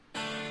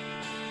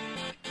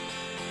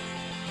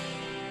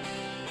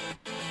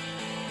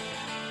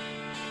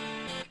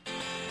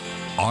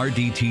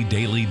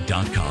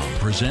RDTDaily.com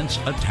presents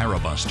a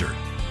Tarabuster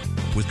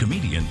with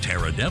comedian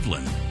Tara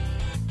Devlin.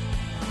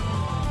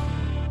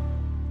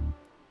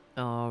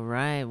 All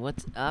right,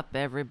 what's up,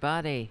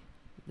 everybody?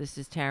 This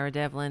is Tara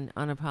Devlin,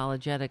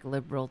 unapologetic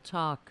liberal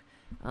talk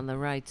on the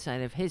right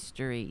side of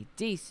history,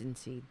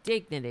 decency,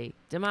 dignity,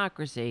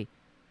 democracy.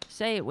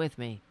 Say it with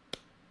me.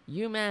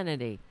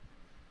 Humanity.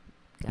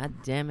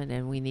 God damn it,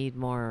 and we need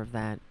more of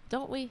that.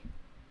 Don't we?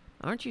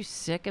 Aren't you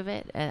sick of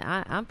it?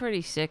 I'm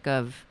pretty sick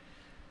of...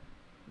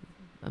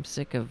 I'm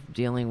sick of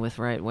dealing with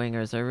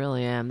right-wingers. I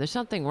really am. There's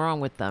something wrong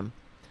with them.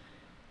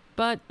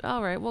 But,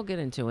 all right, we'll get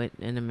into it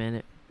in a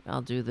minute.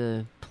 I'll do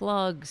the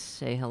plugs,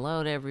 say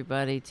hello to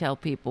everybody, tell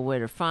people where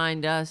to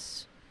find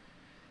us.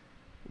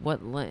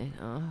 What link?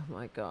 Oh,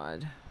 my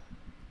God.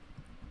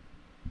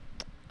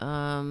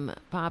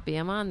 Poppy,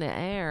 I'm on the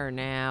air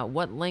now.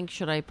 What link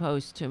should I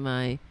post to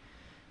my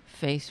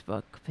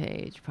Facebook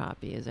page?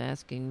 Poppy is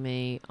asking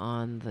me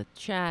on the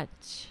chat.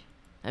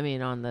 I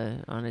mean, on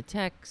a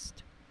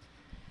text.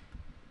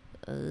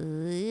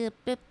 I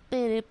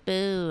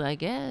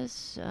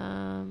guess.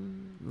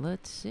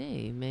 Let's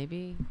see.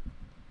 Maybe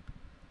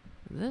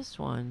this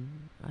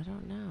one. I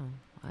don't know.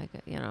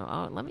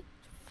 Let me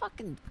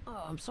fucking.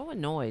 Oh, I'm so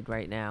annoyed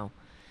right now.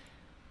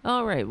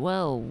 All right.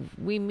 Well,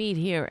 we meet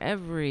here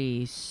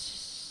every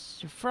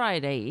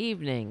Friday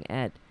evening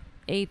at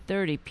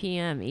 8:30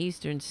 p.m.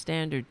 Eastern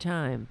Standard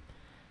Time.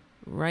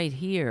 Right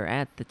here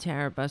at the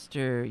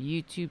Tarabuster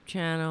YouTube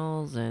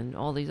channels and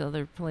all these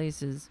other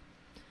places.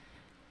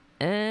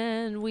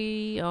 And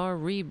we are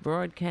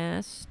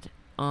rebroadcast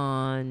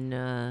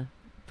on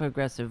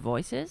Progressive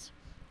Voices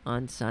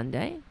on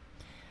Sunday.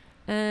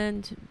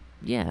 And,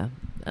 yeah,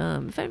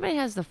 if anybody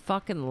has the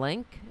fucking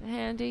link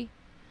handy,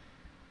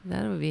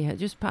 that would be...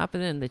 Just pop it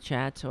in the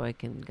chat so I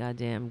can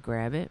goddamn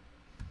grab it.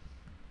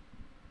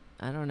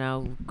 I don't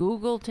know.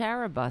 Google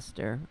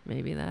Tarabuster.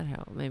 Maybe that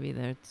helps. Maybe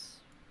that's...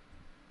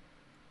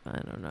 I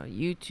don't know.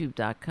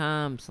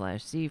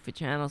 YouTube.com/C for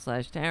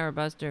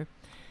channel/Tarabuster.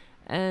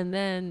 And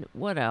then,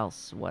 what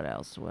else? All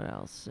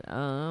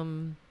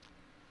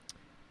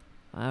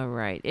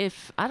right.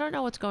 I don't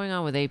know what's going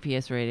on with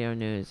APS Radio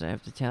News, I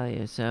have to tell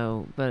you.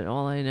 But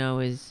all I know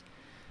is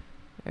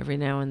every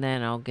now and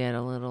then I'll get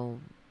a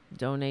little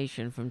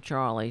donation from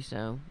Charlie.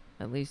 So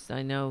at least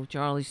I know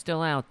Charlie's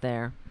still out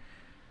there.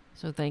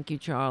 So thank you,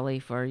 Charlie,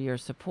 for your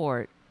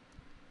support.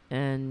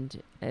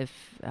 And I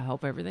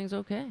hope everything's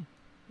okay.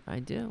 I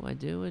do.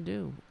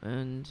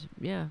 And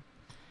yeah.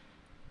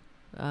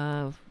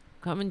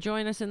 Come and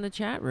join us in the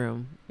chat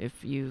room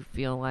if you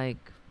feel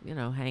like,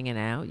 hanging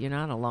out. You're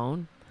not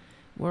alone.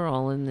 We're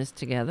all in this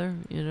together,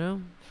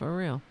 for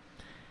real.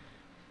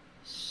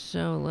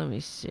 So let me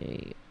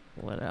see.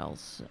 What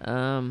else?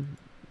 Yeah,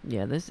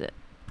 this is it.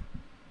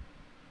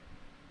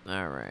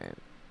 All right.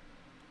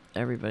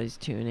 Everybody's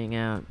tuning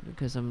out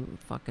because I'm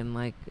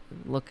fucking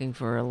looking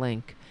for a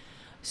link.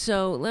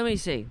 So let me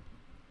see.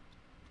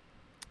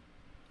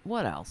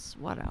 What else?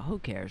 Who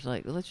cares?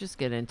 Let's just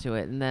get into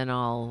it, and then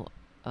I'll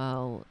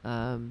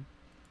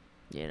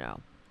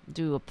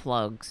do a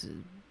plugs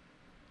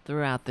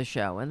throughout the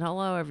show. And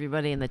hello,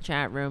 everybody in the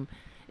chat room.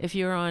 If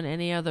you're on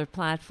any other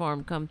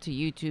platform, come to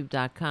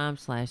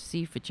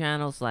youtube.com/C for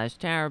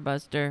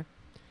channel/Tarabuster.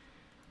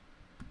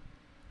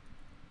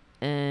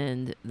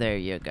 And there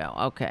you go.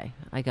 Okay.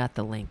 I got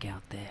the link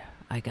out there.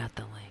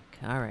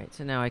 All right.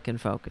 So now I can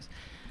focus.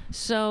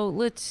 So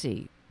let's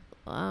see.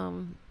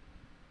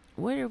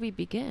 Where do we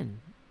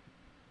begin?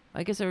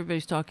 I guess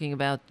everybody's talking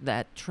about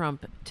that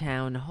Trump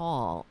town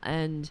hall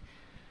and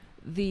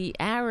the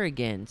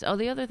arrogance. Oh,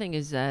 the other thing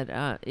is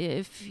that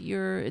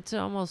it's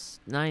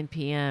almost 9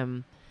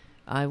 p.m.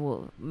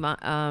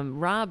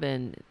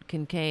 Robin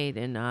Kincaid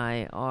and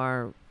I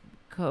are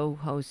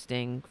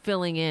co-hosting,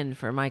 filling in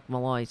for Mike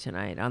Malloy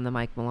tonight on the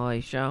Mike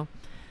Malloy Show.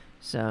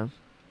 So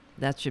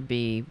that should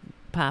be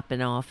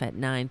popping off at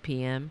 9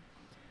 p.m.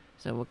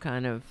 So we're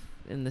kind of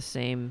in the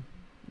same,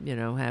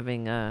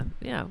 having the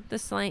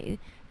slang.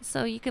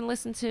 So you can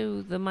listen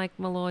to the Mike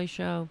Malloy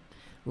Show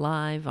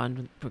live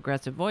on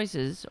Progressive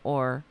Voices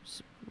or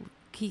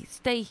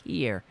stay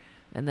here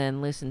and then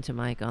listen to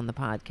Mike on the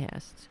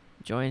podcast.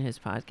 Join his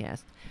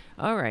podcast.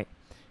 All right.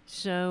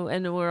 So,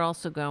 and we're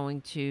also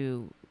going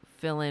to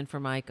fill in for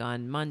Mike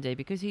on Monday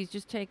because he's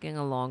just taking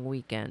a long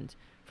weekend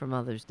for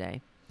Mother's Day.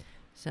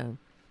 So,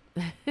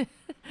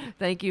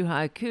 thank you,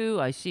 Haiku.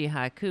 I see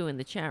Haiku in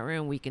the chat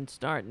room. We can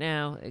start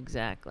now.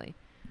 Exactly.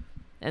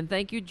 And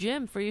thank you,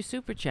 Jim, for your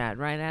super chat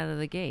right out of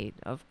the gate.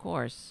 Of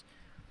course.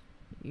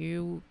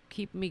 You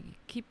keep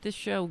this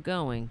show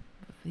going.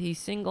 He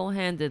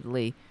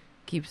single-handedly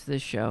keeps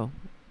this show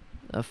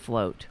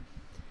afloat.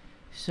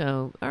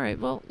 So, all right.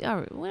 Well,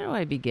 where do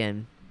I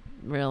begin?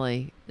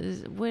 Really?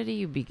 Where do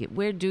you begin?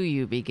 Where do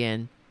you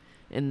begin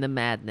in the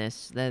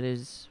madness that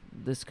is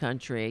this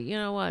country? You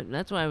know what?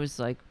 That's why I was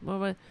like,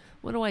 what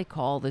do I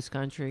call this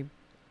country?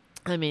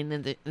 I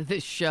mean,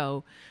 this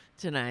show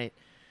tonight.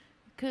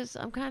 Because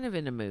I'm kind of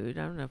in a mood.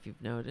 I don't know if you've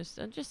noticed.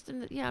 I'm just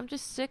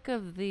sick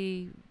of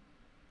the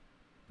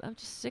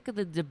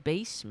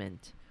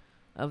debasement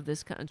of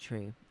this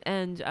country.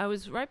 And I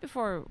was right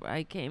before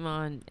I came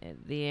on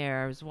the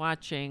air, I was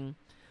watching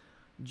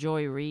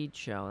Joy Reid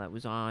show that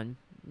was on,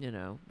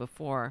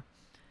 before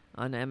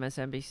on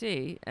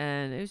MSNBC,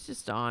 and it was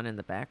just on in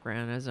the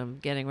background as I'm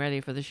getting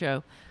ready for the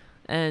show.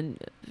 And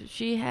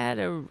she had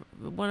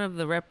one of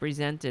the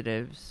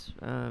representatives,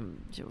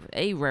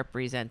 a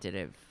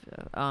representative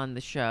on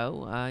the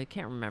show. I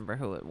can't remember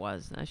who it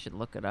was. I should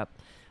look it up.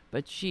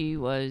 But she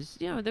was,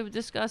 they were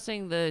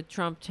discussing the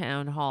Trump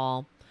town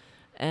hall,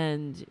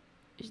 and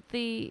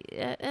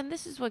and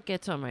this is what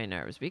gets on my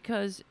nerves,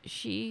 because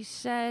she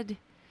said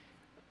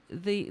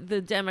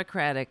the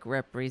Democratic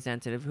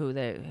representative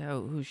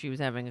who she was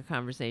having a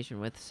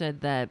conversation with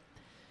said that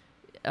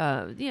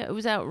it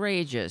was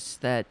outrageous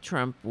that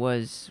Trump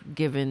was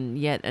given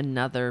yet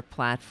another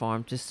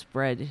platform to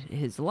spread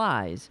his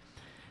lies,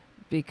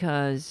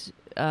 because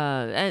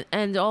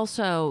and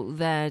also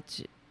that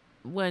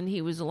when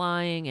he was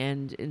lying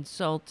and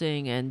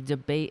insulting and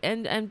debate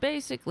and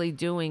basically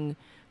doing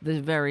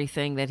the very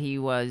thing that he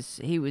was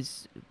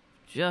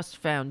just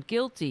found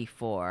guilty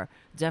for,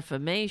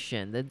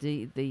 defamation,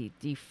 the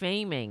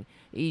defaming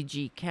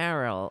E.G.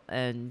 Carroll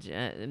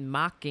and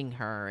mocking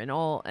her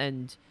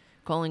and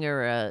calling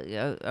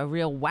her a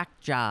real whack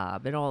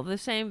job and all the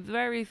same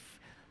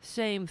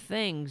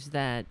things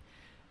that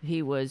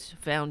he was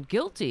found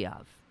guilty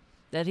of,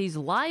 that he's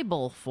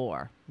liable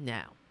for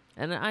now.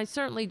 And I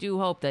certainly do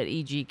hope that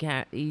E.G.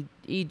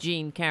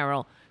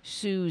 Carroll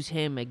sues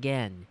him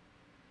again.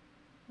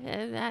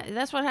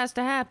 That's what has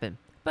to happen.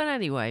 But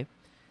anyway,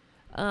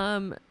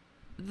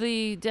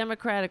 the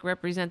Democratic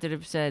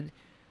representative said,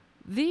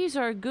 these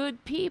are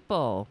good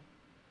people,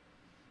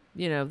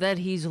 that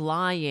he's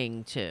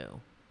lying to.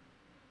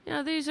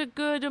 These are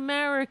good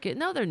Americans.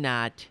 No, they're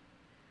not.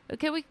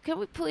 Can we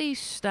please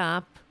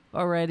stop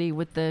already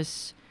with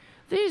this?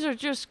 These are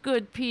just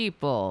good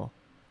people.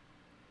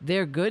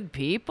 They're good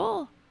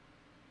people?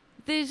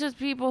 These are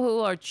people who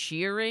are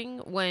cheering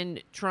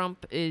when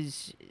Trump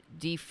is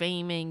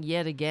defaming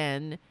yet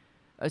again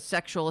a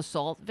sexual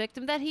assault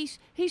victim, that he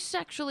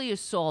sexually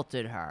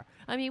assaulted her.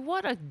 I mean,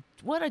 what a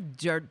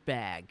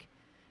dirtbag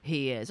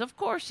he is. Of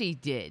course he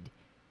did.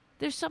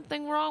 There's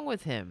something wrong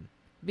with him.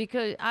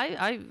 Because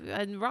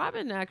and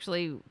Robin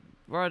actually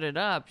brought it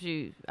up.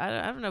 I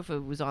don't know if it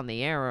was on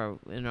the air or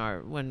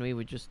when we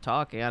were just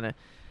talking on a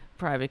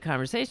private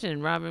conversation,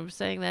 and Robin was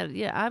saying that,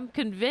 I'm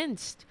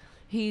convinced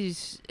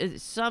he's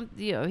he's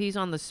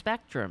on the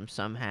spectrum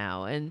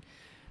somehow. And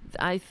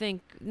I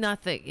think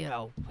nothing,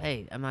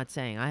 hey, I'm not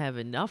saying I have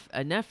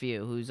a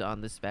nephew who's on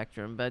the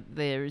spectrum, but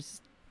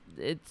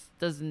it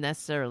doesn't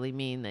necessarily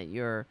mean that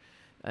you're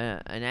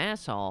an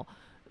asshole.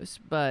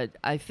 But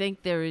I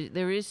think there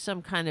is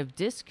some kind of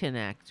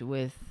disconnect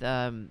with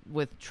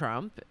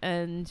Trump,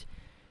 and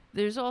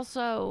there's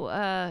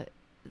also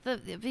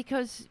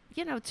because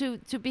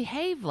to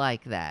behave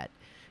like that,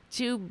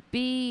 to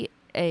be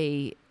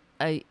a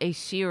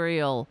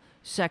serial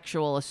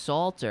sexual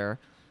assaulter,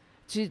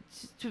 to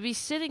be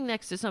sitting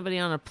next to somebody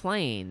on a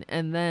plane,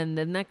 and then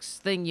the next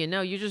thing you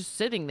know, you're just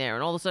sitting there,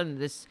 and all of a sudden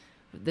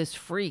this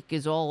freak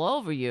is all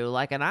over you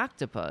like an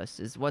octopus,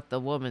 is what the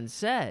woman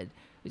said.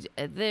 It's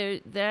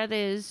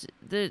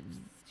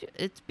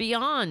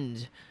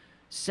beyond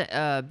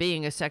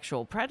being a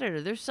sexual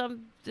predator. There's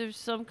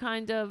some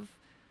kind of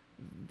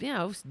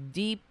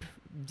deep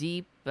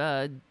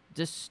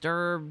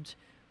disturbed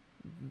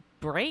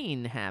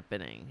brain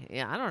happening.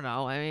 I don't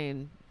know. I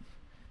mean,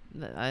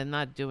 I'm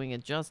not doing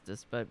it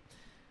justice, but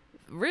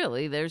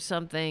really, there's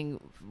something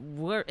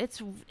where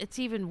it's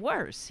even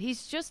worse.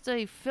 He's just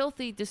a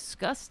filthy,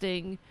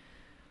 disgusting,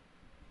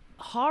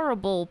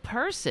 horrible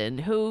person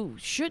who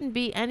shouldn't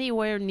be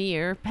anywhere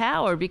near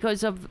power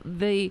because of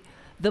the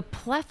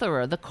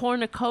plethora, the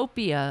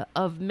cornucopia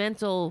of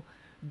mental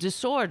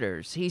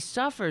disorders he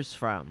suffers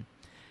from.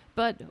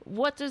 But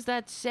what does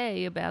that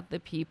say about the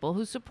people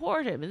who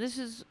support him? And this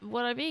is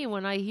what I mean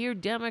when I hear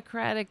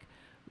Democratic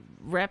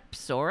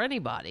reps or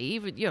anybody,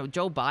 even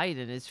Joe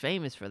Biden is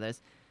famous for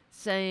this,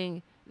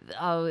 saying,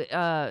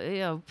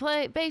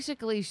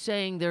 basically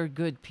saying they're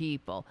good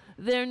people.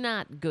 They're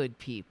not good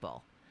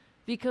people.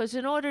 Because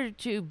in order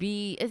to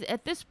be,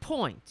 at this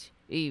point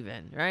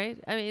even, right?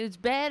 I mean, it's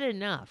bad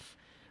enough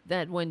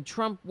that when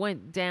Trump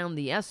went down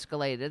the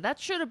escalator, that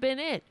should have been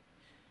it.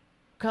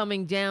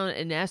 Coming down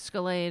an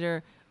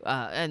escalator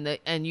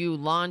and you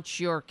launch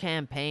your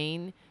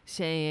campaign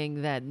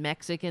saying that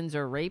Mexicans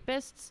are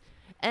rapists.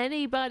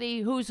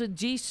 Anybody who's a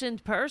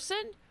decent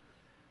person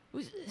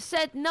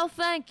said, no,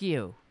 thank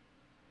you.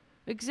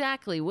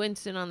 Exactly,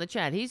 Winston on the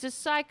chat. He's a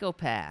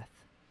psychopath.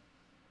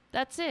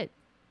 That's it.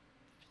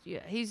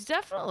 Yeah, he's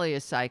definitely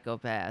a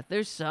psychopath.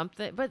 There's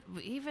something, but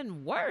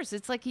even worse,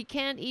 it's like he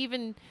can't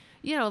even,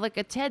 like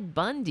a Ted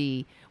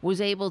Bundy was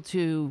able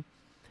to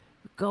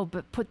go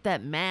put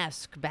that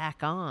mask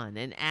back on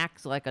and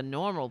act like a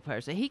normal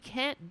person. He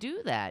can't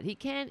do that. He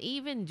can't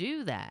even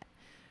do that.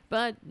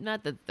 But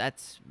not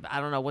that's, I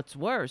don't know what's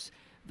worse.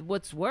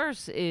 What's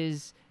worse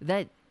is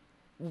that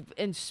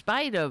in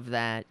spite of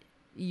that,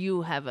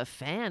 you have a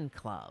fan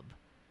club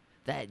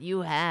that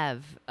you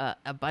have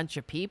a bunch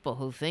of people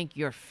who think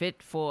you're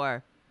fit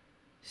for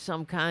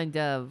some kind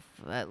of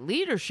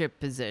leadership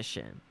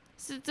position.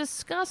 It's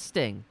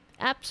disgusting.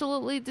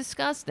 Absolutely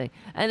disgusting.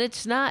 And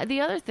it's not.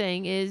 The other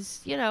thing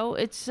is,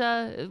 it's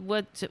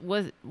what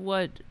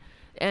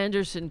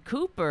Anderson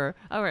Cooper.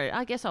 All right,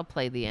 I guess I'll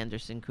play the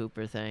Anderson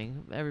Cooper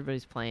thing.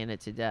 Everybody's playing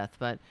it to death,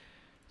 but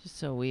just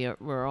so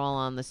we're all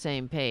on the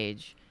same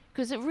page,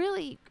 because it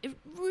really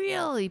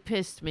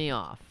pissed me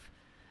off,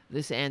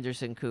 this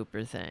Anderson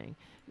Cooper thing,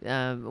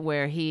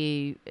 where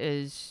he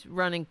is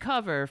running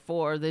cover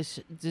for this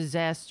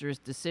disastrous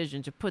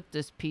decision to put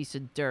this piece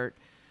of dirt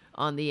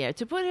on the air,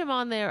 to put him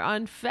on there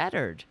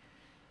unfettered.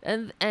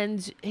 And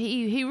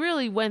he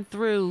really went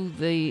through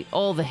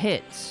all the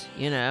hits,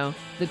 the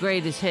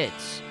greatest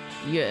hits.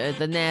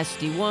 The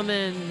Nasty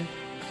Woman,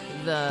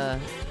 the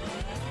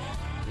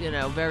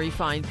Very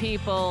Fine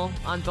People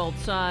on both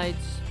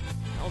sides.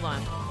 Hold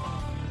on.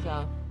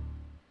 So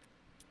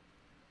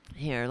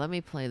here, let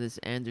me play this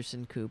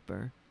Anderson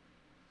Cooper.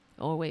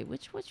 Oh wait,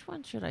 which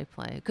one should I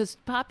play? Because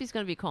Poppy's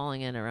gonna be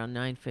calling in around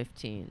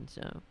 9:15,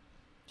 so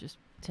just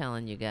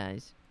telling you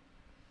guys.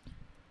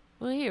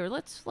 Well, here,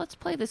 let's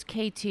play this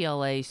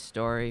KTLA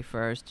story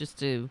first, just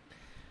to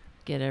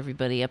get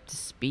everybody up to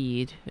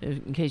speed,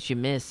 in case you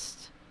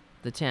missed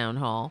the town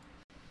hall.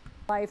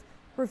 Life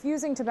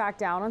refusing to back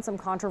down on some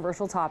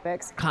controversial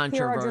topics.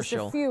 Controversial. Here are just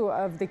a few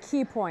of the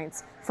key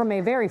points from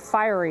a very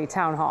fiery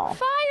town hall.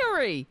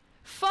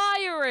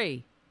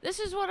 Fiery! This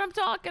is what I'm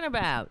talking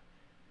about.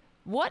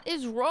 What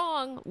is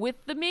wrong with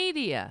the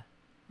media?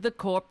 The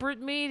corporate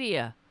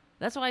media.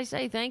 That's why I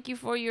say thank you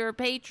for your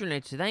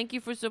patronage. Thank you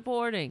for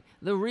supporting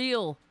the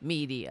real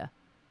media.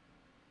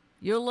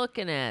 You're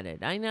looking at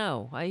it. I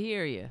know. I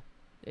hear you.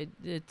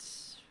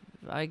 It's.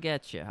 I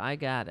get you. I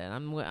got it.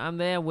 I'm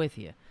there with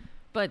you.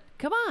 But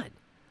come on.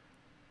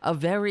 A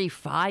very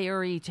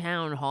fiery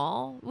town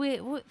hall?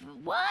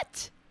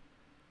 What?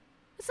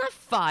 It's not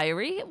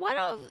fiery. Why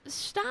don't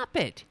stop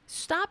it?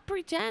 Stop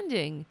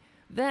pretending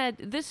that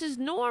this is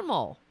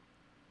normal.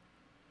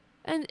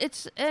 And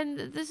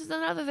this is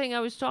another thing I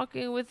was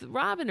talking with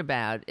Robin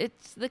about.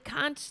 It's the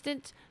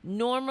constant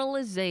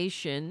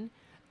normalization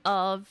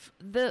of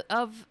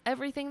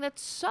everything that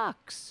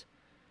sucks.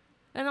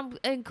 And I'm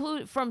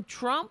included from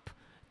Trump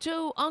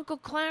to Uncle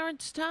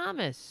Clarence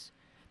Thomas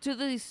to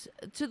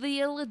the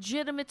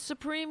illegitimate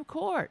Supreme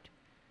Court.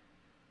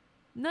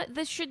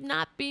 This should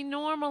not be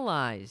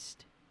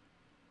normalized.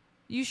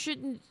 You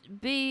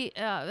shouldn't be,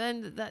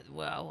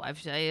 I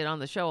say it on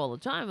the show all the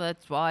time.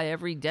 That's why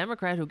every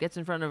Democrat who gets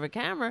in front of a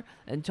camera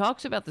and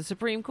talks about the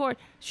Supreme Court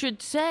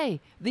should say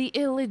the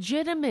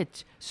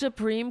illegitimate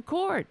Supreme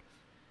Court.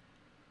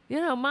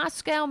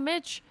 Moscow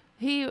Mitch,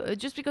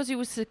 just because he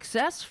was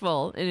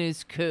successful in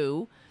his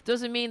coup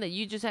doesn't mean that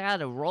you just had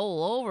to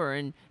roll over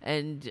and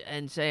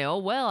say, oh,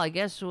 well, I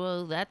guess,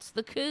 that's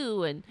the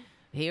coup. And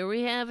here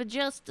we have a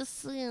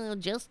Justice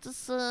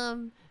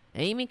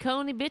Amy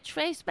Coney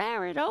Bitchface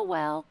Barrett. Oh,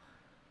 well.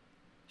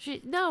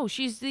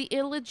 She's the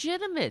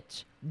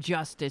illegitimate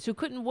justice who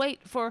couldn't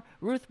wait for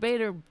Ruth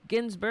Bader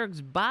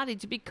Ginsburg's body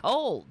to be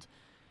cold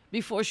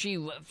before she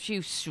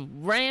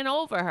ran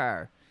over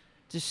her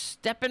to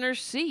step in her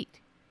seat.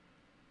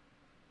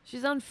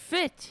 She's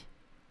unfit.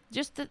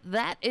 Just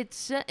that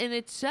in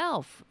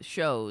itself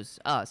shows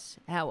us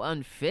how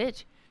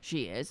unfit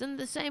she is. And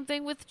the same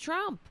thing with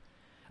Trump.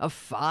 A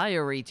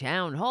fiery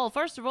town hall.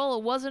 First of all,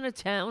 it wasn't a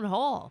town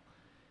hall.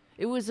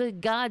 It was a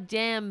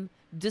goddamn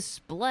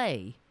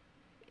display.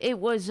 It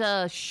was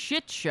a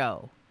shit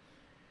show.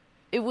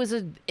 It was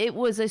a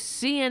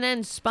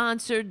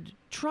CNN-sponsored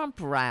Trump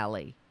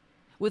rally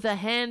with a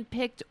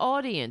hand-picked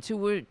audience who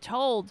were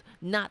told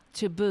not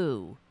to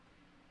boo.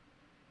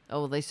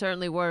 Oh, they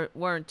certainly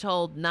weren't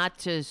told not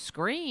to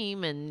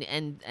scream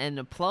and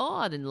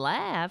applaud and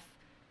laugh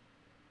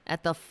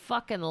at the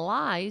fucking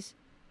lies.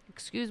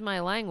 Excuse my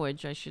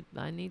language.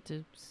 I need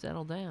to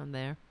settle down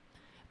there.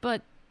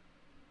 But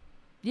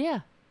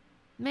yeah,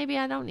 maybe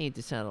I don't need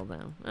to settle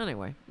down.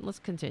 Anyway, let's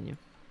continue.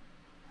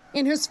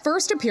 In his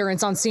first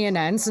appearance on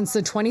CNN since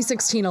the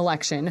 2016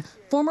 election,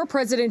 former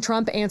President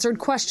Trump answered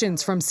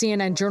questions from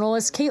CNN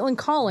journalist Caitlin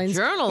Collins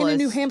in a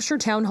New Hampshire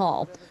town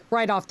hall.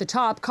 Right off the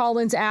top,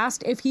 Collins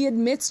asked if he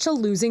admits to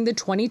losing the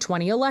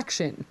 2020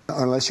 election.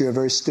 Unless you're a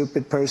very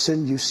stupid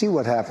person, you see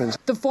what happens.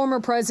 The former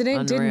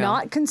president did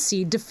not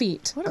concede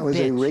defeat. That was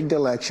a rigged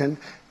election,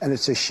 and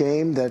it's a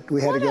shame that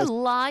we had to get... What a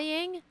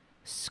lying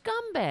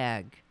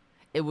scumbag.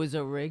 It was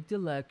a rigged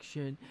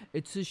election.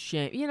 It's a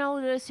shame.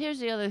 Here's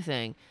the other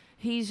thing.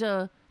 He's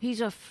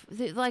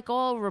like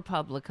all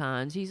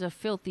Republicans, he's a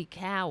filthy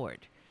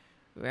coward,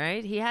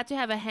 right? He had to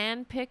have a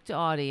hand-picked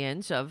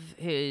audience of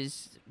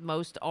his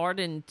most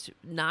ardent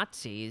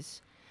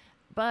Nazis,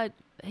 but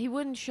he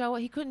couldn't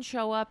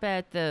show up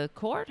at the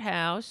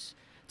courthouse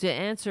to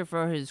answer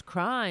for his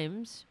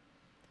crimes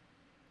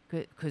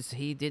because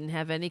he didn't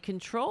have any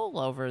control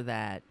over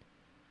that.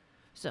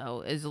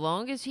 So as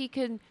long as he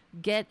can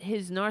get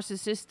his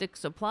narcissistic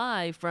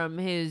supply from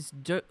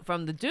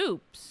the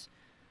dupes,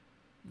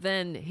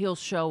 then he'll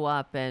show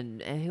up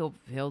and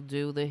he'll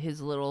do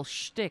his little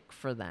shtick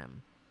for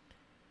them.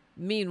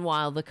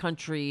 Meanwhile, the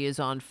country is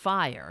on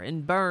fire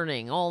and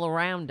burning all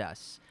around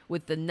us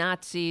with the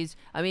Nazis.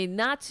 I mean,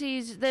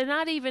 Nazis, they're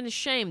not even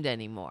ashamed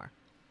anymore.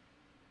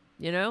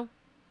 You know?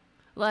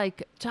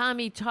 Like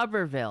Tommy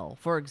Tuberville,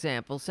 for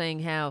example,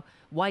 saying how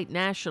white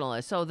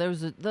nationalists,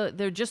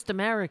 they're just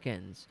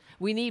Americans.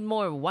 We need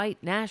more white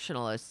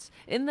nationalists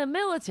in the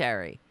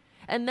military.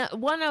 And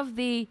one of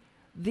the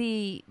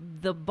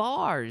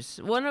bars,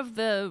 one of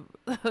the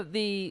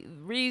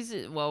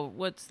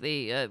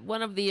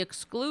one of the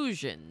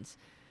exclusions,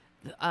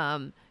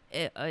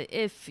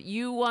 if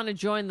you want to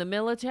join the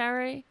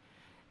military,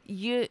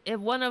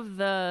 one of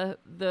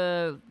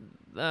the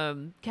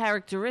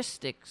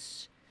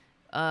characteristics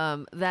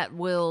that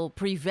will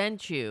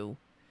prevent you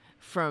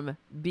from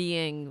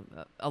being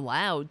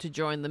allowed to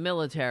join the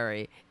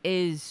military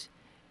is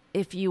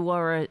if you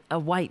are a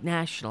white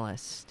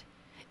nationalist,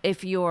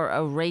 if you're a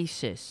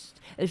racist,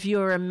 if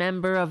you're a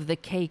member of the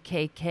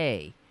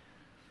KKK,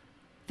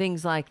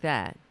 things like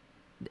that.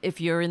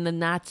 If you're in the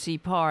Nazi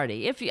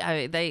party,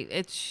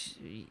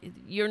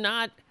 you're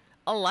not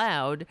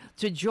allowed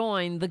to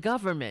join the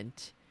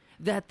government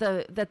that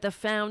the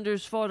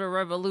founders fought a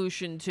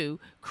revolution to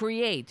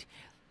create.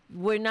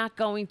 We're not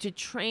going to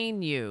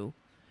train you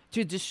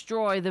to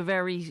destroy the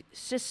very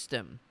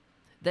system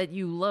that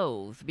you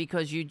loathe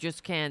because you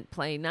just can't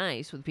play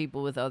nice with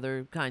people with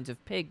other kinds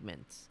of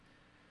pigments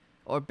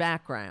or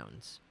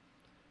backgrounds.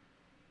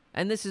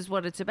 And this is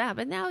what it's about.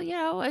 But now,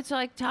 it's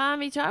like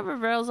Tommy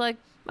Tuberville's like,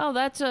 oh,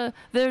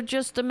 they're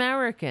just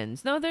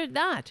Americans. No, they're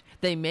not.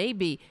 They may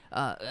be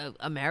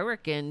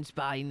Americans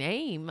by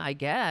name, I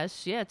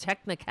guess. Yeah,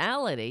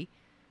 technicality.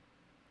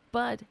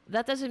 But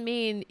that doesn't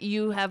mean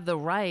you have the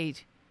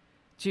right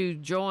to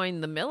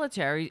join the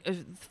military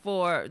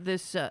for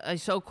this a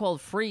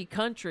so-called free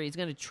country is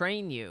going to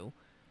train you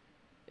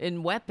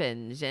in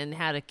weapons and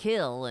how to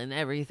kill and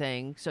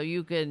everything so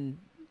you can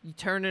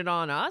turn it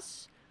on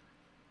us.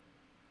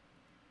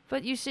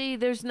 But you see,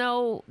 there's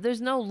no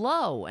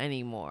low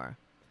anymore.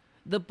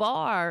 The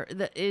bar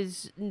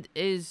is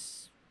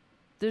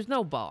there's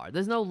no bar,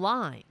 there's no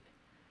line,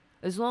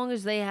 as long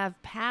as they have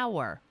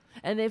power.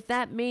 And if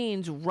that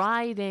means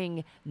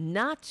riding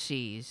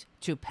Nazis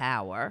to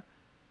power,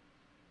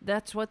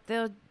 that's what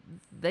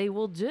they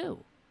will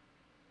do.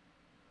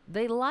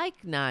 They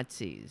like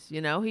Nazis,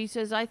 He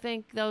says, I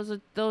think those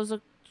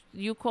are.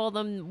 You call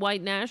them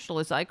white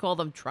nationalists. I call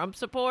them Trump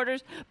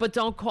supporters, but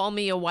don't call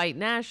me a white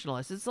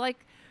nationalist. It's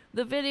like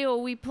the video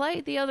we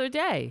played the other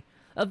day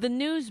of the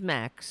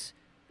Newsmax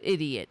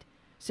idiot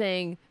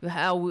saying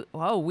how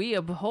we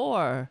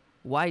abhor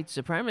white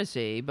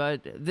supremacy,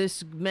 but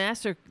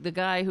the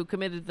guy who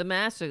committed the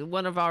massacre,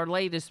 one of our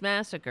latest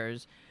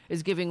massacres,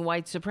 is giving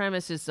white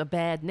supremacists a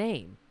bad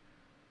name.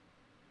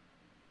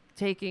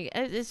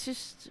 It's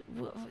just,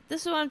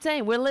 this is what I'm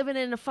saying. We're living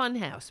in a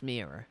funhouse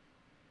mirror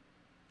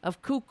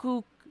of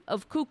cuckoo,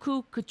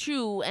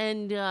 cuckoo,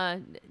 and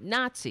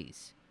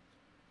Nazis.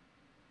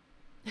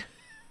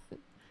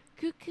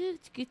 Cuckoo,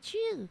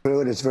 cuckoo.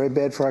 It's very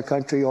bad for our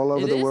country. All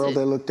over the world,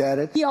 they looked at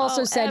it. He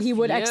also said he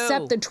would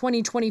accept the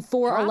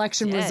 2024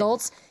 election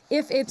results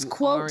if it's,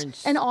 quote,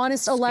 an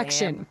honest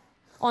election.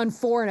 On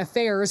Foreign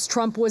Affairs,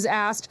 Trump was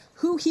asked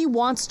who he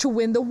wants to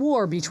win the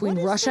war between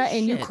Russia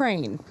and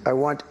Ukraine. I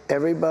want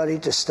everybody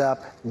to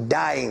stop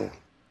dying.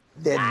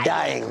 They're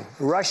dying.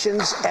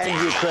 Russians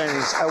and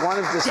Ukrainians. I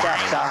want them to stop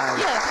dying.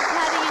 Yeah,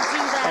 how do you do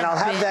that? And I'll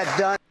have that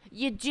done.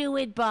 You do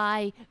it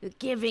by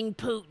giving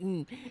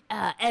Putin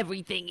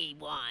everything he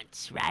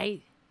wants,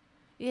 right?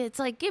 It's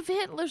like give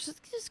Hitler,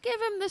 just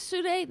give him the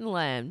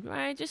Sudetenland,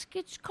 right? Just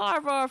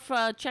carve off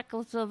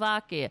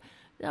Czechoslovakia.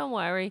 Don't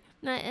worry,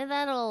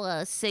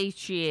 that'll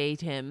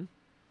satiate him.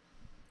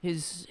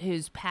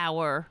 His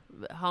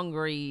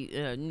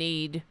power-hungry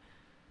need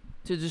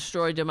to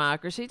destroy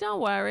democracy. Don't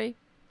worry.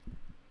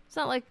 It's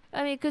not like,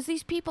 because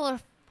these people are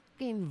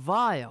fucking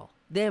vile.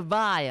 They're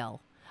vile.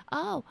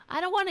 Oh,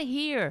 I don't want to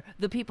hear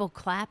the people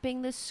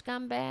clapping this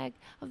scumbag.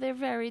 Oh,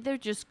 they're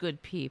just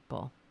good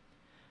people.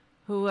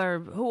 Who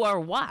are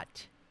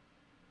what?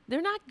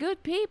 They're not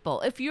good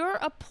people. If you're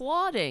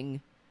applauding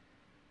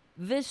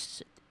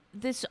this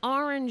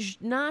orange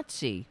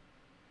Nazi,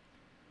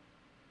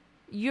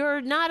 you're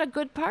not a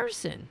good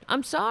person.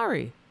 I'm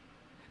sorry.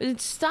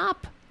 And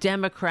stop,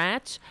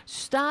 Democrats.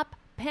 Stop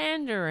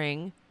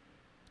pandering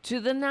to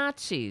the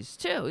Nazis,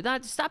 too.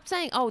 Stop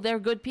saying, oh, they're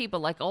good people.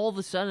 Like, all of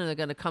a sudden, they're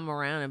going to come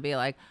around and be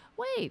like,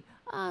 wait,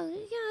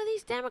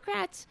 these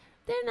Democrats,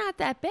 they're not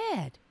that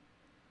bad.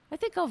 I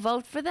think I'll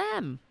vote for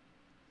them.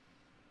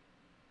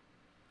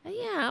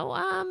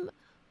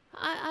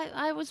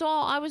 I was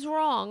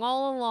wrong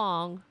all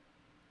along.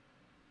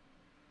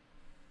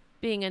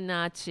 Being a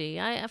Nazi,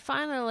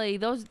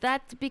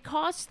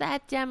 because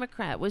that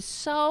Democrat was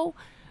so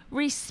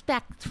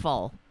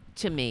respectful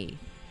to me,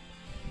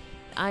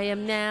 I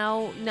am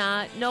now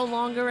no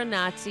longer a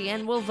Nazi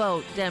and will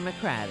vote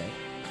Democratic.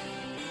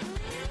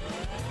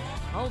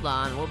 Hold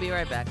on, we'll be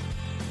right back.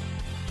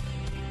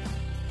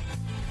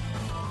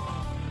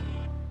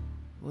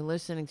 we're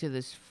listening to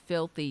this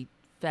filthy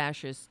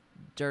fascist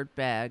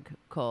dirtbag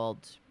called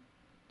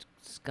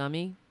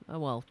Scummy. Oh,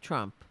 well,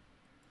 Trump.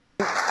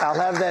 I'll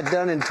have that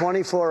done in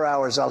 24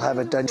 hours. I'll have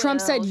it done.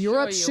 Trump said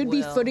Europe should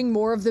be footing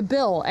more of the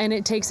bill, and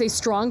it takes a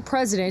strong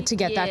president to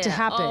get that to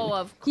happen. Of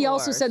course. He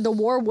also said the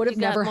war would have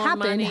never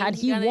happened had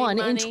he won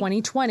in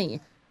 2020.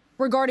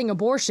 Regarding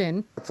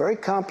abortion, Very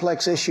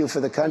complex issue for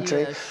the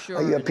country. Yeah,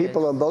 sure You have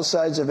people on both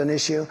sides of an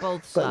issue.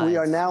 But we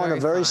are now in a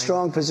very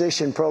strong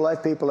position.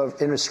 Pro-life people are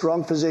in a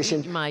strong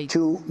position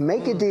to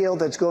make a deal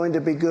that's going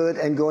to be good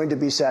and going to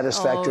be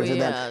satisfactory for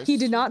them. He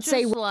did not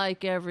say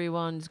like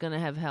everyone's going to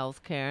have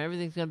health care.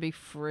 Everything's going to be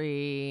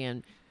free.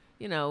 And,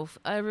 you know,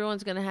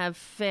 everyone's going to have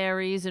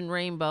fairies and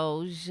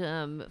rainbows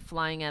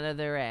flying out of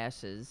their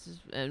asses.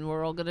 And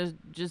we're all going to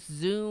just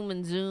zoom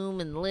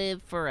and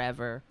live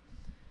forever.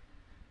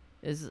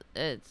 It's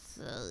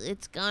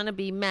gonna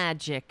be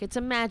magic. It's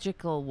a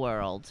magical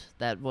world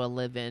that we'll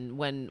live in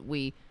when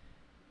we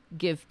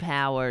give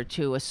power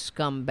to a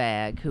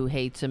scumbag who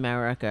hates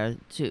America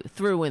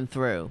through and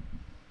through,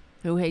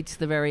 who hates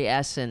the very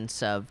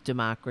essence of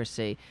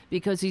democracy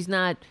because he's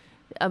not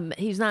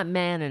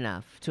man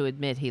enough to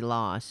admit he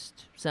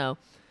lost. So,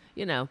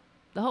 you know,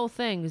 the whole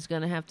thing is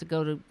gonna have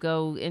to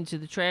go into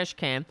the trash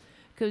can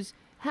because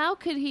how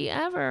could he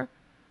ever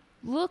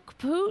look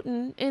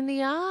Putin in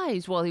the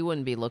eyes? Well, he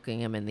wouldn't be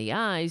looking him in the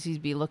eyes.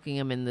 He'd be looking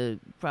him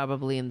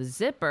probably in the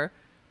zipper.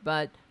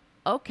 But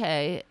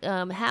okay,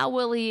 how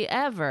will he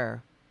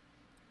ever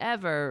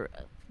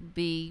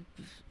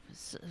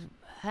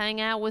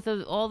hang out with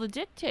all the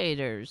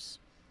dictators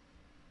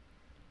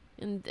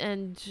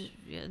and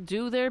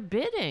do their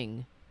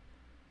bidding?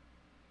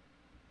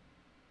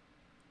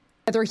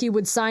 Whether he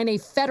would sign a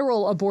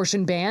federal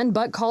abortion ban,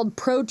 but called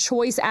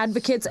pro-choice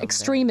advocates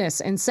extremists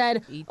and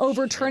said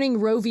overturning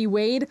Roe v.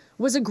 Wade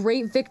was a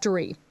great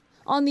victory.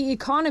 On the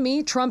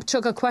economy, Trump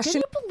took a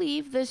question. Can you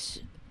believe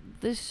this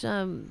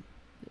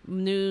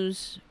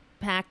news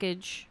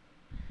package?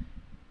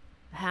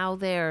 How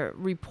they're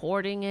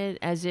reporting it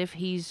as if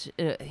he's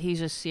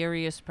a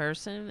serious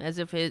person, as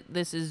if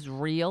this is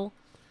real,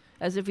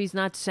 as if he's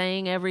not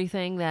saying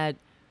everything that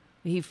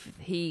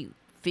he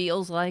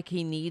feels like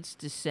he needs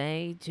to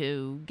say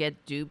to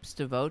get dupes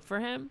to vote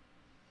for him.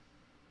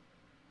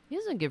 He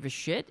doesn't give a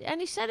shit.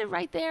 And he said it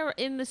right there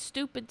in the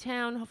stupid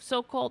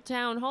so-called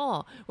town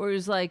hall, where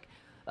he's like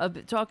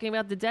talking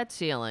about the debt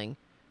ceiling.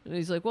 And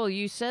he's like, well,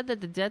 you said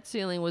that the debt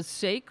ceiling was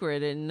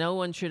sacred and no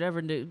one should ever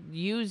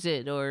use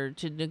it or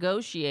to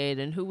negotiate,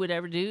 and who would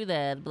ever do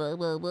that, blah,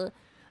 blah, blah.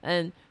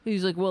 And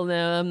he's like, well,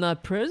 now I'm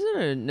not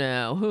president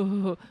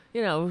now.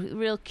 You know,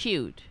 real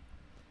cute.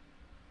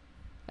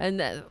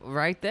 And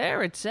right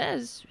there it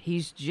says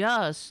he's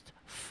just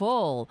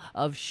full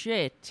of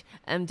shit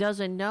and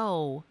doesn't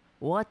know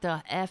what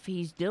the F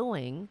he's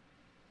doing.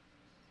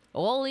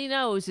 All he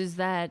knows is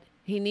that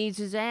he needs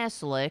his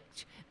ass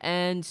licked,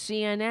 and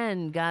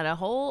CNN got a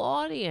whole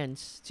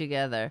audience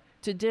together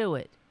to do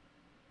it.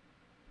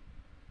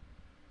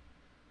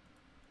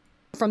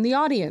 From the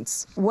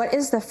audience. What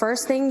is the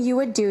first thing you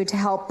would do to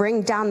help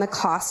bring down the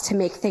cost to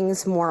make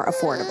things more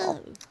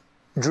affordable?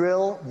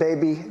 Drill,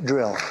 baby,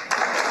 drill.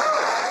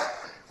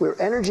 We're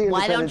energy independent.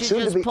 Why don't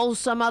you just pull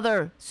some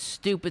other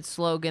stupid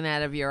slogan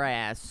out of your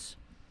ass?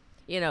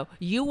 You know,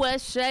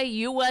 USA,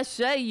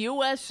 USA,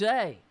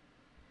 USA.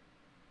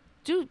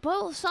 Dude,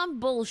 pull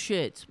some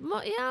bullshit. You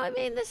know, I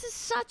mean,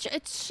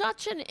 it's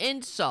such an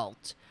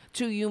insult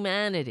to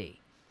humanity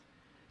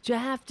to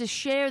have to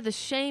share the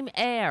same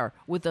air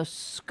with a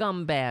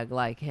scumbag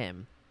like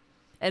him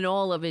and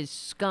all of his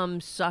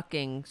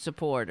scum-sucking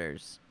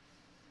supporters.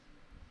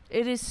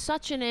 It is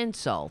such an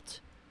insult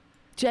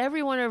to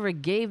everyone who ever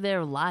gave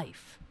their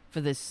life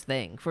for this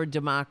thing, for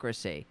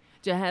democracy,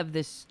 to have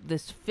this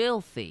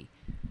filthy,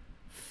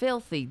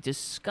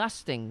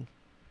 disgusting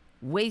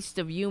waste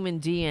of human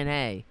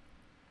DNA.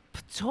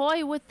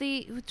 Toy with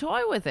it.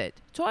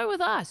 Toy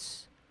with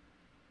us.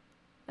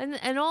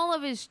 And all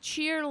of his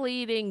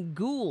cheerleading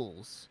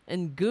ghouls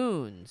and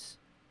goons.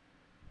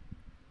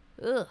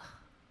 Ugh.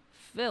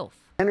 Filth.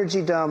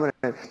 Energy dominant.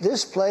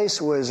 This place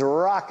was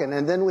rocking,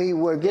 and then we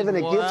were given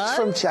a gift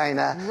from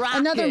China.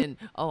 Rockin'.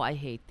 Oh, I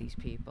hate these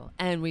people.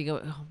 And we go,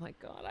 oh my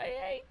God, I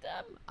hate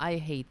them. I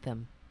hate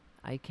them.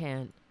 I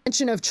can't.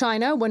 Mention of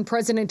China when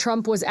President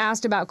Trump was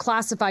asked about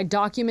classified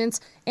documents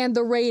and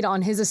the raid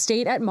on his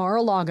estate at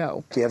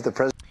Mar-a-Lago. Do you have the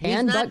president?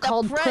 And but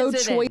called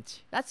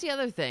pro-choice. That's the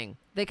other thing.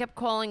 They kept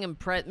calling him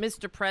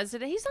Mr.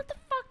 President. He's not the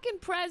fucking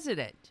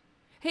president.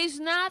 He's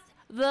not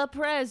the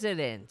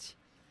president.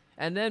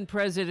 And then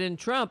President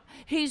Trump,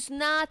 he's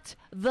not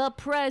the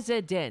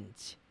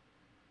president.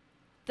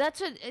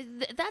 That's not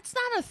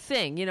a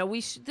thing. You know,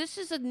 this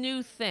is a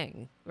new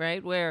thing,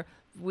 right? Where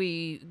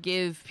we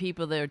give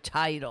people their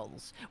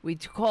titles. We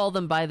call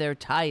them by their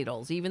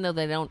titles, even though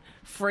they don't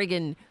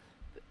friggin'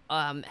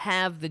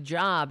 have the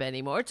job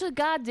anymore. It's a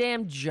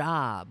goddamn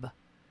job.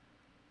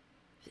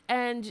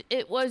 And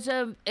it was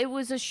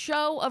a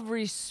show of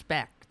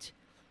respect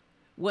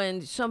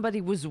when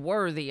somebody was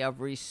worthy of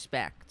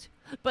respect.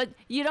 But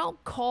you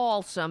don't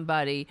call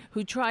somebody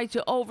who tried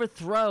to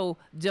overthrow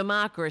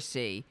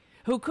democracy,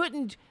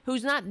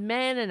 who's not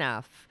man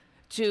enough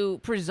to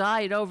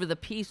preside over the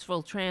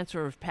peaceful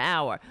transfer of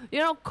power. You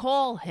don't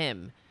call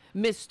him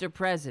Mr.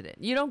 President.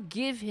 You don't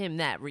give him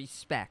that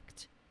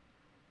respect.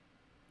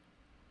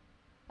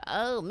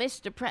 Oh,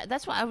 Mr. President.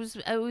 That's why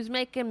it was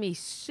making me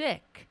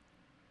sick.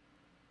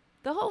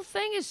 The whole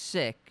thing is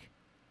sick.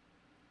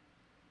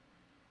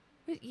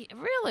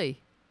 Really?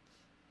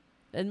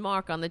 And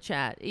Mark on the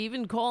chat,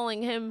 even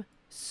calling him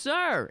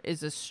sir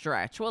is a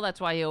stretch. Well,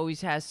 that's why he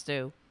always has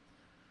to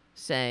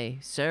say,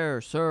 sir,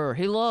 sir.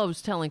 He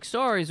loves telling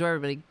stories where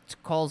everybody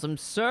calls him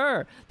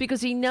sir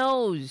because he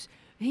knows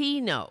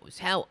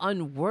how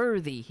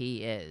unworthy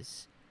he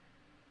is.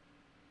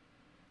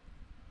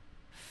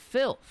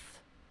 Filth.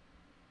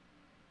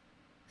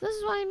 This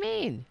is what I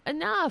mean.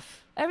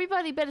 Enough.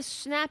 Everybody better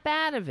snap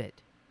out of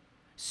it.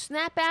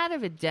 Snap out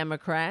of it,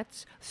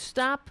 Democrats.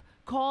 Stop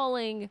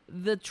calling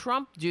the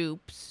Trump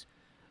dupes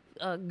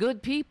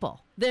good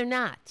people. They're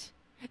not.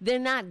 They're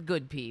not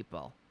good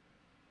people.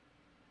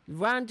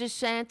 Ron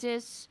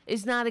DeSantis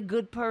is not a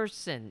good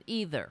person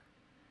either.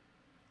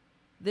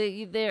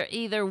 They're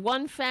either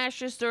one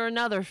fascist or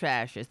another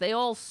fascist. They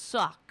all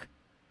suck.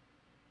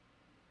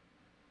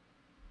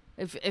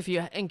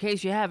 In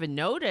case you haven't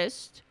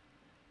noticed,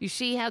 you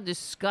see how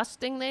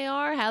disgusting they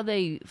are? How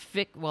they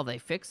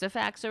fix the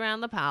facts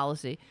around the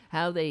policy,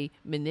 how they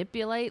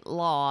manipulate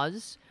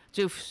laws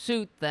to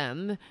suit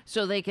them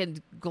so they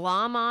can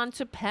glom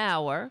onto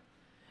power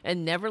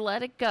and never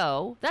let it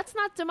go. That's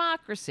not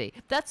democracy.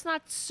 That's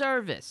not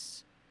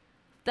service.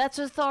 That's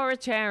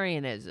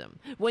authoritarianism.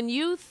 When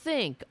you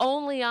think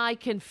only I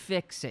can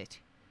fix it,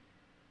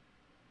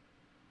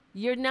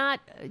 you're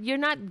not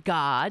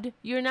God.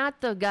 You're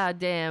not the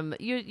goddamn,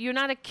 you're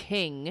not a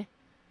king.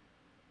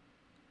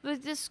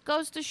 This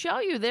goes to show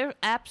you they're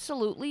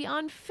absolutely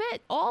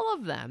unfit, all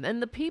of them, and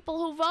the people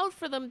who vote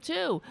for them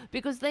too,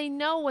 because they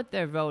know what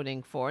they're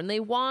voting for and they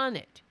want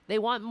it. They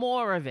want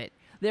more of it.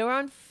 They're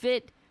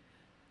unfit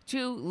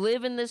to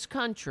live in this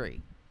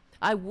country.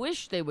 I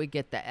wish they would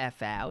get the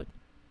F out.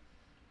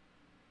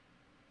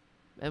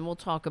 And we'll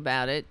talk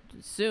about it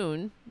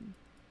soon.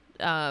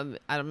 I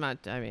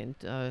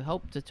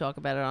hope to talk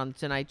about it on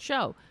tonight's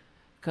show,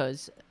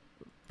 because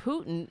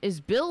Putin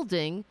is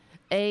building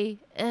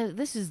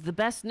this is the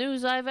best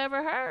news I've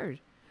ever heard.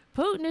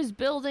 Putin is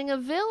building a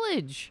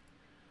village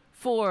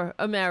for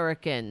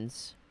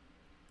Americans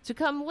to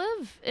come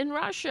live in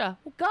Russia.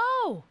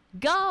 Go.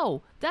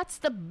 That's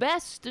the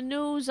best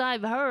news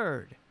I've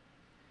heard.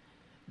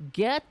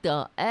 Get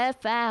the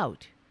F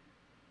out.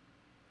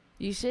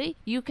 You see,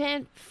 you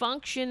can't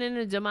function in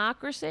a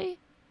democracy.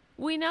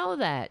 We know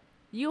that.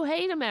 You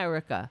hate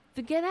America.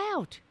 Then get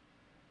out.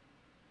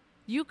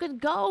 You can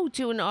go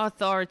to an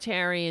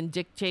authoritarian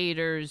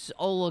dictator's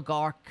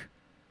oligarchy.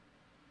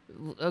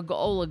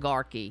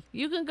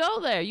 You can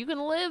go there. You can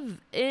live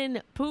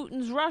in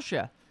Putin's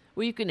Russia,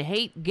 where you can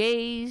hate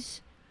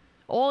gays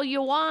all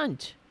you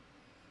want.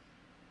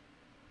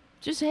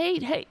 Just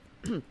hate. hate.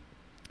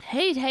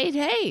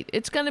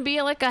 It's going to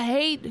be like a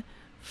hate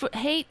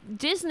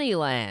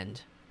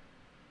Disneyland.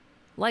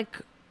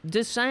 Like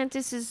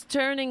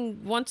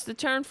DeSantis wants to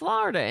turn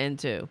Florida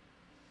into.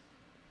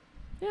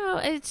 You know,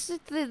 it's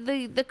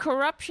the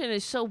corruption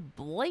is so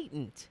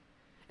blatant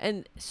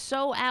and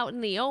so out in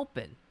the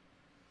open.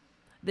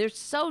 They're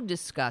so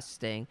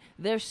disgusting.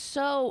 They're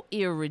so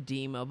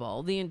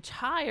irredeemable. The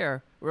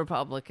entire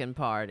Republican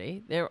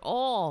Party, they're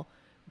all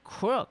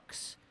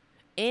crooks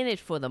in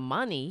it for the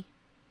money.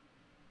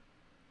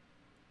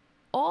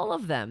 All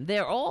of them.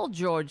 They're all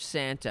George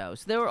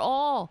Santos. They're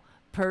all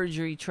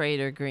perjury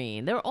trader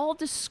Green. They're all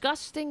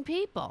disgusting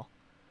people.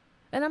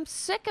 And I'm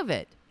sick of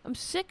it. I'm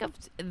sick of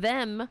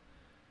them.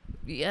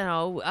 You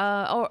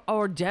know,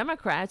 or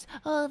Democrats.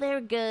 Oh,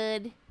 they're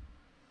good.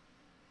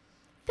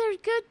 They're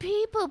good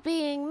people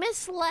being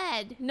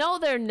misled. No,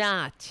 they're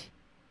not.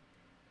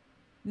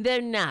 They're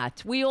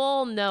not. We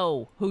all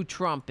know who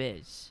Trump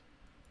is.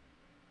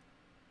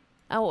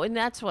 Oh, and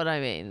that's what I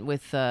mean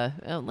with,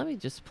 let me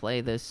just play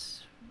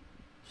this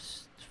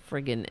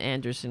friggin'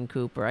 Anderson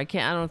Cooper. I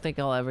don't think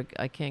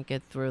I can't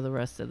get through the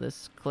rest of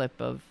this clip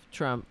of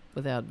Trump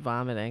without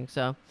vomiting,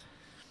 so.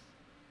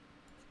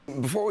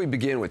 Before we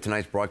begin with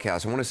tonight's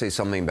broadcast, I want to say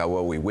something about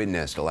what we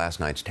witnessed at last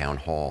night's town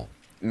hall.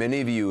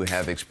 Many of you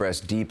have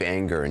expressed deep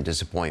anger and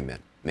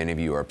disappointment. Many of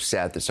you are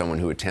upset that someone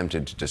who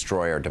attempted to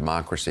destroy our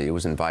democracy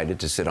was invited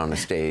to sit on a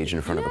stage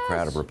in front of a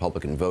crowd of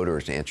Republican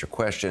voters to answer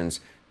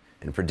questions,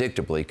 and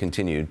predictably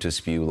continued to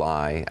spew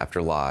lie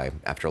after lie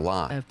after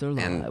lie.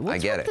 And I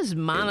get it. This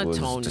monotone? It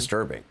was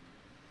disturbing.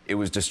 It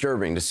was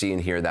disturbing to see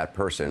and hear that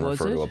person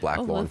refer to a black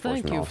law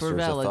enforcement officer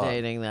as a thug.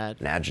 Thank you for validating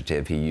that. An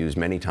adjective he used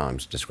many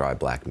times to describe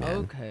black men.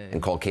 Okay.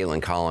 And called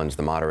Caitlin Collins,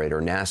 the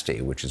moderator,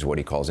 nasty, which is what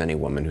he calls any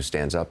woman who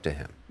stands up to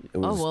him. It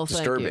was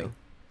disturbing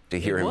to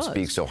hear him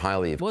speak so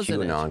highly of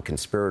QAnon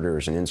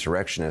conspirators and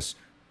insurrectionists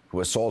who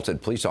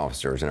assaulted police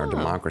officers in our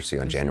democracy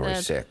on January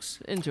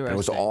 6th. Interesting. And it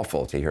was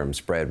awful to hear him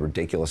spread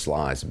ridiculous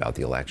lies about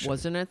the election.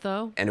 Wasn't it,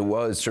 though? And it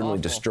was certainly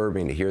awful.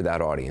 Disturbing to hear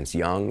that audience,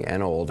 young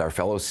and old, our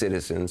fellow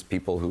citizens,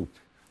 people who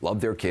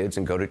love their kids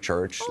and go to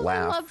church,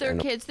 laugh. They love their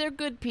kids. They're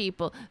good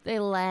people. They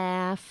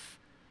laugh.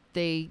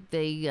 They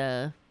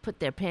put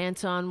their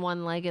pants on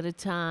one leg at a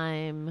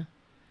time.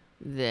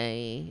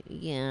 They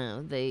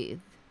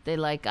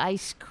like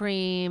ice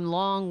cream,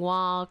 long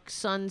walks,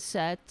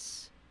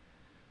 sunsets.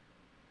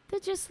 They're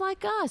just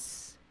like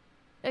us,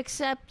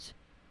 except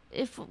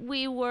if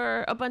we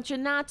were a bunch of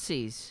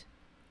Nazis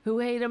who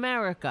hate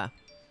America.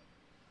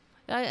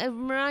 It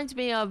reminds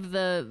me of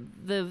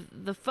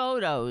the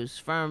photos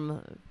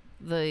from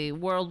the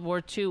World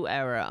War II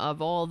era of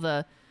all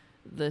the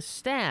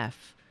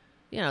staff,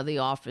 the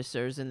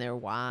officers and their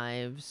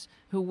wives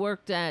who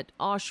worked at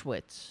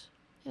Auschwitz.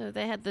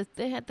 They had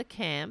the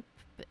camp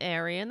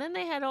area, and then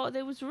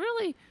it was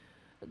really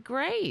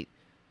great.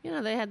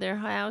 They had their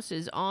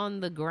houses on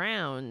the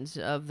grounds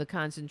of the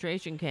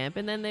concentration camp,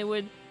 and then they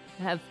would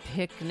have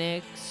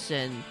picnics,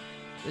 and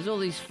there's all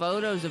these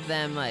photos of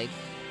them like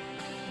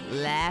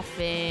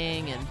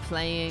laughing and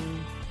playing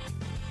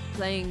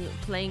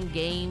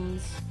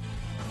games.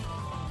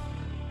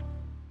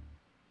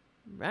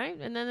 Right?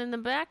 And then in the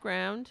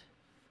background,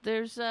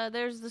 there's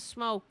the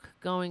smoke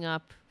going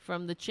up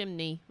from the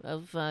chimney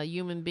of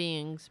human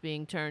beings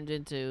being turned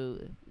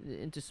into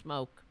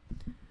smoke.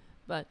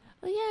 But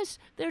yes,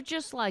 they're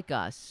just like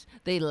us.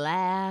 They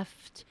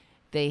laughed.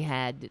 They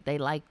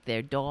liked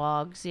their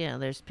dogs.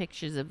 There's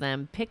pictures of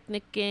them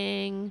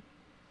picnicking.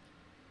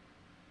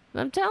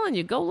 I'm telling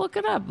you, go look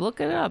it up.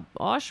 Look it up.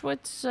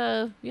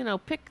 Auschwitz,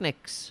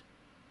 picnics.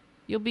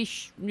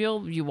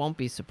 You won't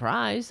be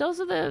surprised.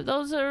 Those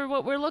are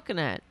what we're looking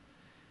at.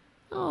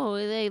 Oh,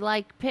 they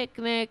like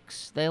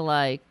picnics. They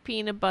like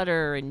peanut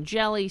butter and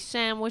jelly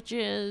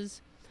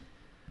sandwiches.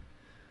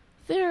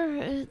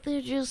 They're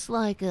just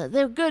like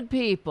they're good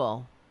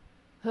people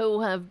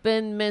who have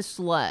been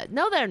misled.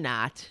 No, they're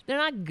not. They're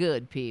not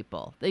good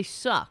people. They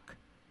suck.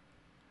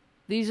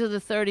 These are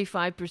the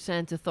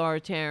 35%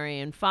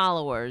 authoritarian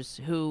followers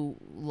who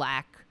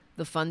lack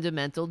the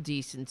fundamental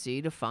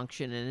decency to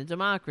function in a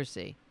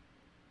democracy.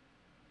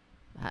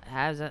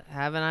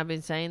 Haven't I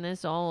been saying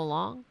this all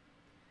along?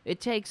 It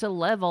takes a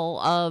level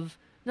of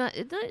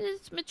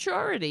it's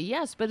maturity,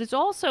 yes, but it's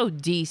also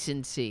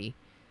decency.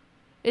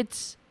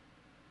 It's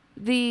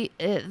the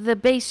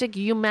basic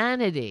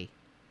humanity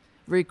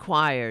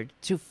required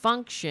to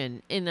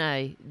function in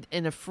a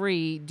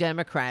free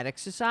democratic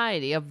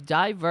society of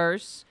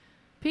diverse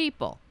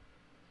people.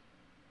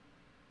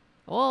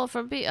 All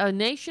from a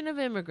nation of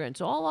immigrants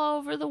all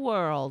over the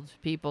world.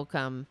 People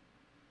come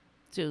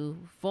to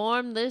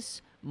form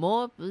this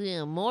more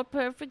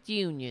perfect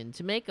union,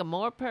 to make a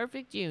more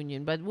perfect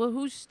union. But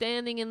who's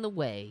standing in the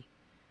way?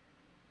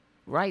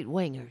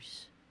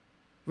 Right-wingers,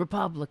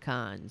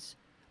 Republicans,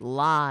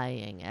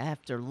 lying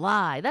after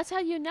lie. That's how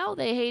you know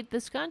they hate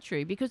this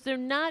country, because they're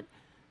not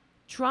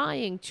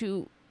trying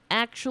to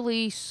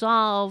actually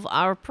solve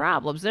our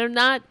problems. They're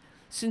not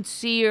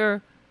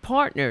sincere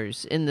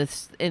partners in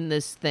this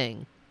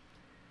thing.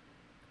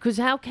 Because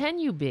how can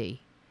you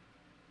be?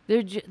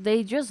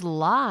 They just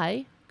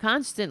lie.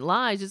 Constant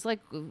lies. It's like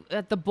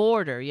at the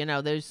border,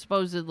 there's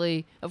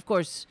supposedly, of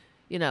course,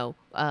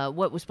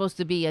 what was supposed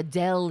to be a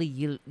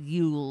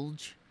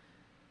deluge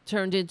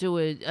turned into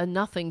a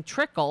nothing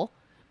trickle.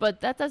 But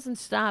that doesn't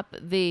stop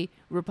the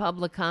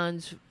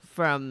Republicans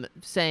from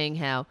saying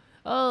how,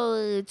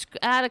 it's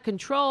out of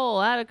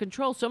control.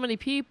 So many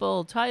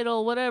people,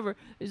 title, whatever,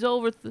 is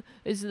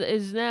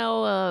is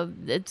now,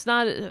 it's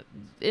not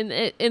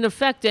in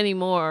effect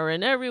anymore.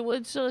 And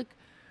everyone's like,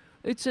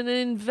 it's an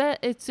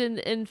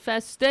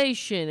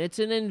infestation. It's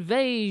an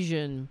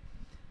invasion,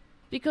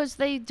 because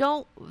they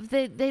don't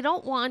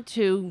want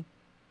to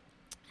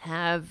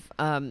have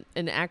an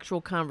actual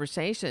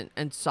conversation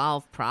and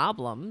solve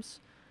problems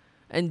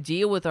and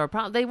deal with our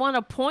problems. They want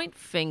to point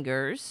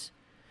fingers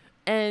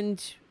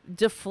and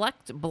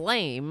deflect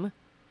blame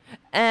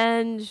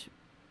and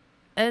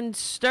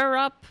stir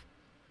up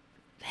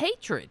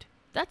hatred.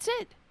 That's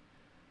it.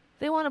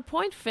 They want to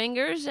point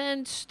fingers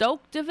and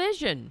stoke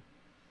division.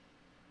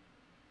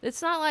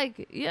 It's not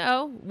like,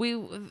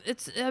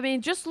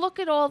 just look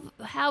at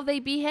how they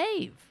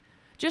behave.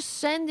 Just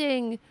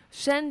sending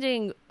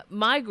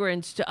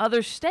migrants to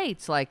other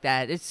states like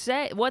that.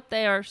 What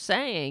they are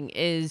saying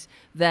is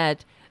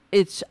that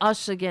it's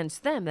us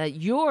against them, that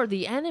you're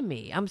the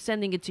enemy. I'm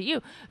sending it to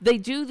you. They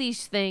do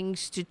these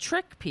things to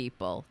trick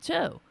people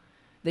too.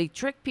 They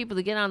trick people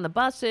to get on the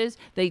buses.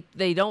 They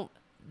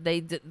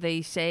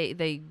say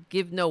they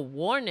give no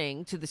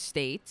warning to the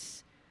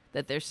states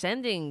that they're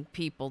sending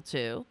people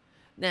to.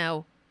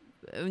 Now,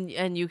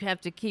 and you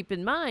have to keep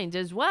in mind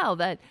as well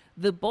that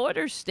the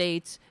border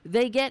states,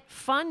 they get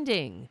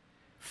funding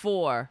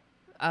for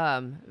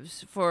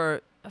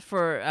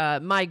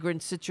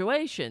migrant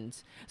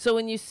situations. So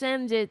when you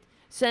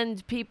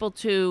send people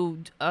to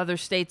other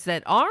states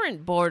that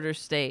aren't border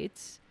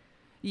states,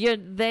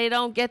 they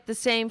don't get the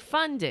same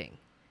funding.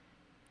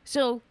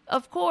 So,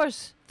 of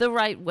course, the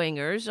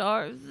right-wingers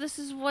this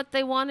is what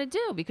they want to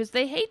do because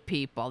they hate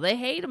people. They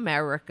hate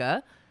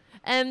America,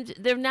 and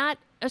they're not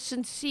a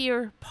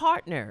sincere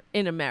partner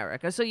in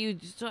America. So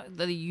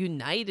the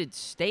United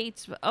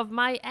States of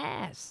my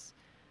ass.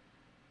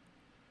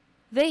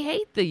 They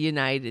hate the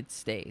United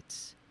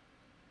States.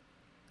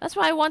 That's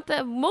why I want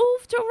them to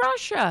move to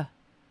Russia.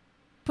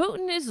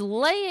 Putin is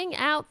laying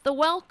out the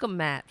welcome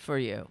mat for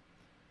you.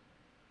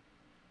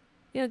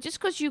 You know, just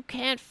because you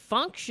can't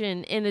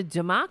function in a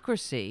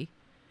democracy,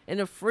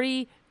 in a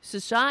free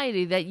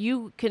society that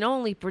you can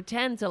only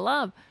pretend to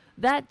love,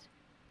 that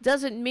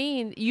doesn't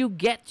mean you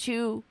get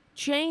to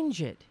change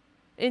it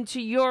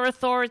into your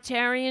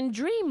authoritarian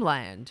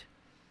dreamland.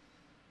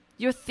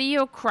 Your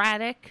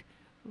theocratic,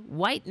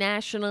 white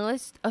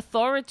nationalist,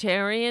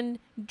 authoritarian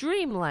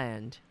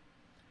dreamland.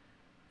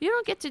 You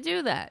don't get to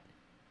do that.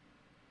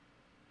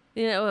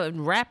 You know,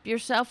 and wrap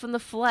yourself in the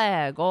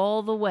flag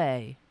all the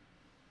way.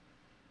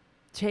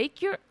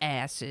 Take your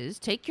asses,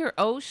 take your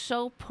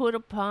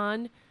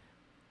oh-so-put-upon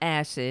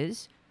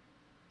asses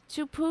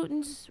to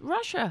Putin's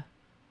Russia,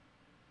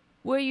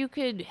 where you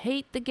could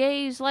hate the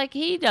gays like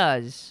he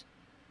does,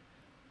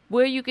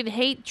 where you could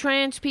hate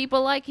trans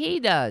people like he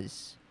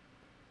does,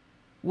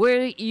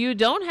 where you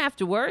don't have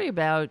to worry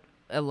about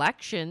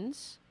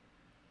elections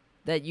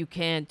that you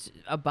can't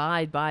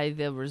abide by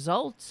the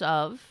results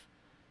of,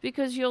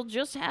 because you'll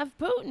just have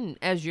Putin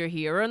as your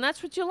hero, and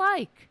that's what you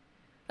like.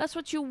 That's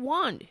what you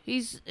want.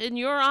 He's, in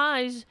your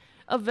eyes,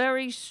 a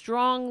very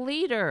strong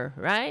leader,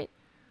 right?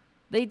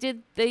 They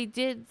did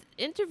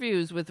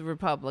interviews with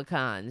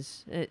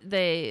Republicans.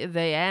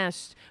 They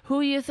asked,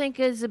 who you think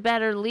is a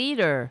better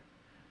leader,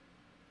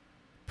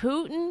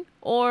 Putin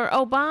or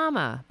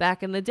Obama?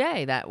 Back in the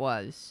day, that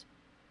was.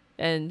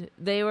 And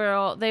they were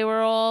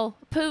all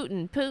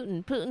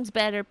Putin's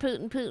better,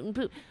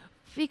 Putin,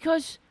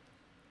 because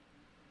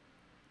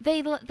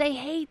they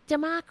hate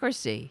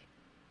democracy.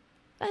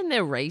 And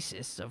they're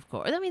racist, of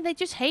course. I mean, they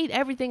just hate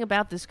everything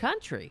about this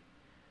country.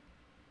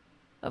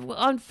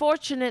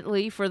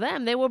 Unfortunately for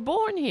them, they were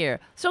born here.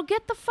 So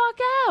get the fuck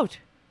out.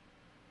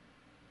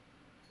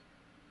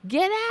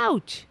 Get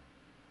out.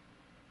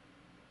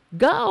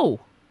 Go.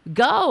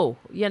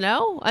 You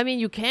know? I mean,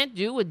 you can't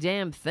do a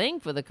damn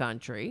thing for the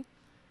country.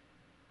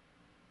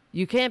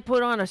 You can't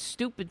put on a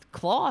stupid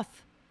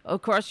cloth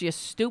across your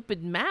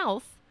stupid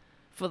mouth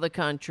for the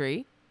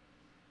country.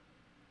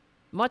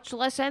 Much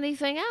less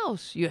anything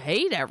else. You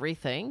hate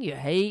everything. You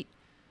hate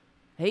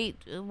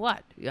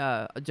what?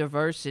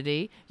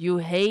 Diversity. You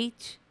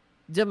hate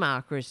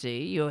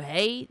democracy. You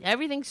hate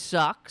everything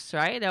sucks,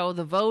 right? Oh,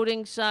 the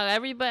voting sucks.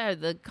 Everybody,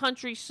 the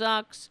country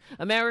sucks.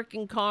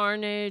 American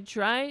carnage,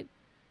 right?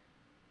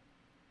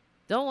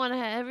 Don't want to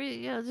have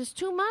there's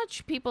too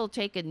much. People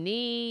take a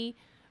knee.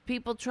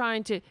 People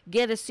trying to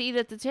get a seat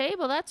at the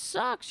table. That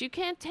sucks. You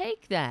can't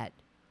take that.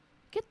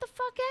 Get the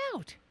fuck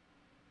out.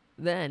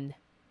 Then.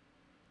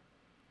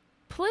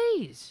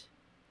 Please.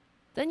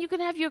 Then you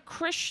can have your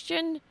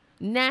Christian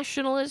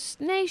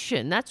nationalist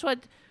nation. That's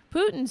what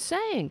Putin's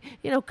saying.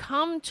 You know,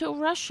 come to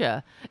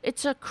Russia.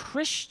 It's a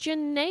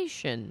Christian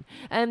nation.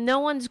 And no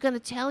one's going to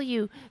tell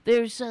you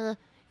there's,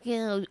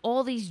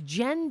 all these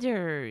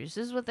genders.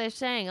 This is what they're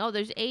saying. Oh,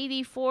 there's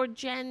 84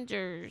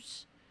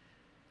 genders.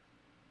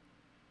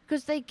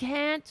 Because they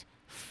can't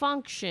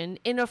function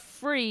in a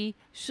free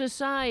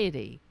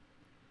society.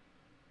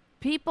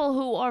 People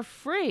who are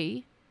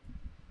free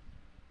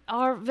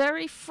are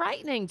very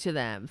frightening to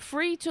them.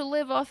 Free to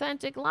live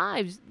authentic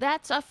lives.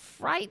 That's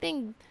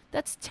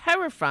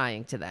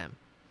terrifying to them.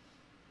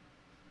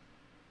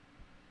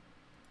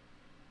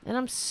 And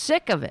I'm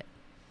sick of it.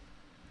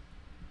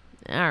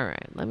 All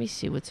right, let me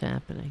see what's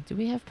happening. Do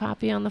we have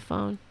Poppy on the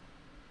phone?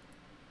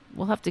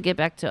 We'll have to get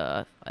back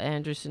to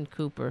Anderson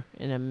Cooper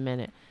in a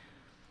minute.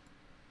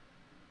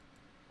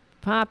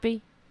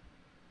 Poppy?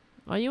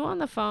 Are you on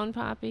the phone,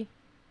 Poppy?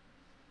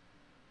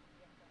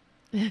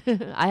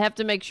 I have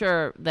to make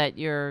sure that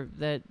you're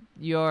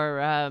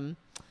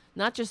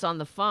not just on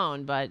the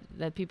phone, but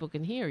that people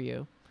can hear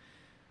you.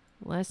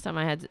 Last time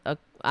I had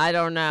I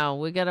don't know.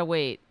 We gotta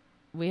wait.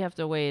 We have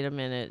to wait a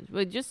minute.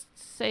 But just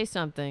say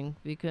something,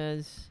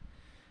 because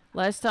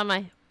last time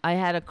I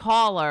had a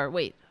caller.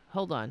 Wait,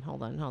 hold on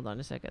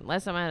a second.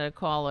 Last time I had a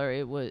caller,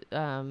 it was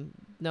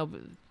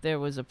there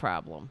was a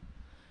problem.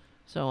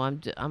 So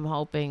I'm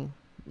hoping,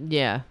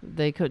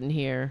 they couldn't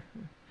hear.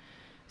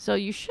 So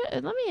you should,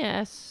 let me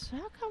ask,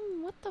 how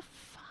come, what the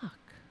fuck?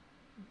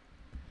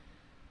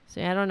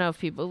 See, I don't know if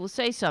people will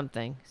say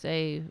something.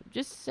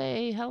 Just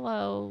say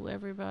hello,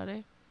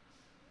 everybody.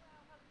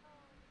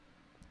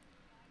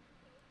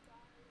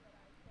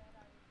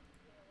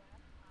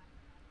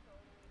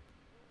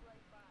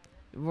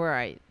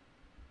 Right.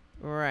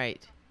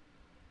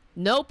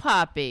 No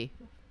Poppy.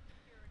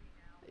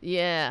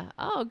 Yeah.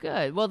 Oh,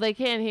 good. Well, they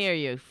can't hear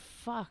you.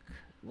 Fuck.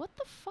 What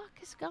the fuck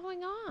is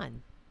going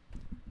on?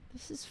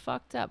 This is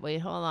fucked up. Wait,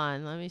 hold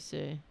on. Let me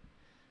see.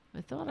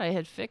 I thought I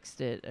had fixed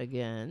it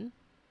again.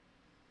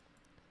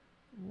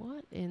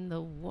 What in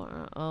the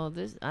world? Oh,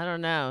 I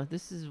don't know.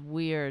 This is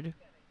weird.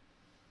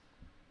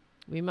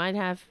 We might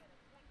have...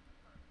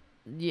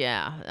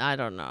 Yeah, I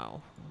don't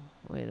know.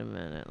 Wait a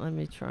minute. Let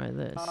me try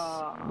this.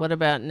 What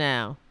about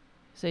now?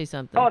 Say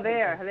something. Oh,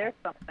 there's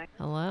something.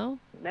 Hello?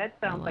 That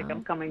sounds like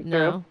I'm coming through.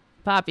 No.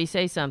 Poppy,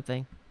 say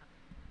something.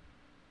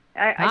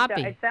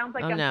 Poppy. It sounds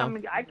like I'm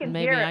coming. I can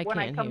Maybe hear it I when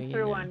I can't come hear you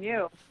through now. on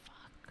you.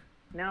 Fuck.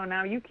 No,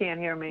 now you can't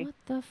hear me. What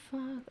the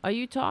fuck? Are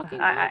you talking,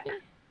 Poppy?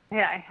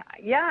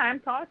 Yeah, I'm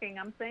talking.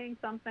 I'm saying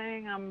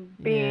something. I'm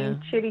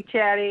being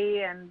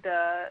chitty-chatty and...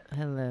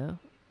 Hello?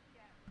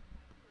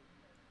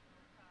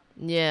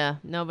 Yeah,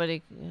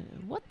 nobody...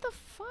 What the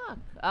fuck?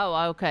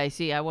 Oh, okay.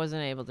 See, I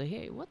wasn't able to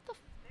hear you. What the...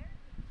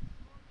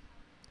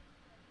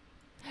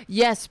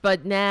 Yes,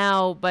 but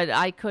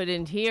I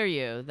couldn't hear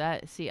you.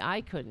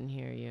 I couldn't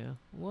hear you.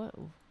 What?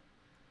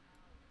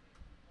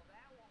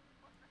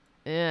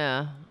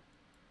 Yeah.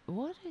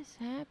 What is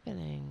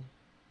happening?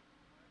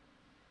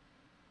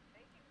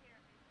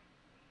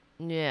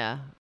 Yeah.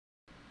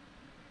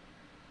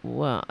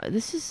 Well,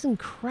 this is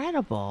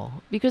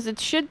incredible because it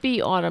should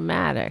be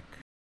automatic.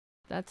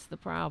 That's the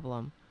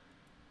problem.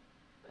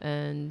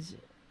 And,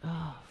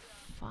 oh,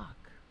 fuck.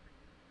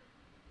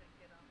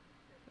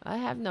 I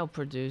have no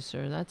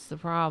producer. That's the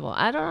problem.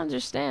 I don't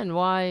understand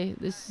why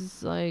this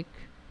is, like,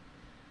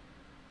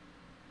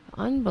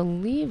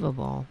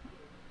 unbelievable.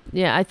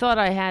 Yeah, I thought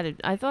I had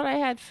it. I thought I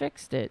had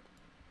fixed it.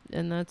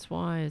 And that's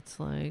why it's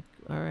like,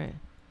 all right.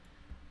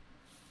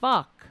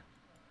 Fuck.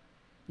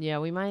 Yeah,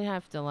 we might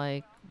have to,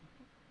 like,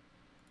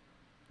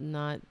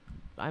 not...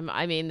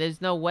 I mean,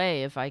 there's no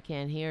way if I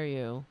can't hear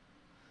you.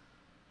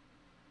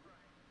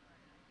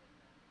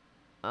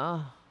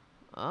 Oh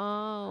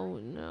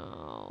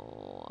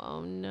no.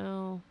 Oh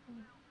no.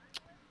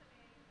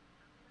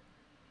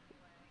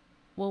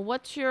 Well,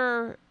 what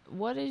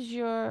is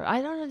your... I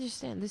don't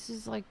understand. This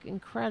is, like,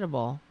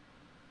 incredible.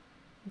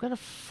 I'm gonna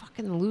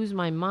fucking lose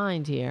my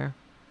mind here.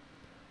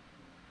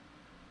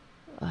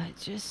 I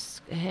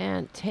just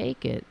can't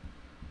take it.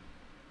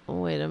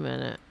 Wait a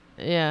minute.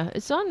 Yeah,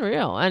 it's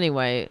unreal.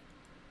 Anyway.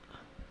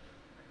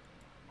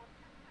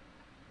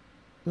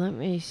 Let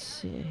me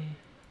see.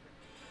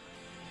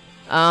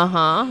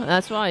 Uh-huh.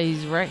 That's why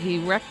he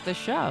wrecked the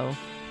show.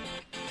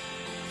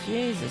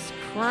 Jesus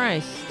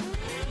Christ.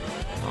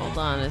 Hold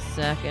on a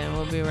second.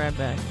 We'll be right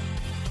back.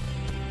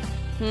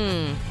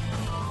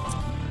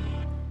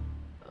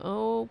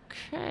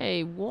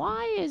 Okay.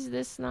 Why is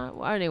this not...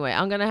 Anyway,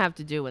 I'm going to have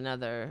to do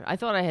another... I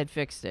thought I had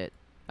fixed it.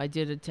 I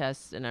did a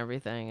test and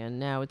everything, and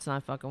now it's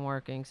not fucking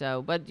working.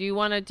 So, but do you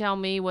want to tell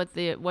me what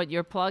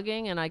you're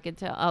plugging, and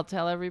I'll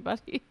tell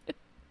everybody?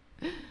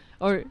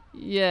 Or,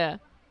 yeah.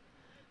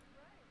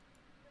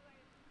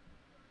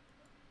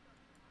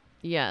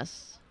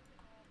 Yes.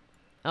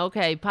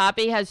 Okay,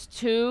 Poppy has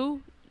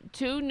two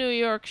New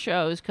York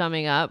shows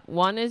coming up.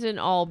 One is in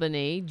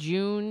Albany,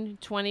 June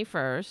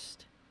 21st.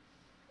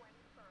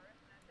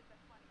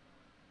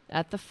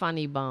 At the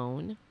Funny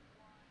Bone.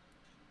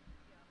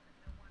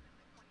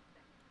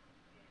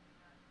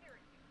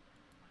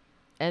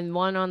 And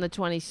one on the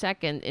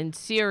 22nd in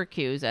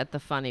Syracuse at the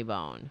Funny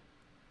Bone.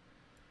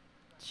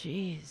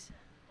 Jeez.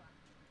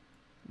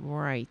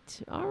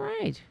 Right. All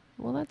right.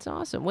 Well, that's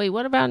awesome. Wait,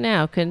 what about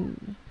now?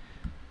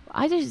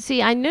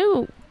 I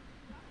knew.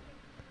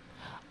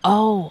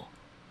 Oh,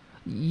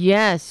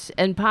 yes.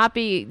 And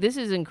Poppy, this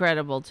is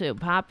incredible too.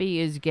 Poppy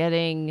is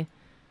getting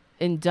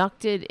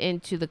inducted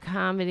into the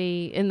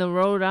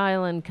Rhode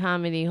Island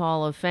Comedy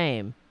Hall of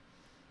Fame.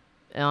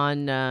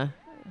 Isn't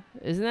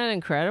that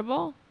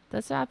incredible?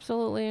 That's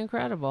absolutely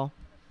incredible.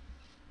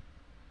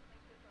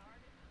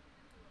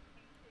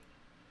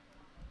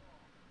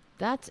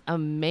 That's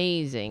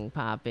amazing,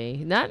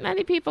 Poppy. Not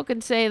many people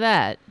can say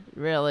that,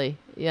 really,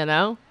 you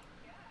know?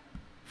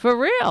 For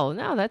real.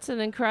 No, that's an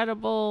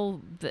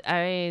incredible,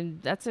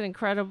 that's an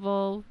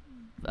incredible,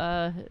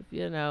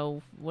 you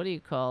know, what do you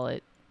call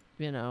it?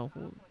 You know,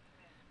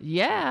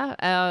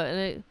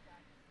 yeah.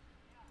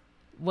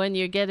 When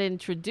you get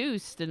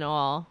introduced and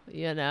all,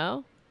 you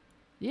know?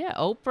 Yeah,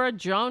 Oprah,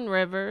 Joan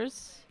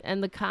Rivers,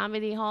 and the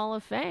Comedy Hall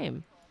of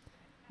Fame.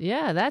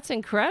 Yeah, that's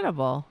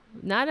incredible.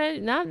 Not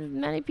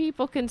many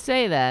people can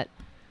say that.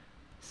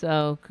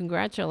 So,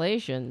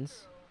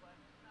 congratulations.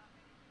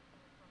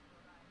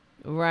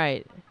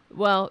 Right.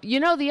 Well, you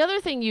know, the other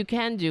thing you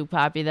can do,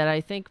 Poppy, that I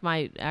think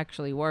might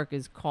actually work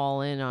is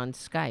call in on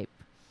Skype.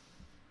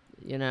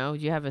 You know,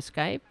 do you have a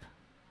Skype?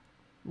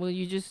 Well,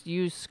 you just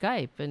use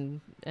Skype and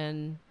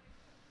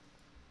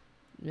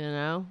you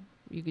know,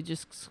 you could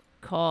just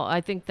call.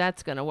 I think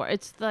that's going to work.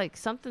 It's like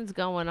something's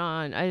going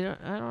on. I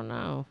don't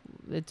know.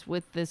 It's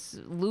with this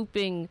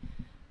looping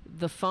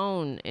the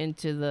phone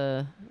into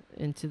the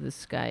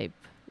Skype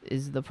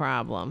is the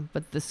problem.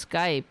 But the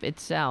Skype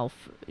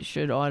itself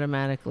should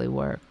automatically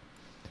work.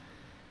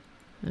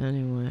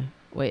 Anyway,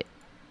 wait.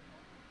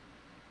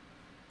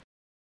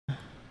 I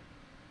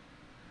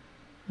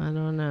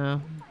don't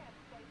know.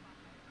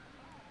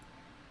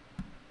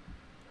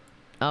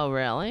 Oh,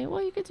 really?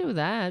 Well, you could do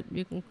that.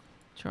 You can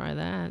try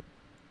that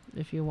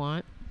if you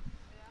want.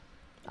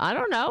 I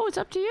don't know. It's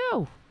up to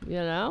you. You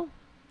know?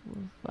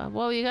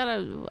 Well, you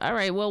gotta... All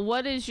right. Well,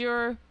 what is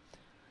your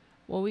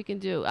Well, we can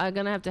do. I'm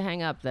gonna have to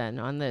hang up then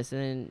on this.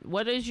 And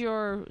what is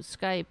your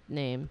Skype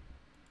name?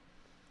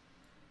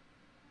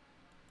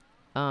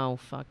 Oh,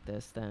 fuck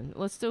this then.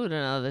 Let's do it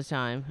another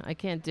time. I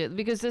can't do it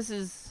because this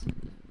is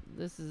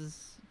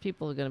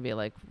people are gonna be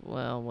like,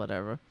 well,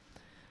 whatever.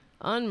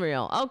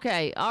 Unreal.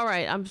 Okay. All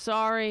right. I'm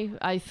sorry.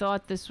 I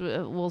thought this.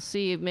 We'll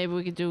see. Maybe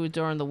we could do it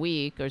during the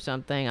week or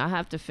something. I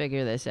have to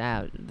figure this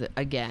out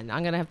again.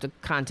 I'm gonna have to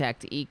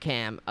contact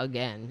ECAM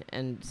again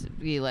and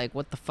be like,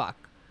 what the fuck?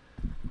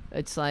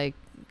 It's like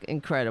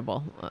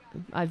incredible.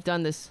 I've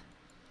done this,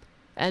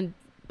 and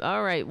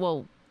all right.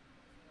 Well.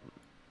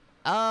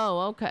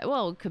 Oh, okay.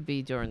 Well, it could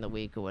be during the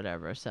week or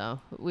whatever.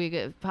 So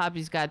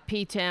Poppy's got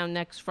P-Town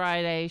next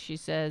Friday. She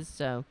says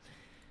so.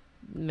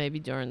 Maybe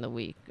during the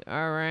week.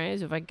 All right.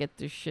 So if I get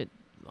this shit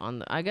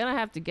I'm gonna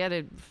have to get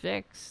it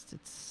fixed.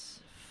 It's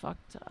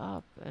fucked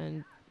up.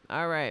 And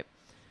all right.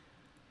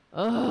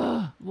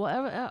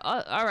 Whatever.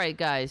 All right,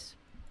 guys.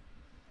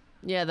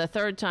 Yeah, the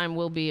third time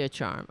will be a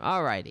charm.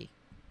 All righty.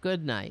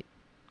 Good night.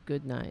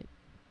 Good night.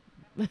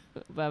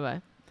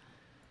 Bye-bye.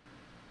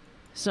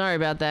 Sorry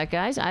about that,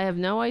 guys. I have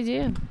no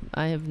idea.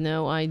 I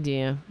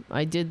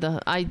did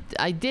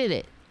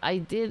it. I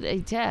did a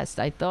test.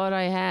 I thought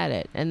I had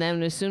it. And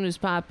then as soon as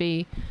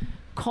Poppy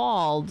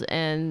called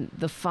and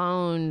the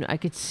phone, I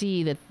could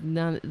see that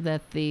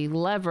the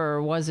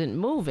lever wasn't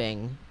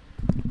moving.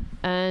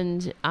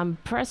 And I'm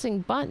pressing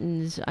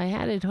buttons. I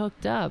had it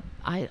hooked up.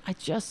 I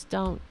just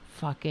don't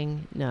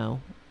fucking know.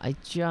 I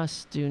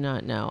just do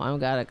not know.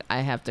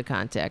 I have to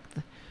contact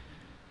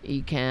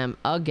ECAM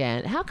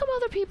again. How come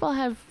other people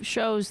have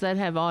shows that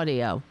have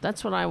audio?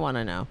 That's what I want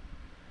to know.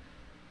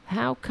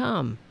 How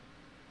come?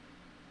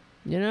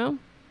 You know?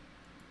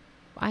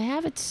 I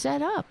have it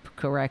set up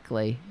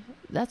correctly.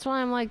 That's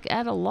why I'm like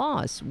at a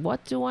loss.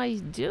 What do I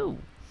do?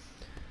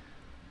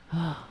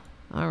 All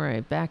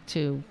right, back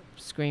to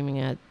screaming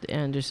at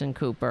Anderson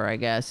Cooper, I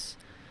guess.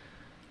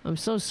 I'm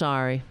so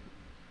sorry.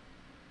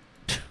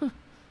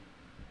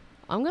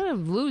 I'm going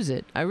to lose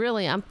it.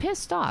 I'm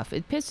pissed off.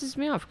 It pisses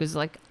me off because,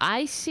 like,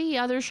 I see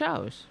other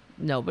shows.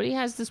 Nobody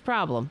has this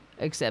problem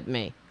except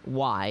me.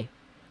 Why?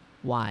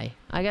 I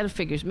got to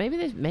figure.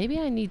 Maybe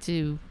I need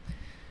to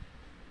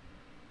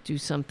do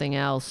something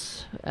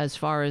else as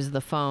far as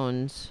the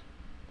phones.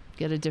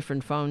 Get a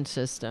different phone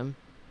system.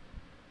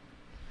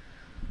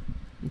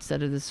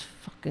 Instead of this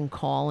fucking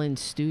call-in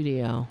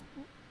studio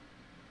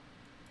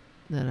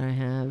that I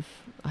have.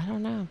 I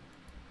don't know.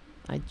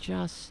 I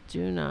just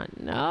do not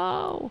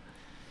know.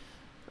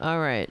 All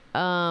right.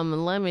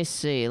 Let me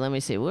see.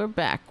 We're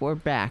back.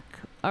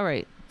 All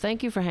right.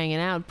 Thank you for hanging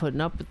out, putting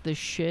up with this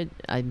shit.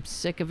 I'm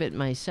sick of it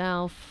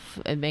myself.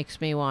 It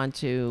makes me want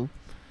to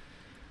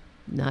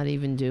not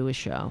even do a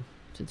show,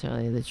 to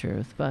tell you the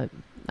truth. But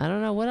I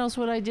don't know. What else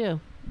would I do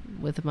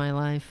with my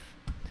life?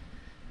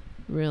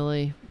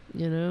 Really,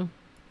 you know?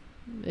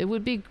 It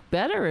would be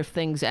better if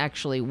things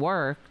actually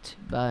worked,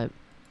 but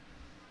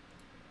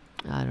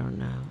I don't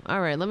know. All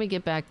right, let me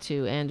get back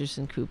to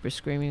Anderson Cooper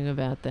screaming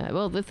about that.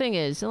 Well, the thing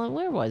is,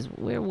 where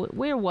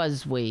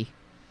was we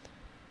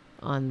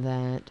on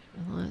that?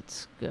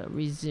 Let's go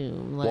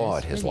resume.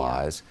 Applaud his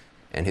lies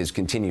and his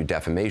continued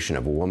defamation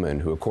of a woman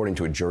who, according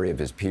to a jury of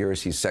his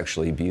peers, he's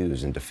sexually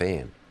abused and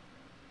defamed.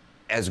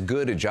 As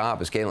good a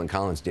job as Caitlin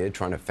Collins did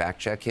trying to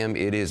fact-check him,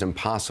 it is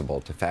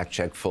impossible to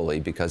fact-check fully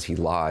because he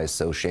lies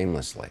so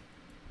shamelessly.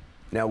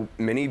 Now,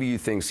 many of you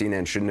think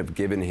CNN shouldn't have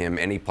given him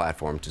any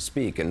platform to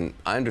speak, and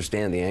I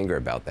understand the anger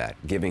about that.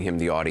 Giving him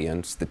the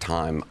audience, the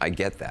time, I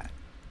get that.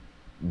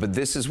 But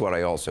this is what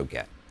I also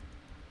get.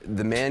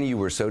 The man you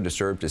were so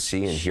disturbed to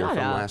see and hear from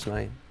last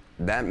night,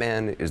 that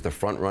man is the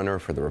front runner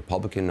for the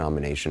Republican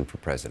nomination for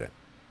president.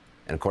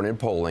 And according to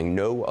polling,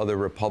 no other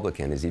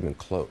Republican is even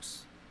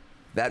close.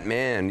 That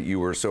man you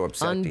were so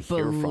upset to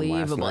hear from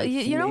last night,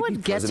 you know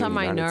what gets on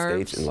my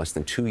nerves? In less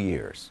than 2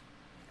 years.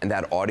 And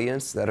that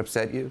audience that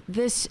upset you?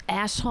 This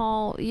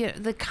asshole,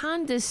 the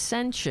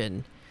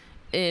condescension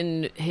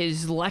in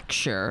his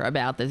lecture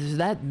about this.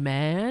 That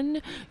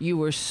man you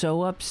were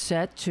so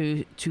upset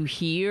to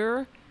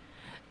hear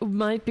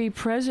might be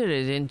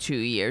president in 2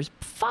 years.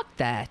 Fuck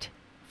that,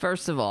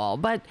 first of all.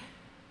 But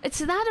it's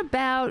not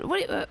about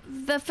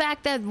the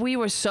fact that we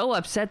were so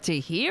upset to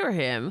hear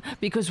him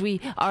because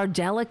our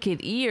delicate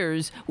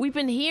ears, we've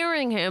been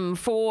hearing him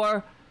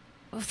for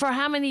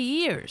how many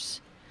years?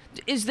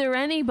 Is there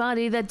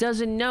anybody that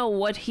doesn't know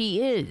what he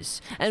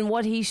is and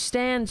what he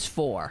stands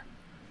for?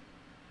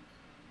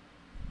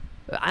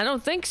 I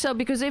don't think so,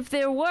 because if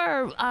there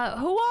were,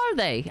 who are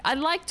they? I'd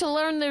like to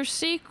learn their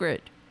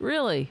secret,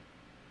 really.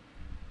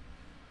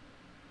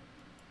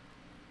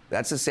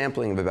 That's a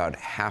sampling of about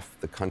half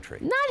the country.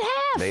 Not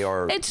half.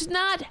 It's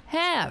not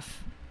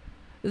half.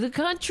 The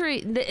country,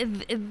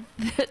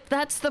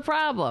 that's the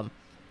problem.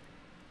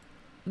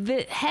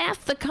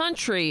 Half the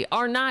country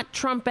are not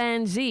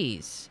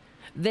Trumpanzees.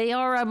 They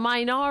are a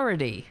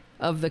minority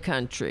of the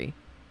country.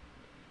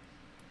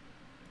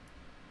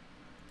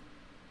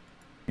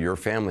 Your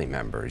family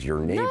members, your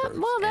neighbors.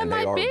 Well, that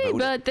might be, voting.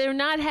 But they're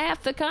not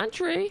half the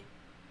country.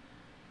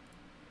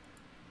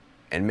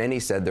 And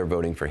many said they're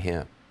voting for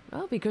him.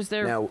 Well, because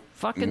they're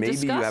fucking maybe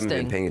disgusting. You haven't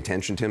been paying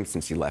attention to him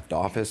since he left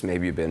office.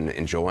 Maybe you've been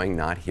enjoying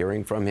not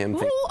hearing from him.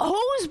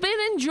 Who's been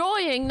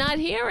enjoying not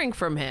hearing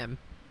from him?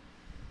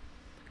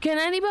 Can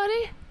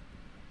anybody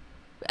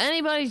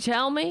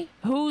tell me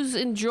who's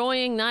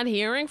enjoying not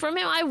hearing from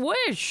him? I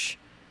wish.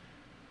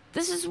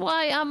 This is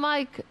why I'm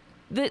like,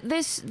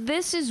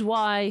 this is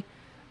why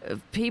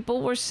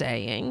people were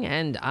saying,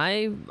 and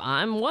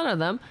I'm one of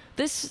them,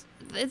 it's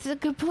a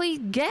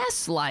complete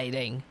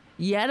gaslighting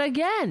yet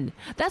again.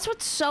 That's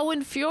what's so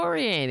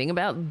infuriating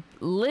about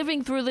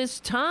living through this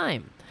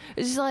time.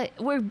 It's like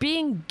we're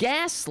being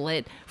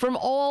gaslit from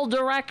all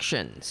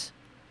directions.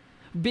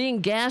 Being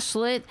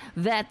gaslit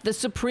that the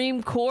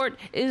Supreme Court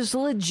is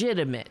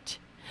legitimate.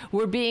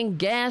 We're being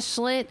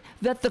gaslit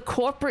that the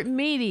corporate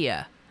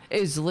media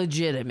is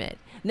legitimate.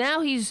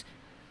 Now he's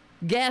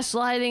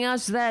gaslighting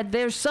us that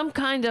there's some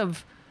kind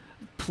of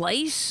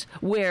place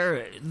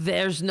where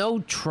there's no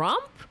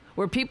Trump,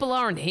 where people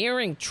aren't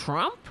hearing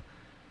Trump.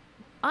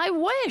 I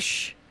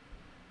wish.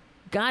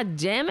 God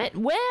damn it.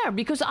 Where?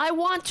 Because I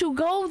want to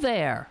go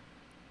there.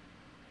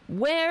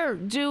 Where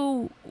is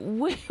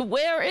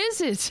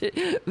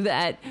it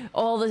that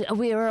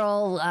we're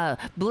all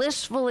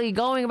blissfully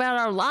going about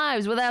our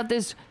lives without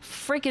this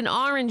freaking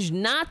orange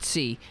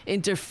Nazi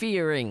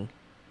interfering?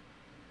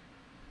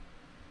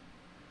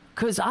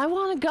 Because I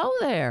want to go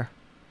there.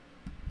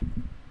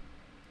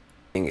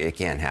 It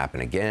can't happen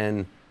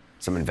again.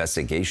 Some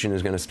investigation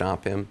is going to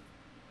stop him.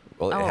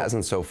 Well, it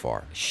hasn't so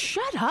far.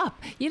 Shut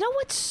up. You know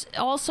what's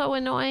also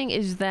annoying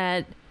is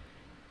that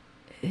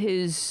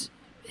his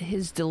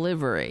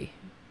delivery.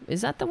 Is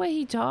that the way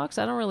he talks?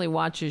 I don't really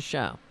watch his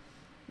show.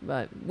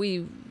 But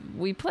we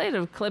played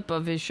a clip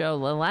of his show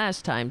the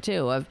last time,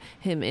 too, of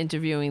him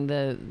interviewing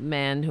the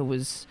man who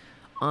was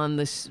on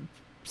this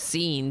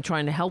scene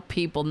trying to help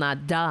people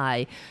not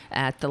die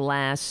at the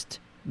last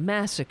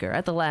massacre,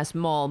 at the last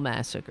mall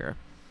massacre.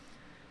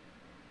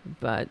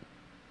 But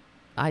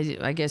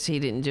I guess he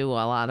didn't do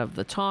a lot of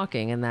the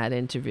talking in that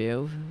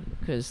interview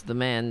because the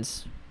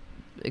man's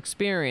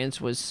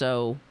experience was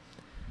so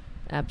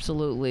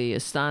absolutely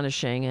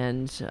astonishing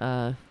and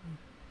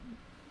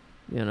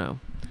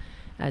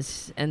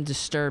and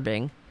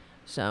disturbing.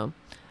 So,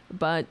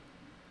 but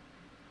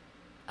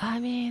I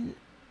mean,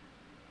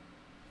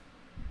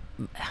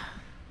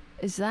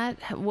 is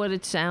that what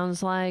it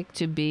sounds like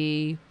to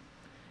be?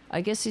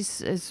 I guess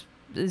is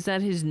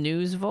that his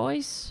news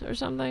voice or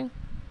something?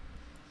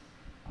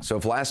 So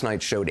if last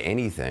night showed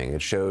anything,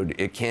 it showed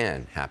it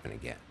can happen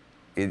again.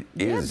 It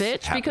is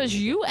bitch, because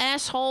again. You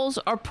assholes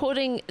are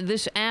putting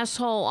this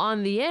asshole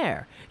on the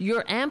air.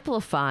 You're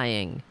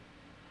amplifying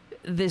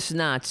this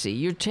Nazi.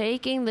 You're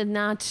taking the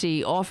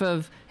Nazi off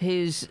of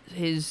his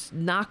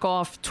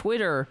knockoff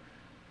Twitter,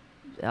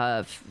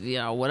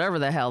 whatever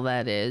the hell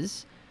that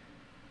is,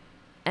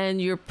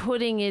 and you're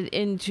putting it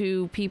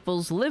into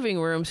people's living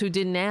rooms who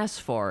didn't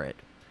ask for it.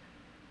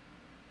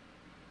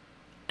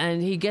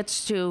 And he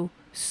gets to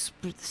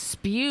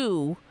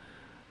spew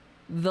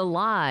the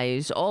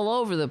lies all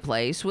over the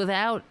place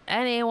without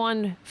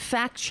anyone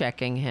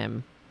fact-checking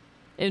him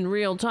in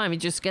real time. He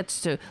just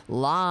gets to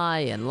lie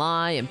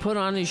and put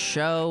on his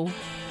show,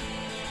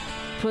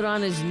 put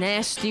on his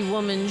nasty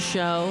woman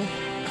show.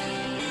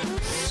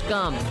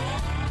 Scum.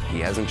 He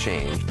hasn't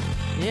changed.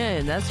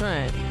 Yeah, that's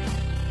right.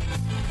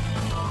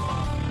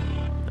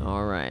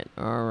 All right.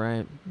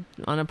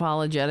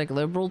 Unapologetic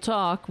liberal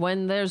talk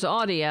when there's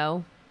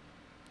audio.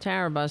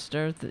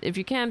 Tarabuster. If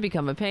you can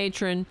become a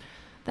patron,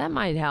 that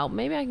might help.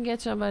 Maybe I can get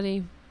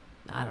somebody.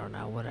 I don't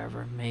know,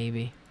 whatever.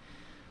 Maybe.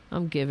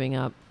 I'm giving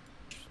up.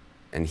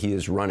 And he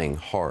is running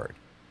hard.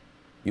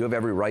 You have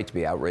every right to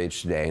be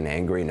outraged today and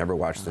angry and never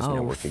watch this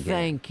network again.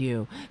 Thank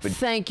you. But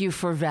thank you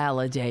for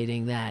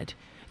validating that.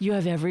 You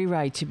have every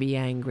right to be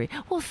angry.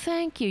 Well,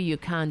 thank you, you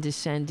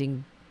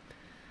condescending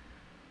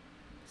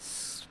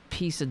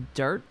piece of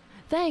dirt.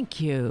 Thank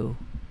you.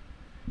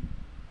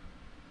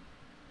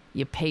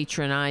 You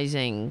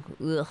patronizing.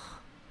 Ugh.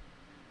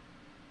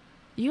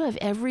 You have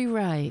every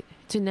right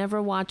to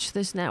never watch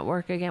this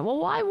network again. Well,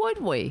 why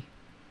would we?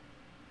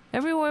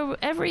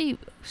 Every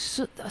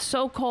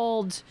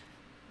so-called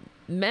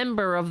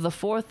member of the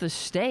Fourth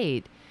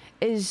Estate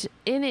is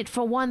in it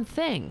for one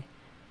thing: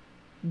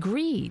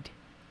 greed,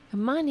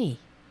 money.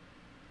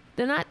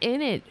 They're not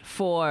in it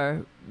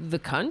for the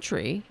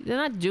country. They're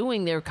not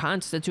doing their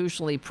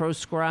constitutionally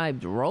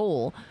proscribed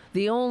role.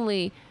 The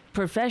only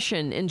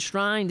profession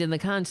enshrined in the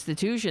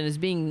Constitution as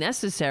being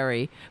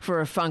necessary for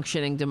a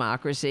functioning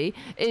democracy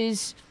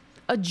is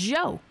a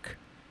joke,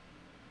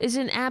 is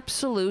an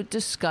absolute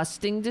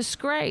disgusting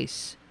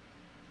disgrace.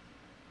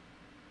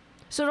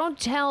 So don't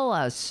tell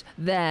us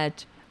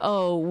that,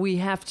 we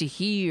have to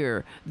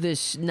hear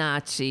this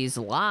Nazi's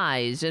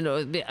lies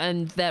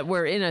and that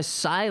we're in a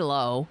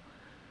silo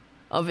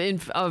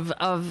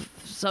of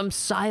some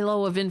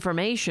silo of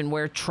information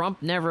where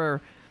Trump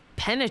never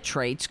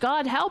penetrates.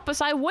 God help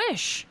us, I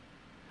wish.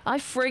 I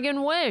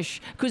friggin'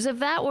 wish. Because if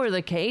that were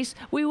the case,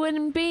 we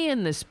wouldn't be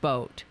in this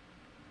boat.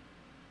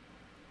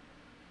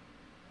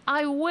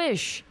 I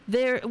wish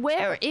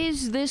where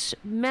is this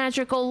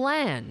magical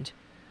land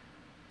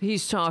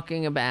he's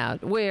talking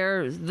about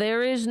where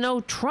there is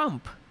no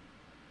Trump?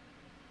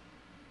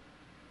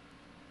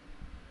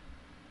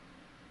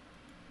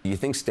 Do you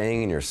think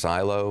staying in your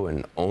silo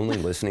and only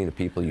listening to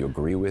people you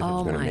agree with is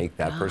going to make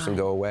that person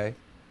go away?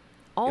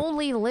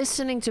 Only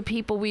listening to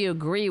people we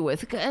agree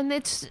with,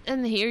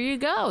 and here you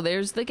go.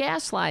 There's the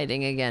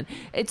gaslighting again.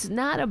 It's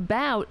not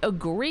about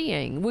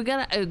agreeing. We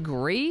gotta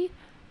agree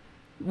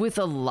with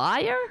a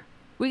liar.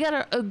 We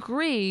gotta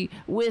agree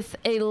with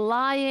a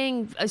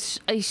lying, a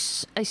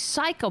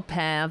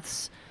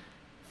psychopath's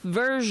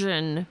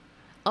version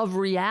of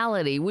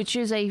reality, which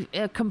is a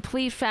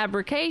complete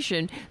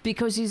fabrication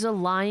because he's a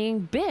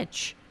lying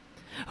bitch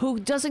who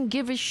doesn't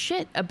give a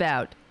shit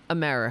about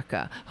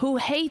America, who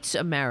hates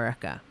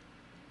America.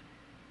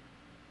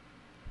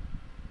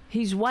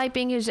 He's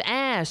wiping his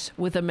ass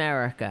with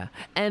America,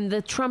 and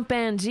the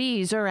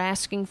Trumpanzees are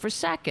asking for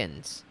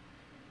seconds.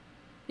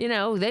 You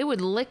know, they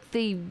would lick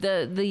they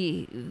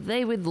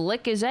would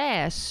lick his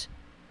ass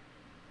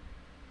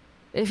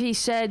if he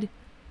said,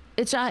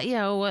 "It's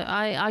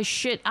I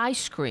shit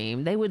ice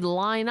cream." They would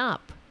line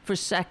up for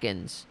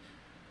seconds.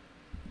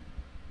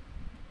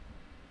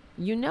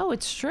 You know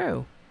it's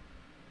true.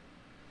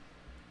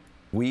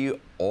 We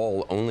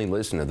all only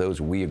listen to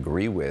those we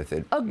agree with.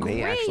 It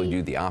may actually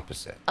do the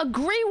opposite.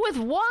 Agree with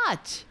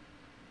what?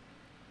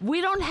 We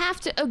don't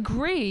have to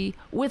agree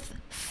with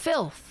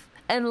filth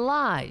and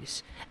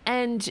lies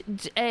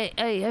and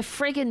a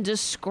friggin'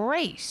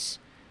 disgrace.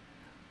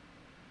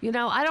 You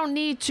know, I don't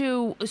need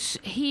to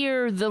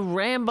hear the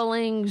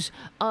ramblings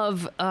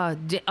of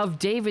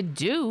David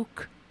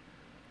Duke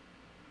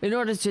in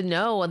order to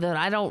know that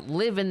I don't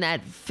live in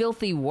that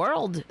filthy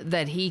world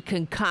that he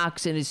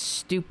concocts in his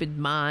stupid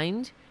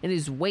mind, in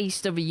his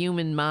waste of a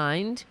human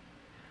mind.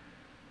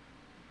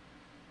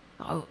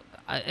 Oh,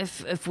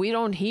 if we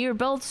don't hear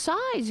both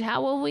sides,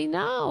 how will we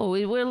know?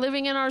 We're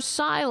living in our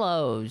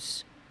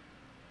silos.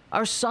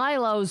 Our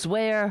silos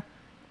where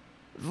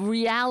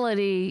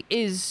reality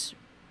is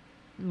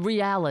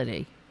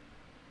reality.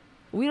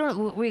 We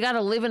got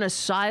to live in a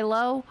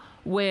silo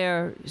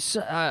where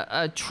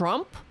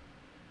Trump.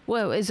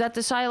 Well, is that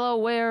the silo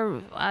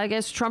where I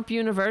guess Trump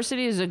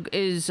University is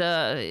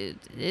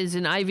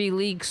an Ivy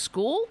League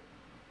school?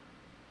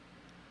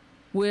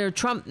 Where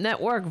Trump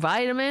Network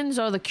vitamins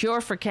are the cure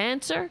for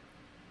cancer?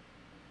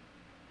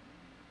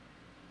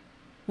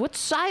 What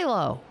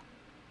silo?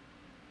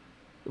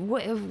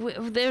 What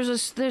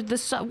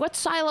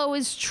silo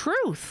is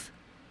truth?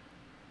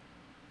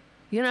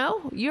 You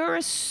know,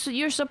 you're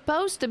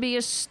supposed to be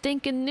a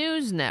stinking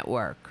news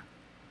network.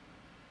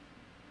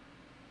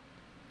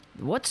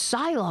 What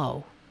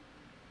silo?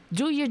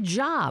 Do your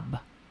job.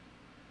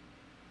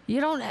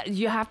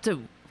 You have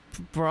to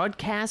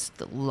broadcast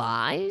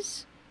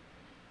lies?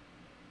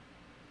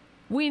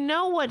 We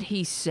know what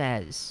he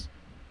says.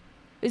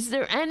 Is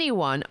there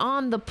anyone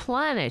on the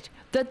planet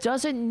that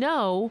doesn't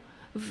know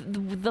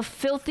the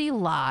filthy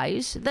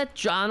lies that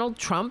Donald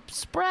Trump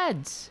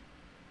spreads?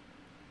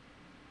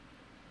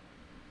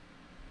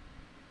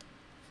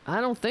 I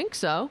don't think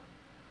so.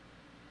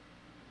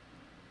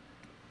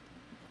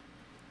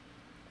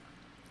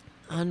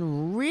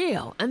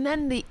 Unreal. And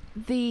then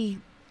the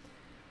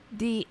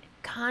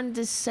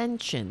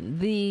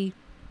condescension,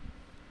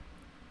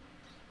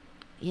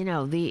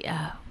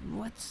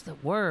 what's the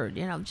word?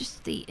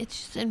 It's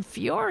just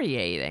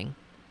infuriating.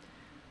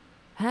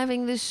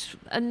 Having this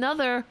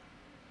another,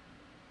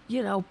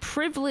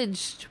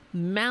 privileged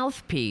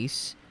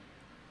mouthpiece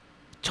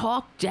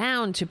talk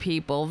down to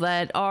people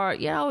that are,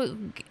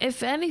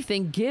 if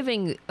anything,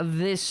 giving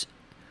this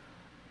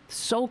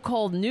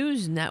so-called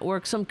news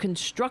network some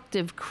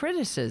constructive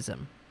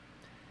criticism.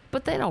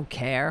 But they don't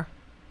care.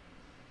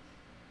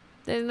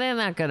 They're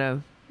not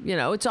gonna,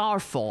 it's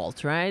our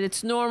fault, right?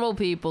 It's normal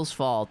people's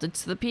fault.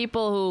 It's the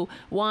people who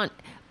want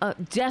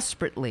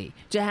desperately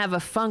to have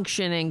a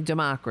functioning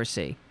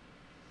democracy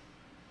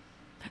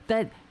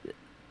that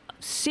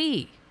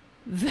see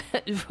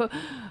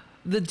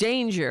the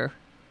danger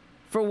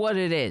for what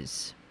it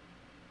is.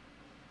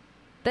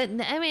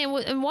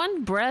 In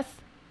one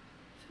breath,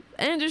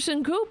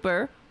 Anderson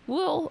Cooper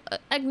will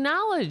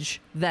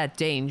acknowledge that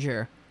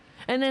danger.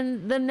 And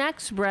then the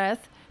next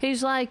breath,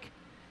 he's like,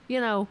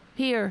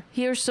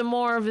 here's some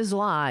more of his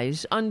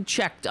lies,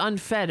 unchecked,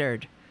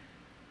 unfettered,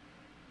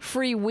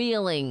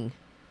 freewheeling.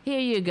 Here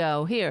you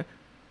go, here.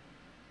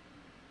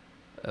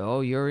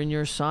 Oh, you're in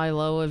your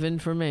silo of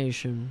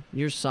information,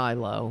 your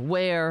silo,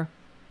 where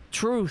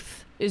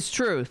truth is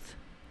truth,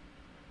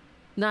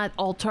 not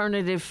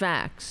alternative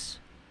facts.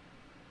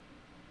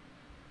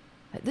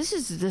 This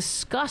is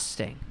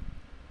disgusting.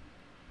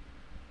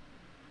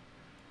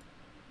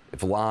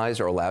 If lies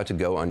are allowed to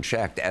go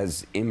unchecked,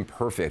 as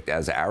imperfect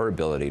as our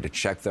ability to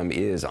check them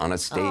is on a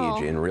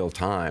stage in real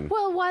time,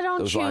 well, why don't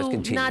those lies you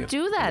continue, not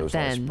do that those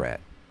then? Lies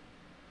spread.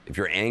 If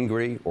you're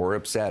angry or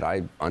upset,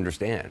 I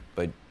understand,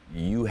 but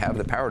you have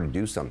the power to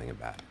do something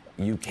about it.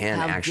 You can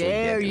actually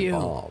get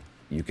involved.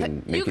 You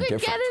can make a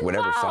difference,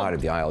 whatever side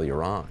of the aisle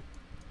you're on.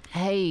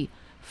 Hey,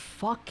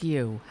 Fuck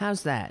you.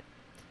 How's that?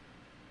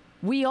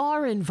 We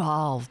are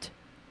involved.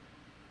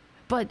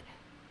 But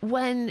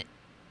when,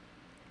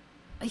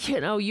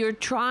 you're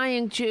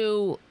trying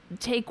to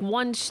take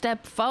one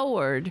step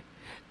forward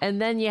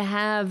and then you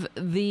have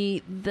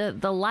the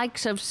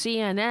likes of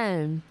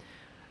CNN,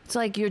 it's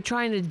like you're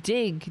trying to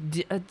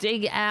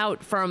dig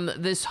out from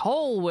this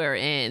hole we're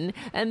in,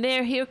 and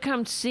here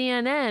comes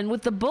CNN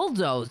with the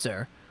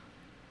bulldozer,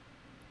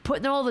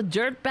 putting all the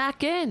dirt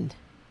back in.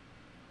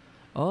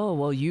 Oh,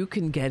 well, you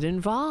can get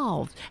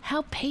involved.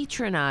 How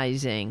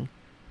patronizing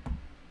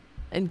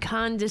and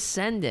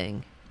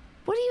condescending.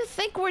 What do you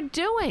think we're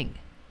doing?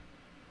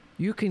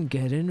 You can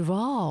get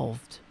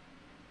involved.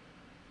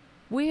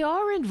 We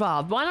are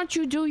involved. Why don't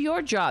you do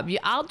your job?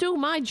 I'll do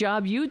my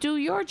job. You do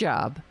your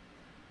job.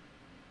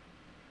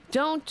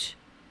 Don't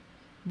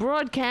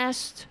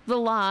broadcast the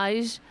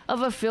lies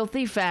of a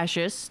filthy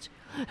fascist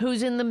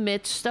who's in the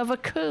midst of a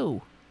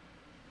coup.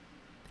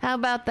 How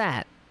about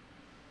that?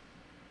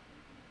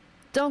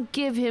 Don't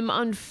give him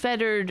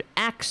unfettered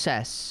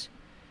access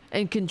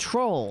and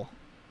control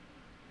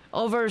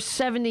over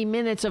 70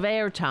 minutes of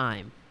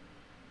airtime.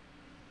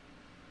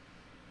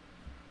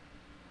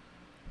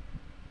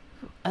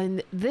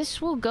 And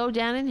this will go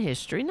down in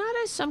history, not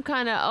as some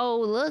kind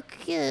of, look,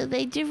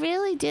 they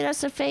really did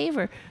us a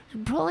favor,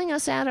 pulling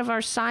us out of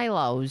our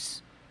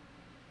silos.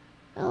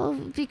 Oh,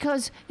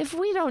 because if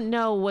we don't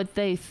know what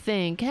they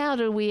think, how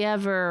do we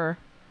ever,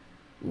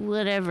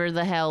 whatever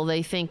the hell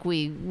they think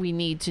we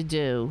need to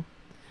do?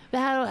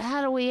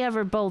 How do we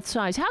ever both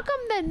sides? How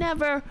come that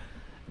never,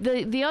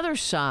 the other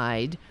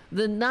side,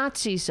 the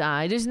Nazi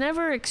side, is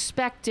never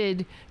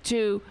expected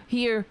to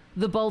hear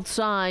the both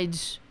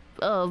sides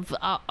of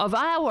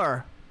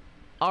our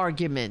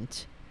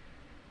argument?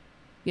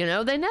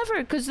 They never,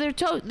 because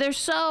they're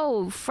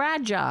so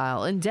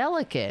fragile and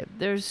delicate.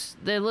 They're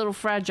little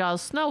fragile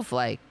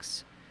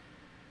snowflakes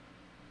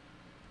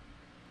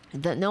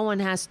that no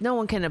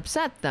one can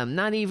upset them,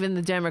 not even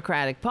the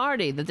Democratic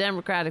Party. The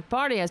Democratic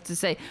Party has to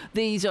say,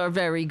 these are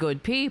very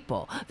good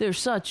people. They're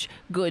such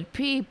good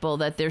people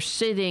that they're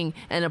sitting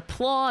and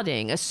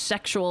applauding a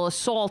sexual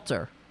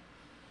assaulter.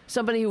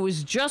 Somebody who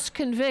was just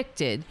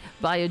convicted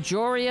by a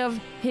jury of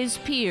his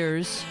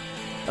peers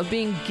of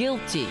being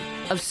guilty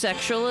of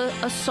sexual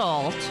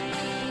assault.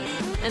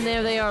 And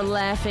there they are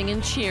laughing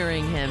and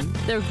cheering him.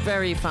 They're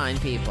very fine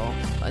people,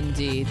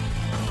 indeed.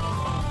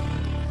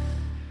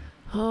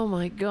 Oh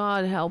my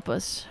God, help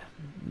us.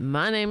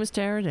 My name is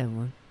Tara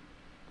Devlin.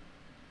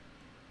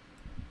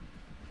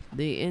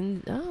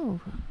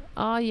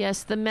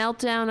 Yes, the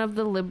meltdown of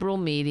the liberal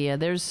media.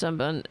 There's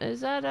someone,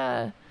 is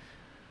that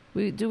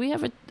do we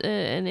have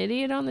an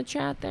idiot on the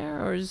chat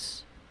there, or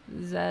is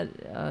that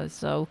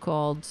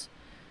so-called,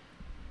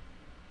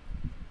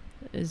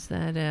 is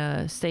that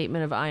a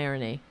statement of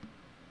irony?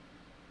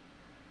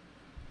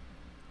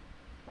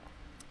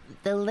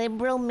 The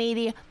liberal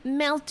media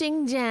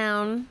melting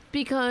down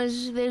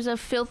because there's a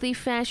filthy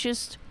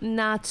fascist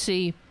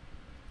Nazi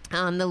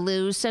on the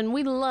loose, and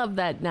we love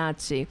that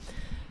Nazi.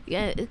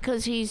 Yeah,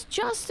 because he's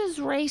just as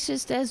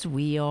racist as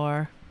we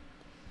are.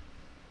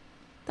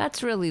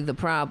 That's really the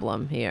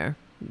problem here.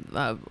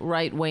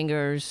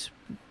 Right-wingers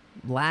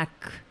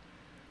lack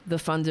the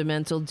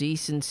fundamental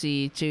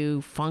decency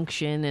to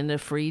function in a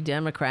free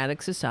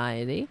democratic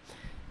society.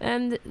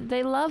 And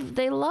they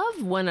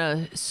love when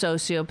a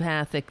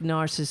sociopathic,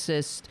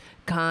 narcissist,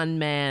 con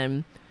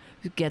man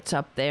gets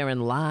up there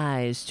and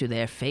lies to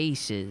their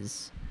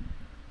faces.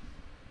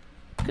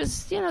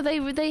 Because,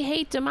 they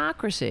hate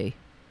democracy.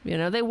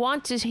 They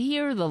want to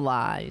hear the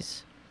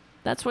lies.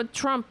 That's what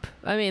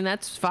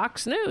that's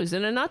Fox News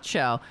in a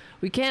nutshell.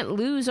 We can't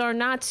lose our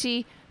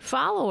Nazi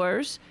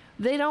followers.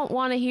 They don't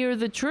want to hear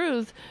the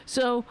truth.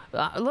 So,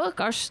 look,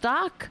 our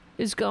stock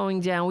is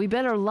going down. We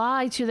better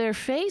lie to their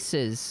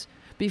faces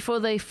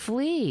before they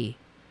flee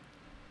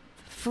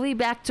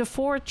back to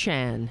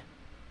 4chan.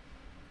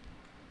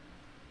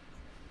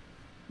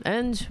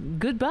 And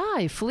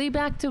goodbye, flee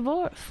back to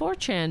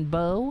 4chan,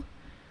 Bo.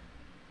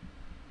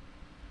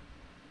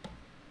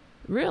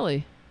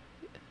 Really.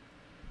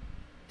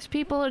 These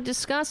people are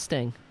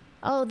disgusting.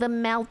 Oh, the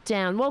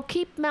meltdown. Well,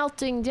 keep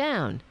melting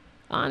down,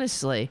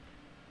 honestly.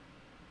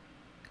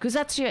 Because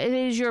it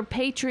is your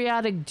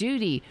patriotic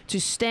duty to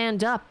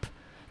stand up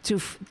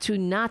to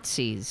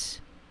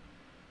Nazis.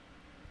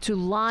 To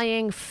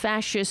lying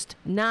fascist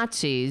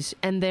Nazis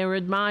and their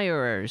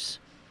admirers.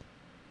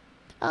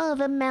 Oh,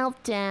 the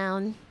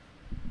meltdown.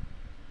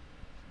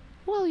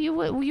 Well, you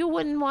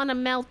wouldn't want to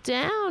melt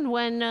down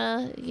when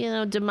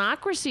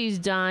democracy's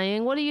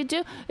dying. What do you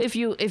do if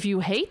you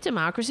hate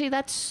democracy?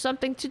 That's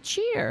something to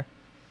cheer,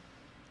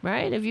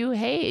 right? If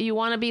you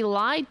want to be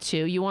lied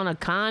to, you want a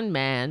con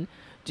man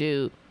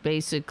to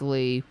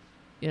basically,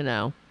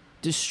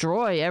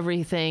 destroy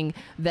everything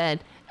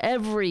that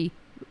every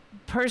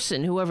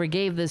person who ever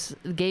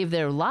gave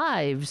their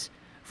lives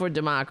for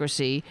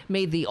democracy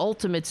made the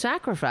ultimate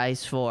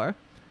sacrifice for.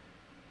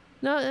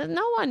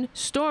 No one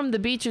stormed the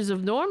beaches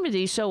of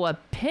Normandy so a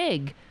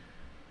pig,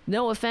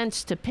 no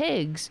offense to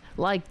pigs,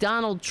 like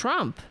Donald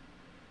Trump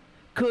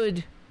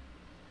could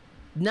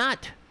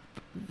not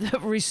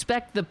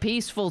respect the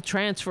peaceful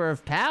transfer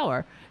of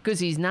power because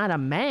he's not a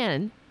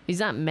man. He's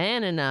not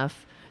man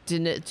enough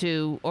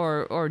to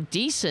or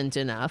decent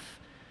enough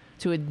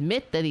to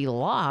admit that he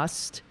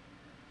lost,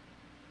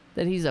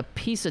 that he's a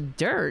piece of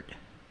dirt.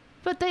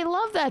 But they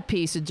love that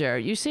piece of dirt.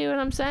 You see what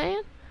I'm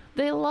saying?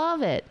 They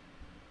love it.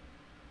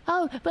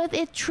 Oh, but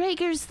it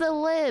triggers the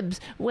libs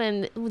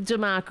when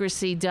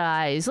democracy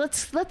dies.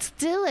 Let's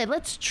do it.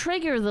 Let's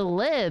trigger the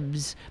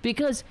libs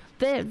because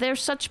they're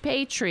such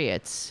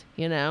patriots,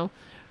 you know.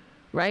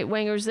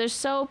 Right-wingers, they're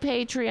so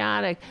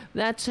patriotic.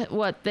 That's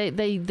what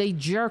they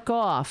jerk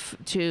off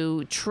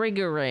to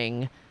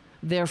triggering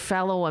their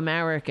fellow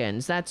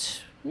Americans.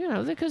 That's, you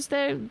know, because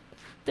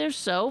they're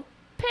so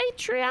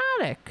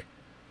patriotic.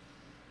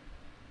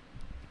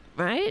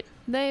 Right?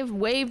 They've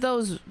waved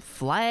those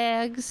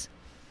flags.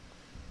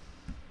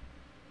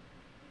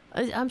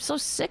 I'm so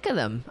sick of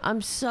them.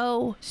 I'm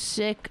so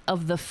sick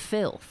of the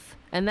filth.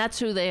 And that's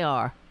who they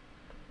are.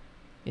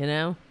 You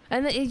know?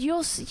 And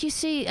you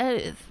see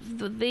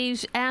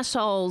these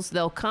assholes,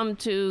 they'll come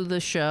to the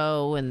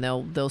show and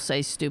they'll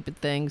say stupid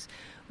things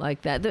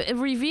like that, they're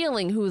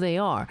revealing who they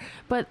are.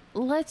 But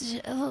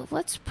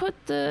let's put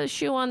the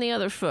shoe on the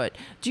other foot.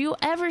 Do you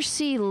ever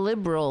see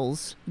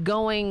liberals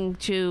going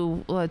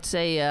to, let's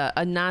say,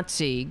 a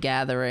Nazi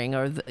gathering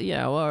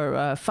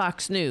or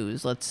Fox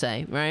News, let's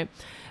say, right?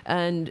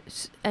 And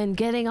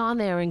getting on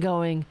there and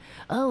going,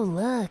 oh,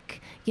 look,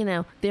 you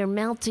know, they're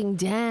melting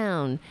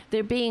down.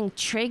 They're being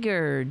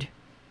triggered,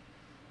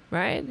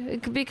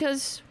 right?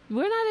 Because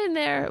we're not in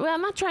there. Well,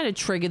 I'm not trying to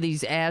trigger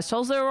these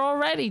assholes. They're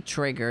already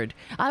triggered.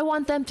 I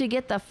want them to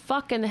get the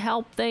fucking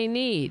help they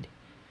need.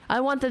 I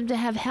want them to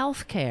have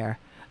health care.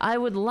 I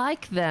would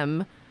like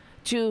them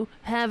to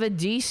have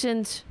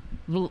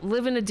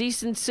live in a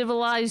decent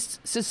civilized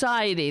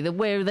society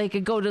where they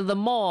could go to the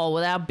mall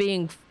without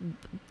being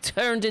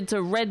turned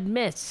into red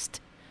mist,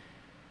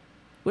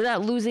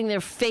 without losing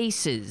their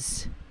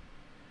faces.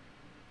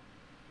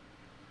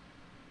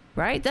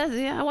 Right?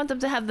 I want them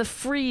to have the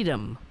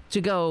freedom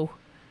to go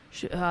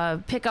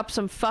pick up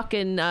some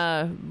fucking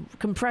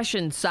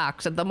compression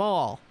socks at the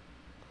mall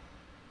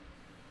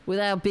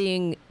without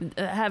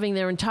having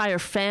their entire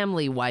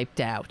family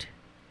wiped out.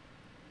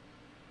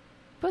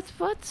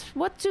 But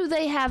what do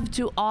they have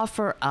to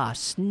offer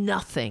us?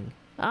 Nothing.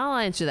 I'll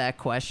answer that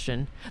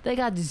question. They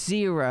got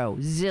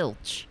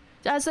zilch,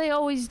 as they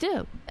always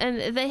do.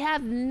 And they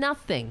have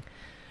nothing.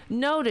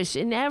 Notice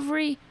in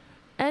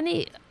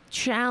any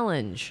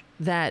challenge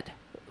that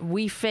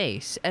we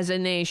face as a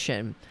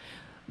nation,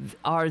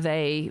 are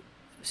they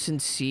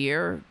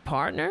sincere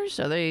partners?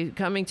 Are they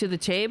coming to the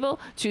table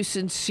to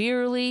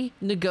sincerely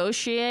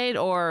negotiate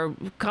or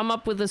come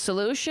up with a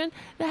solution?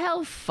 The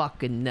hell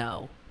fucking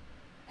no.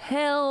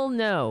 Hell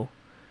no.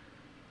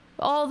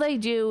 All they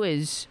do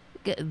is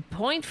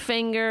point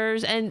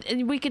fingers, and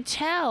we could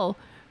tell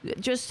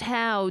just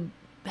how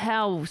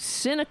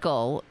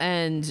cynical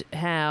and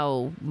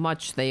how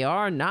much they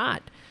are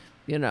not,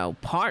 you know,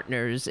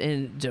 partners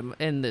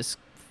in this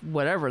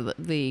whatever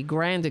the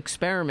grand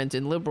experiment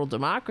in liberal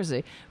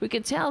democracy. We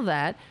could tell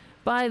that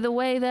by the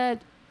way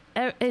that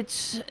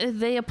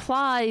they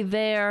apply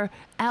their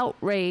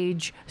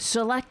outrage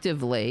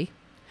selectively,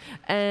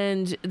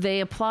 and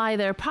they apply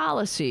their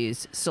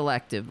policies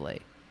selectively.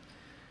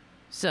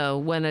 So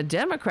when a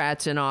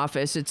Democrat's in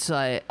office, it's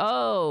like,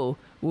 oh,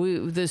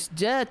 this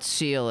debt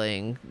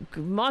ceiling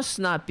must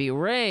not be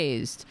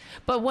raised.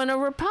 But when a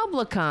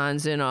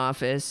Republican's in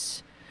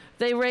office,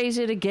 they raise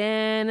it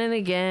again and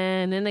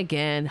again and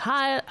again,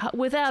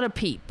 without a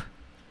peep.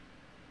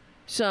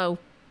 So,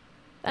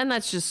 and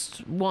that's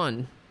just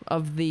one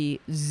of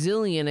the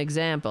zillion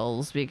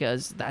examples,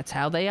 because that's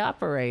how they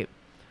operate.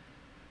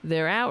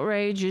 Their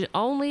outrage is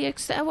only they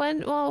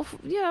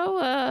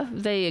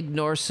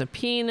ignore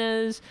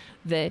subpoenas.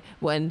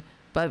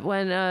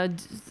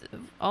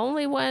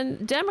 Only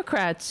when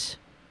Democrats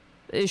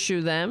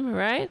issue them,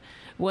 right?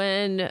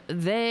 When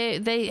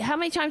they how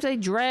many times they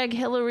drag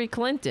Hillary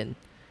Clinton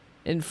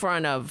in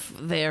front of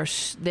their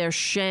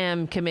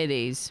sham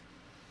committees.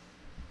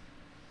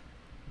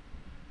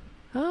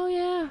 Oh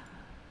yeah.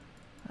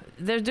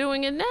 They're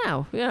doing it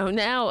now. You know,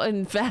 now,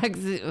 in fact,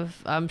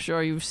 I'm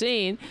sure you've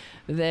seen,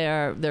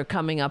 they're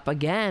coming up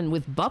again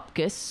with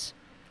bupkis.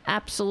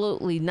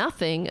 Absolutely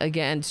nothing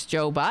against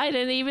Joe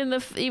Biden.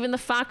 Even the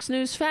Fox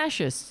News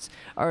fascists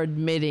are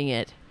admitting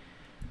it.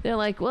 They're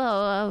like,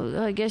 well,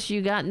 I guess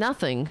you got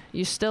nothing.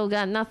 You still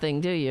got nothing,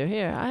 do you?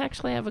 Here, I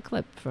actually have a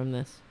clip from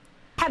this.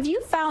 Have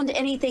you found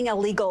anything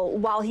illegal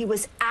while he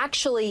was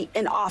actually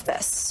in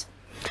office?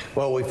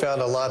 Well, we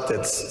found a lot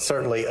that's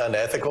certainly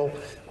unethical.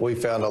 We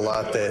found a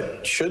lot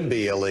that should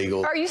be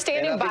illegal. Are you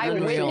standing by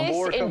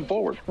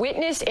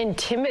witness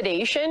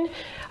intimidation?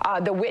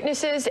 The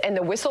witnesses and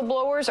the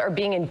whistleblowers are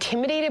being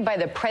intimidated by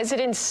the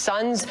president's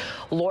son's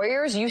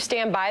lawyers. You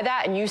stand by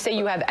that, and you say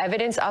you have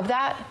evidence of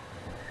that?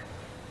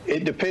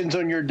 It depends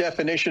on your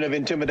definition of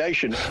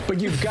intimidation. But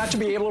you've got to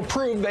be able to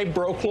prove they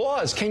broke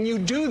laws. Can you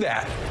do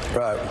that?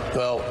 Right.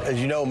 Well,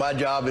 as you know, my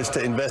job is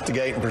to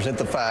investigate and present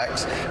the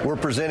facts. We're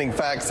presenting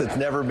facts that's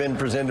never been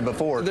presented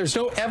before. There's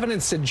no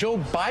evidence that Joe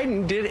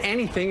Biden did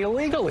anything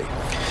illegally.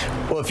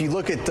 Well, if you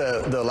look at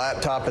the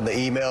laptop and the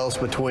emails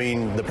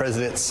between the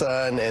president's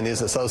son and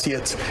his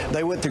associates,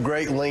 they went to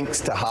great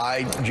lengths to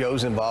hide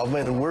Joe's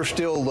involvement, and we're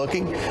still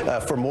looking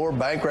for more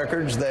bank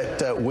records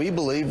that we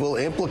believe will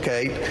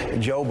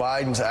implicate Joe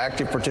Biden's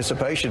active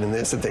participation in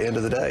this at the end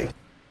of the day.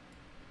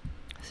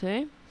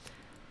 See?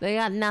 They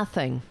got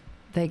nothing.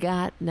 They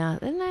got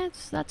nothing.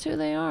 That's who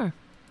they are.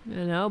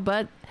 You know,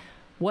 but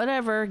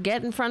whatever,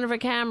 get in front of a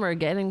camera,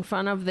 get in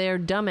front of their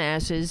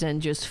dumbasses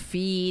and just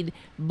feed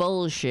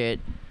bullshit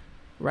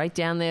right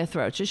down their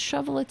throats. Just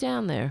shovel it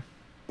down there.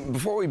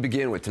 Before we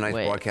begin with tonight's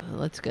broadcast,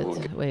 let's get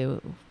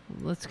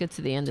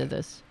to the end of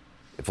this.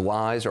 If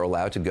lies are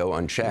allowed to go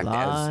unchecked,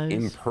 as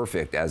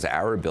imperfect as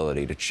our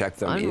ability to check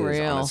them is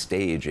on a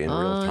stage in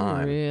real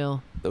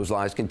time, those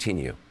lies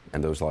continue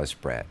and those lies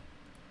spread.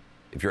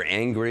 If you're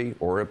angry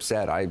or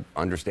upset, I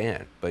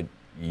understand, but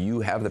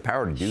you have the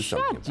power to do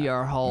something about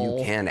your hole.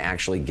 You can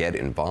actually get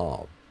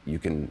involved. You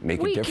can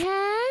make a difference. We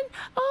can?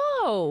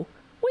 Oh,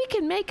 we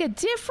can make a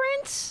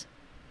difference?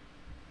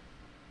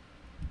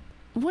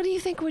 What do you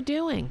think we're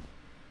doing?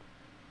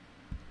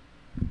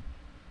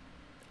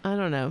 I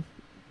don't know.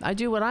 I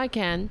do what I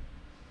can.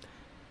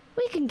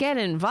 We can get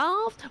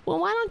involved. Well,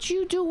 why don't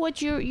you do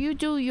what you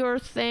do your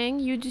thing?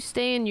 You just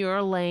stay in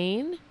your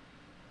lane.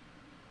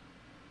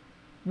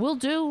 We'll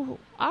do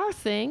our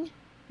thing.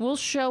 We'll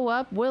show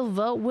up. We'll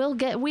vote.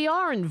 We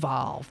are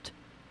involved.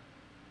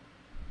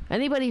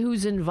 Anybody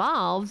who's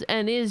involved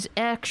and is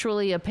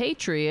actually a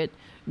patriot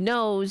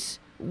knows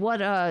what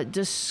a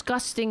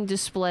disgusting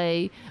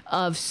display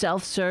of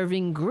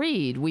self-serving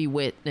greed we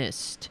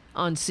witnessed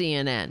on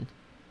CNN.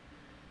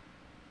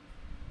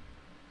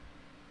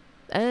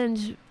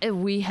 And if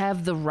we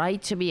have the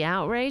right to be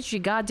outraged, you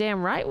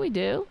goddamn right we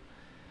do.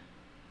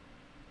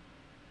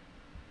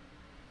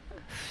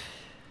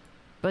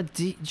 But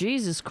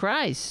Jesus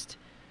Christ,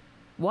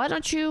 why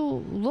don't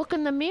you look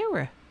in the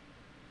mirror?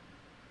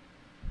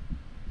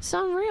 It's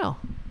unreal.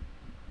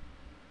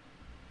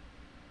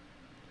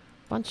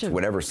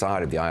 Whatever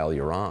side of the aisle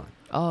you're on.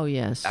 Oh,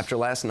 yes. After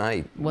last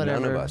night, none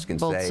of us can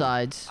both say,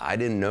 sides. I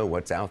didn't know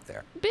what's out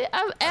there.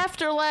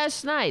 After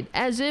last night,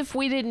 as if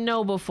we didn't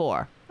know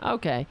before.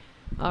 Okay.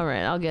 All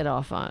right, I'll get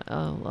off on.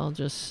 I'll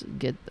just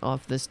get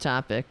off this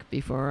topic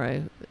before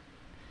I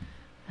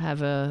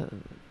have a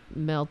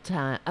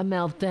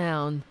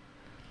meltdown.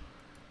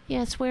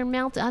 Yes, we're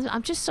meltdown.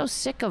 I'm just so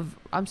sick of.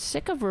 I'm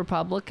sick of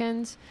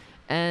Republicans,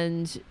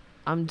 and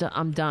I'm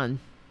done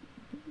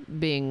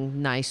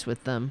being nice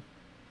with them.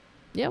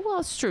 Yeah, well,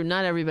 it's true.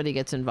 Not everybody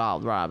gets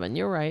involved, Robin.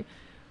 You're right,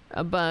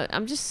 but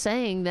I'm just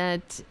saying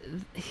that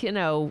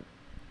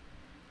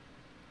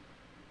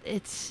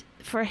it's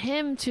for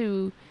him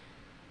to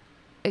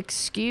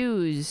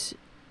excuse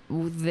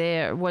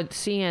what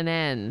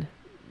CNN,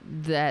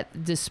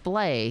 that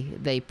display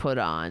they put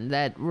on,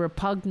 that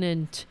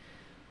repugnant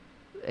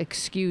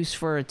excuse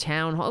for a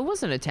town hall. It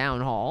wasn't a town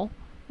hall.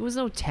 It was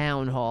no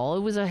town hall. It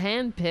was a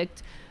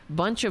hand-picked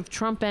bunch of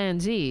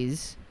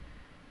Trumpanzees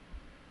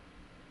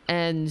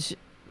and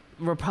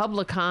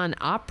Republican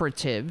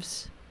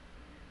operatives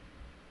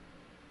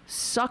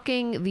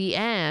sucking the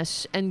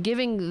ass and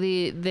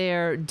giving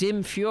their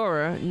dim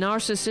Fuhrer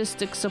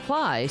narcissistic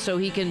supply so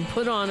he can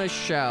put on a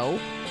show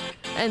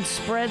and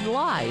spread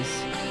lies.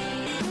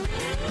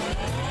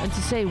 And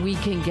to say we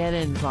can get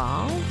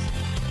involved?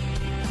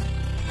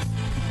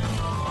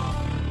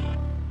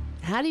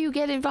 How do you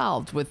get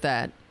involved with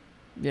that?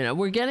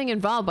 We're getting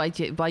involved by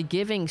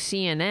giving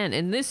CNN,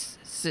 in this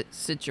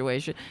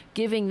situation,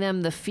 giving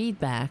them the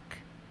feedback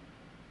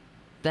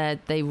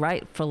that they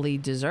rightfully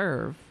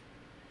deserve.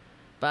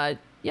 But,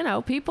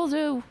 people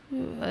do.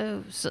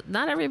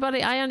 Not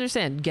everybody, I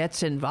understand,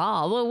 gets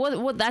involved.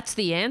 Well, what that's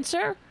the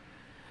answer?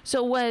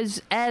 So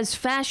as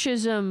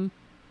fascism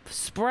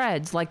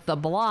spreads like the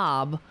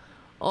blob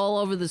all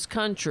over this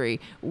country,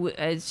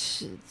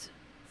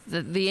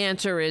 the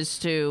answer is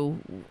to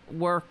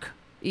work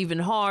even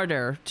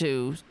harder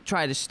to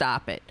try to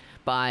stop it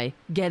by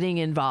getting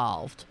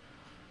involved.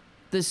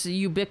 This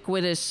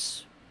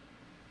ubiquitous,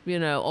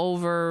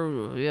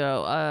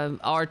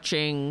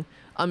 arching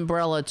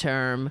umbrella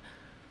term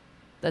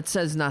that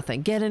says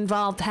nothing. Get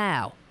involved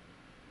how?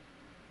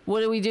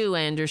 What do we do,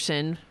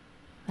 Anderson?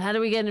 How do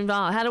we get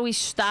involved? How do we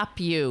stop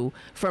you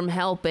from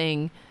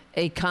helping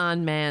a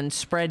con man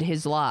spread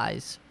his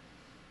lies?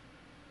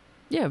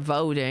 Yeah,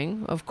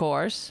 voting, of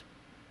course.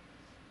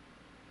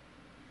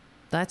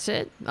 That's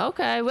it?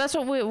 Okay, well, that's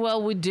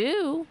what we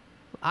do.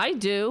 I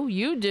do.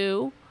 You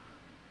do.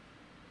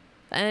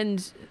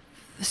 And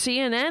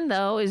CNN,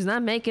 though, is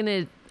not making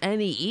it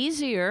any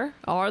easier,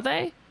 are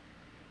they?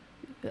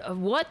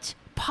 What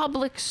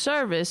public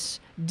service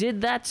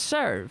did that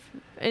serve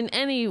in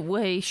any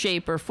way,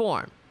 shape, or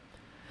form?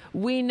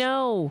 We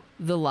know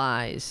the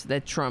lies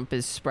that Trump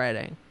is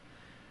spreading.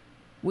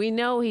 We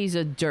know he's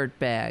a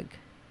dirtbag.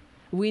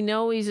 We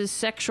know he's a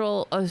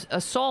sexual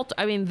assault.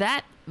 I mean,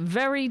 that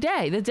very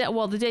day, the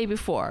day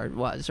before it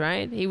was,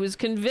 right? He was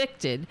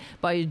convicted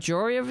by a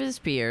jury of his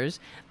peers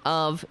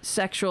of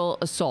sexual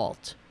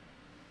assault.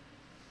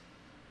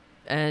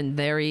 And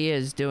there he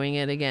is doing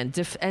it again.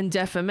 And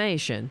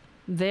defamation.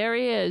 There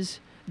he is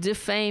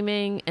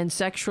defaming and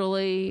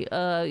sexually,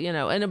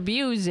 and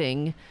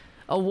abusing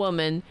a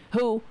woman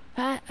who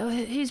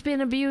he's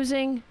been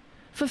abusing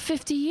for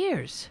 50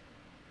 years.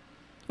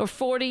 Or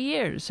 40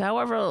 years,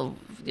 however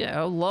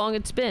long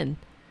it's been.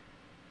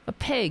 A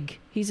pig.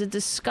 He's a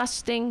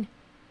disgusting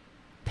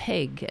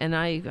pig. And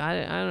I don't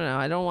know.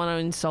 I don't want to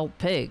insult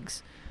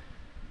pigs.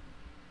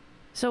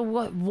 So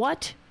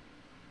what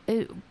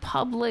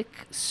public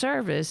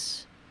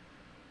service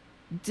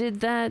did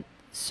that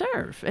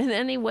serve in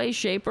any way,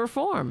 shape, or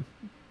form?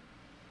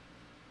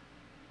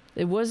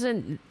 It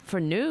wasn't for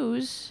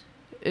news.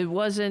 It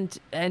wasn't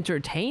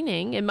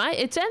entertaining.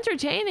 It's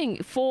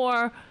entertaining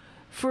for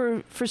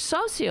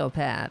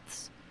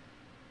sociopaths.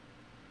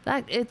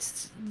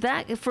 It's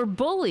for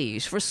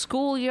bullies, for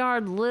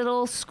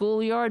little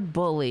schoolyard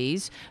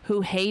bullies who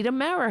hate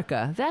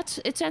America.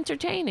 It's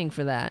entertaining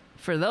for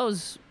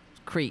those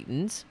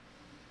cretins.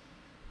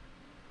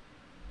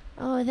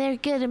 Oh, they're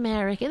good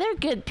America. They're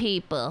good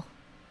people.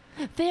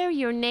 They're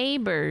your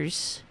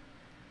neighbors.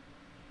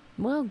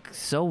 Well,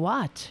 so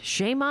what?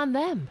 Shame on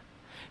them.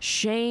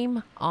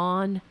 Shame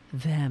on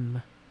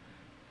them.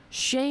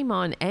 Shame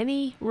on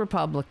any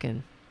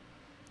Republican.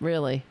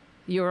 Really.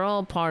 You're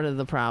all part of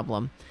the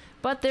problem.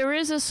 But there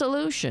is a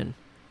solution.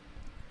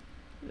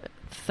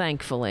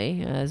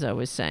 Thankfully, as I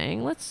was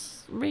saying.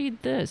 Let's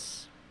read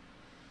this.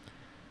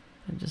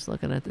 I'm just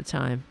looking at the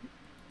time.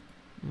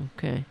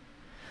 Okay.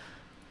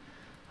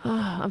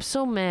 I'm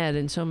so mad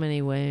in so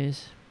many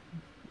ways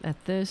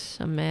at this.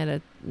 I'm mad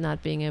at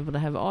not being able to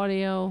have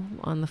audio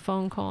on the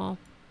phone call.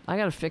 I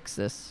gotta fix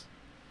this.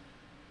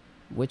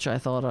 Which I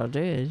thought I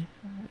did.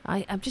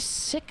 I'm just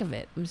sick of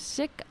it. I'm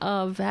sick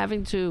of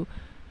having to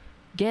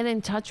get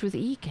in touch with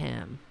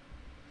ECAM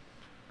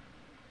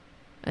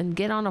and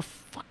get on a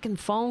fucking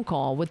phone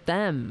call with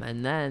them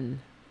and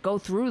then go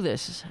through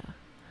this.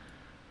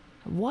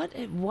 What?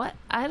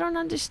 I don't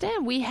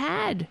understand. We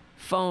had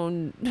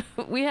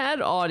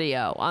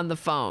audio on the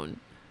phone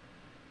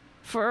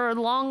for a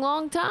long,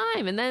 long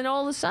time, and then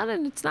all of a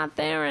sudden it's not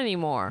there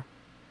anymore.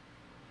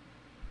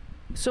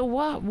 So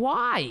what?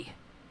 Why?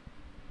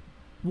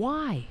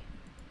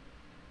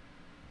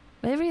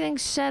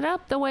 Everything's set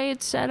up the way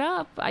it's set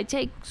up. I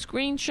take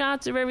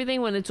screenshots of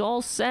everything when it's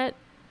all set.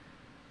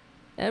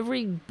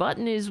 Every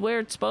button is where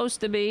it's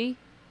supposed to be.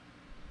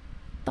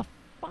 The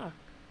fuck?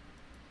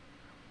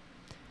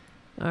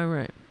 All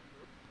right.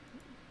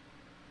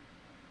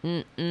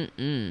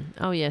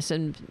 Oh, yes,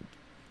 and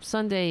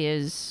Sunday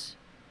is...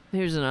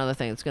 Here's another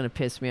thing that's going to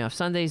piss me off.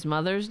 Sunday's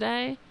Mother's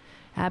Day.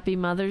 Happy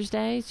Mother's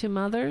Day to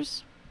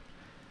mothers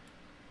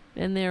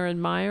and their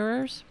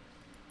admirers.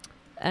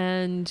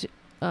 And...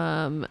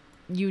 we're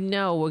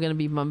going to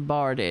be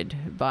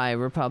bombarded by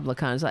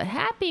Republicans like,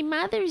 Happy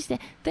Mother's Day.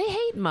 They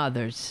hate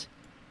mothers.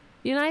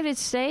 United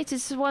States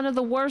is one of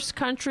the worst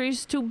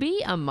countries to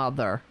be a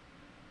mother.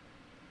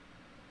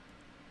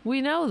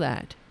 We know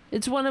that.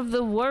 It's one of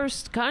the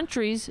worst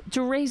countries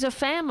to raise a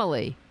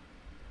family.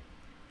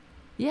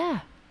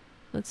 Yeah.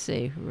 Let's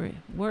see.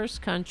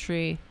 Worst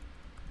country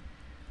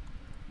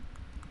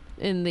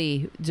in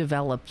the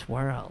developed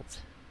world.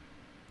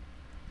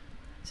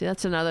 See,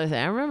 that's another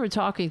thing. I remember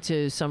talking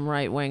to some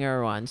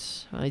right-winger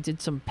once. I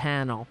did some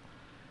panel.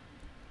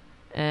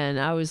 And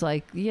I was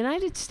like, the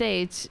United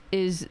States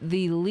is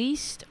the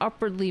least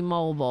upwardly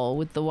mobile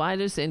with the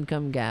widest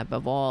income gap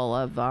of all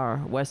of our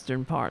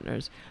Western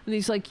partners. And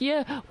he's like,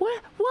 yeah,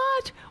 what?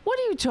 What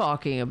are you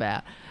talking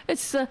about?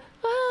 It's the,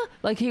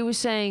 like he was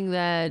saying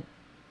that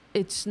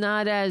it's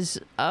not as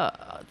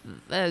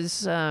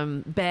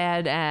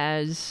bad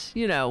as,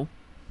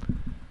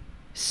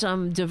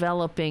 some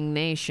developing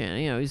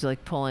nation. He's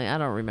like pulling, I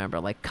don't remember,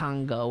 like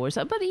Congo or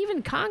something. But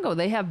even Congo,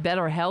 they have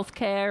better health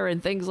care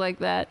and things like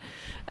that.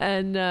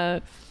 And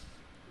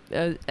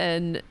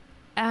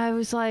I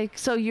was like,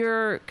 so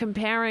you're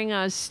comparing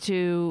us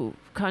to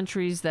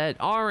countries that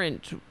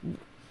aren't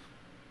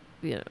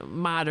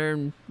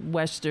modern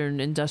Western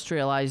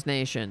industrialized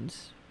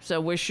nations. So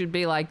we should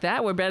be like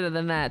that. We're better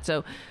than that.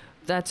 So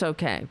that's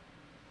okay.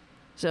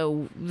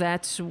 So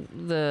that's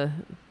the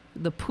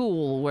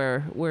pool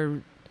where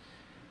we're,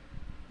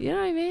 you know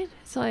what I mean?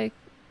 It's like,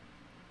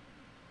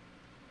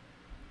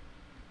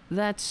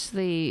 that's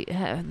the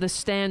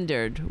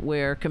standard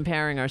we're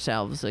comparing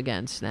ourselves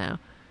against now.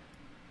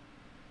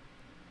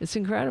 It's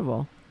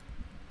incredible.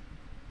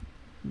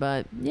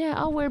 But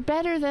yeah, we're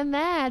better than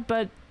that,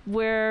 but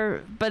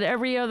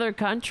every other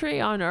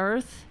country on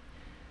earth,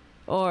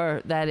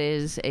 or that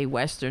is a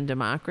Western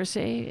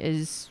democracy,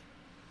 is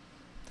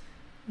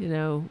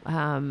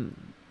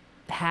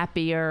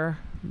happier,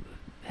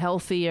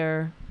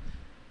 healthier,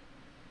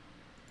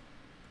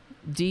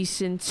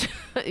 decent.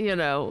 They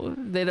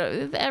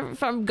don't,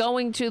 from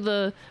going to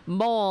the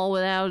mall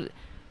without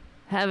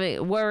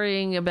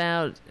worrying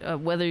about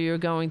whether you're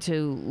going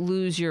to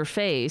lose your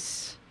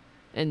face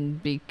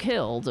and be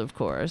killed, of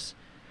course.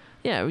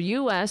 Yeah,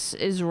 U.S.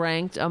 is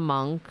ranked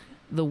among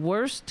the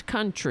worst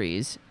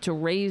countries to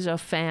raise a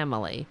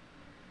family.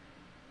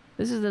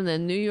 This is in the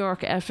New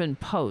York effing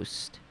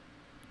Post.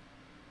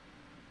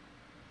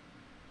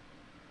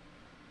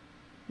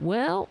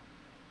 Well,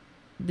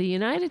 the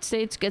United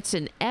States gets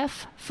an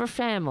F for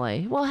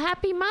family. Well,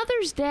 happy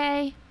Mother's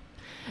Day.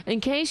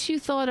 In case you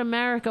thought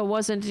America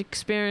wasn't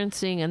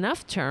experiencing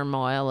enough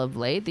turmoil of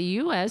late, the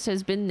U.S.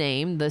 has been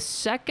named the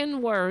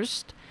second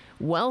worst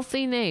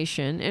wealthy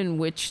nation in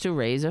which to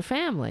raise a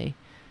family,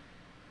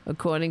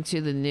 according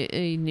to the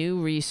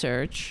new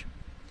research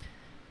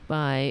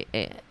by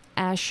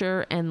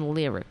Asher and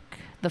Lyric.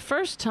 The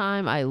first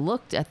time I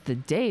looked at the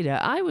data,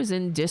 I was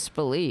in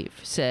disbelief,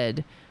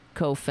 said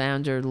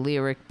co-founder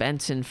Lyric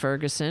Benson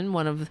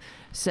Ferguson,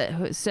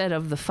 said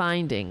of the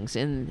findings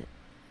in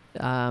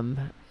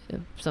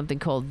something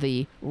called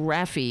the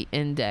RAFI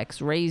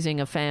Index, Raising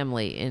a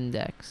Family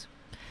Index.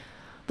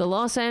 The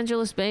Los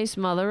Angeles-based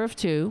mother of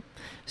two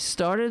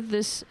started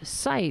this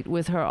site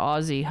with her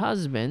Aussie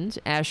husband,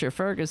 Asher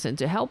Ferguson,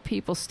 to help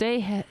people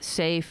stay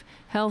safe,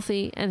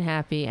 healthy, and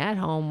happy at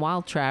home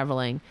while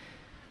traveling.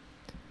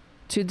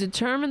 To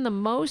determine the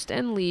most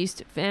and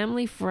least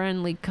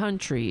family-friendly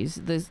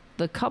countries,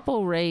 the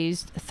couple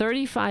raised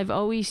 35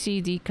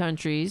 OECD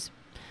countries,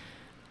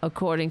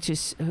 according to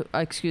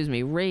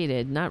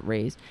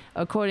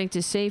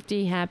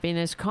safety,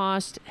 happiness,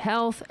 cost,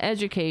 health,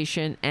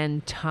 education,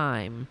 and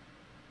time.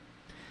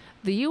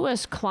 The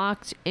U.S.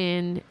 clocked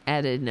in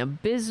at an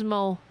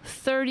abysmal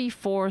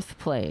 34th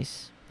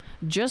place,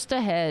 just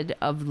ahead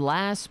of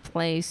last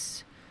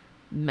place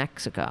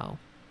Mexico,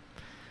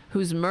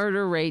 whose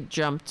murder rate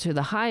jumped to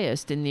the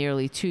highest in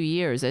nearly 2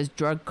 years as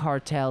drug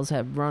cartels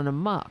have run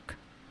amok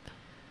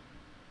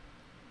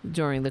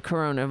during the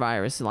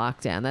coronavirus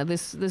lockdown. Now,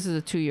 this is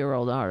a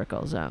 2-year-old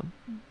article, so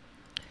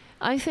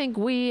I think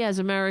we as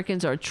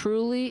Americans are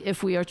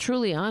if we are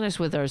truly honest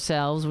with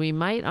ourselves, we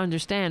might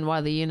understand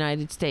why the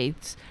United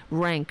States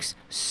ranks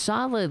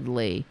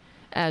solidly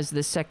as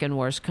the second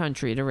worst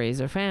country to raise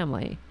a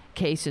family.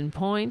 Case in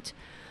point,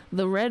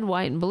 the red,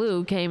 white, and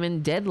blue came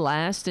in dead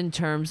last in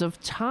terms of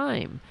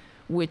time,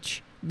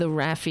 which the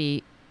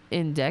RAFI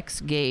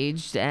index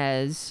gauged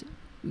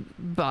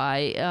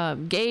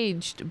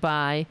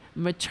by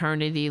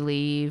maternity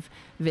leave,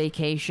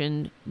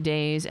 vacation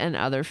days, and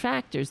other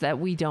factors that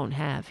we don't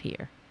have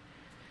here.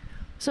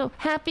 So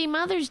happy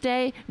Mother's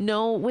Day,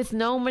 with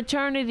no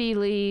maternity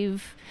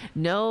leave,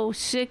 no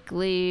sick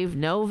leave,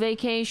 no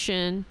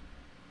vacation,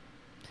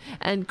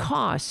 and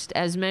cost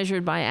as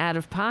measured by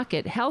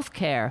out-of-pocket health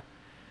care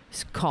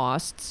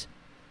costs,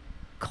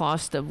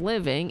 cost of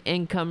living,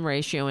 income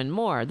ratio, and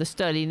more. The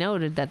study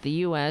noted that the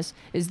U.S.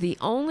 is the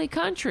only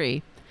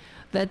country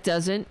that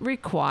doesn't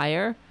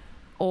require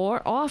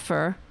or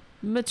offer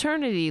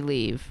maternity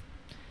leave.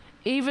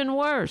 Even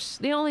worse,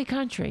 the only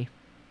country,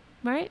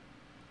 right?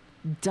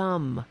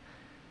 Dumb.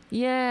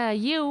 Yeah,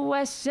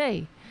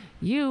 USA.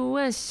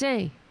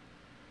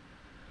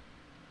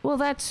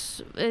 Well,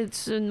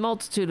 it's a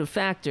multitude of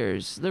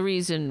factors. The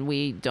reason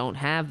we don't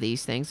have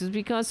these things is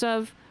because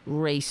of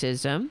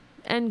racism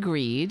and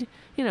greed.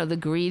 The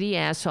greedy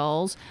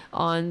assholes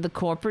on the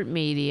corporate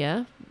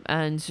media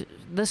and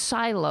the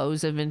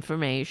silos of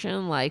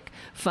information like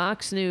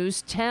Fox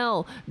News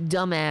tell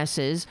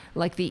dumbasses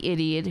like the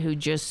idiot who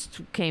just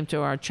came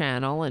to our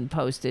channel and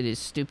posted his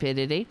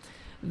stupidity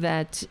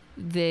that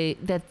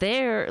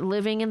they're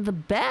living in the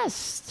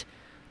best.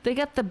 They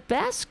got the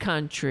best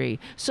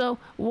country. So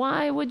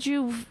why would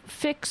you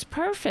fix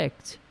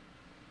perfect?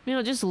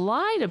 Just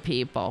lie to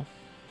people.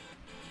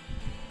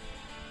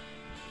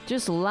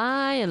 Just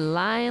lie and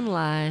lie and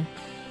lie.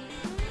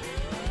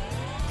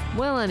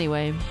 Well,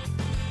 anyway,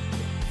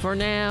 for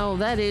now,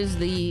 that is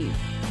the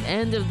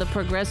end of the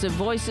Progressive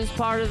Voices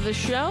part of the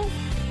show.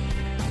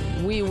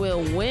 We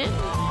will win.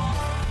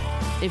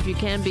 If you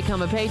can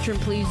become a patron,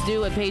 please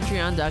do at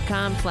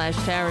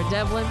patreon.com/Tara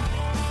Devlin.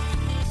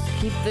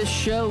 Keep this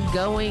show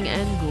going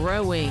and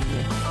growing.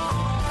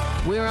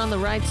 We're on the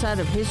right side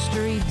of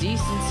history,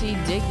 decency,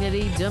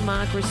 dignity,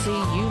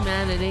 democracy,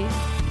 humanity.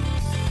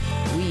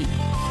 We,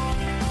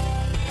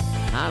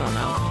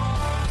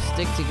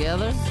 stick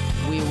together.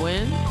 We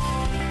win.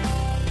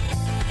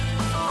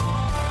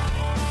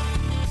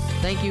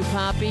 Thank you,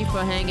 Poppy,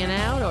 for hanging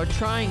out, or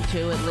trying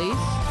to at least.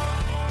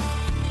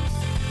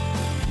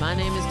 My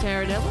name is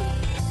Tara Devlin.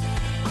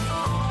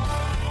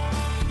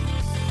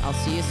 I'll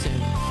see you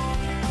soon.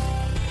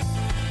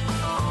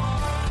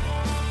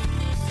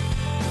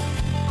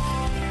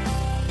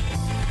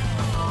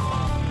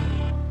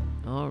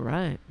 All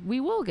right. We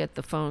will get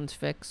the phones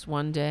fixed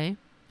one day.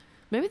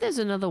 Maybe there's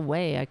another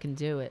way I can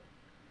do it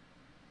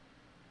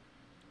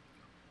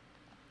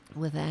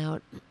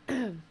without,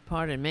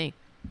 pardon me,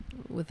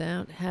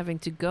 without having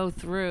to go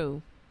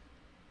through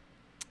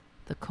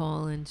the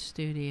call-in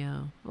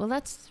studio. Well, I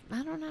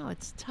don't know,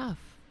 it's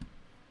tough.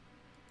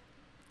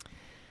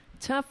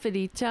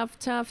 Toughity, tough.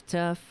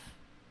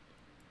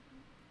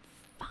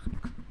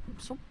 Fuck.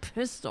 so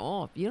pissed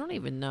off. You don't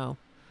even know.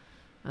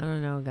 I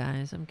don't know,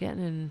 guys. I'm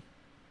getting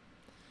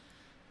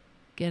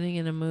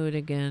in a mood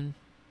again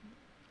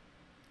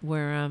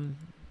where I'm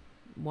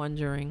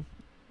wondering.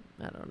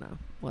 I don't know.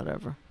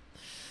 Whatever.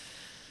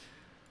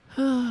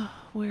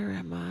 Where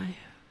am I?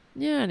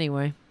 Yeah,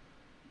 anyway.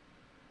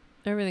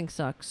 Everything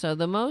sucks. So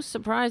the most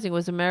surprising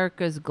was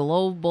America's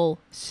global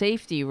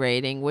safety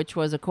rating, which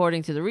was,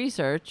 according to the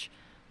research,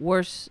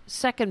 worse,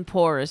 second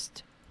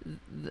poorest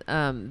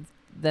than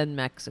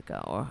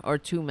Mexico, or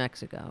to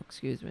Mexico,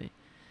 excuse me.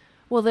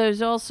 Well,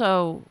 there's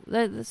also,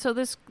 so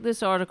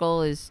this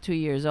article is 2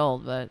 years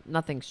old, but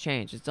nothing's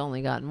changed. It's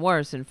only gotten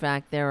worse. In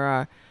fact, there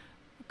are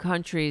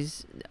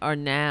countries are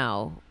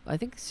now, I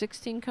think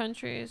 16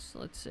 countries,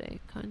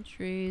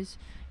 countries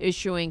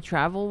issuing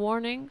travel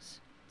warnings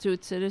to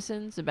its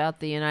citizens about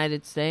the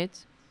United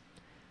States.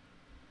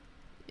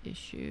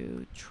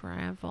 Issue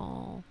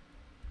travel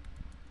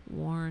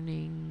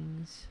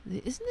warnings.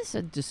 Isn't this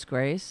a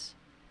disgrace?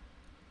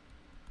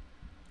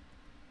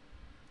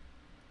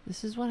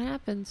 This is what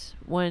happens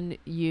when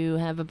you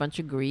have a bunch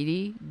of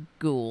greedy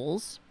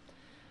ghouls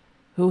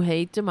who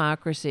hate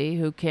democracy,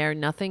 who care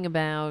nothing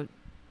about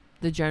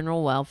the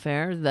general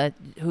welfare,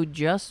 who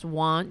just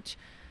want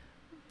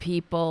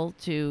people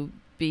to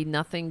be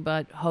nothing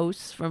but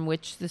hosts from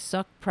which to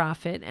suck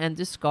profit and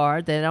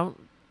discard. They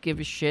don't give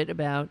a shit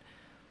about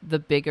the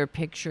bigger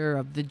picture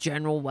of the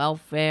general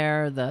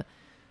welfare, the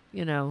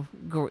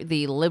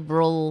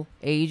liberal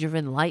age of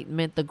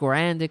enlightenment, the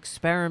grand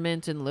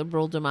experiment in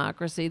liberal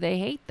democracy. They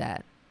hate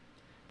that.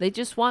 They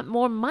just want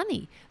more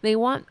money. They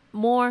want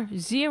more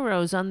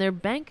zeros on their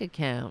bank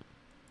account.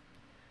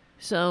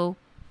 So,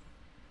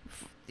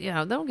 they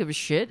don't give a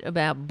shit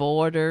about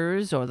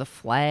borders or the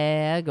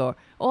flag, or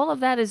all of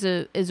that is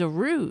a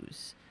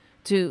ruse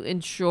to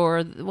ensure,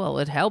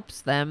 it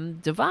helps them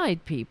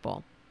divide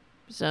people.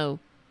 So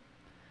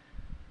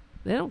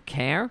they don't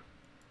care.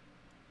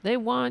 They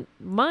want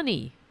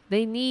money.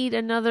 They need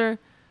another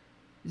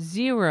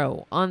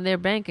zero on their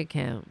bank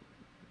account.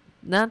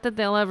 Not that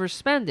they'll ever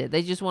spend it.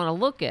 They just want to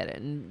look at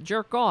it and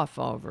jerk off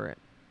over it.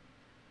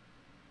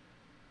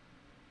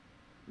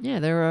 Yeah,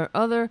 there are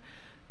other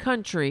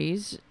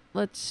countries.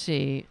 Let's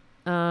see.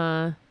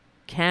 Canada.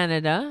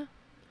 Can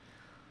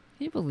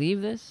you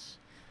believe this?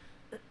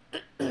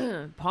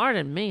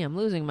 Pardon me, I'm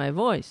losing my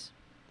voice.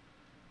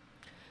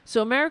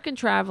 So American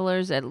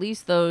travelers, at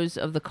least those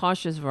of the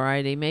cautious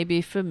variety, may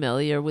be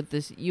familiar with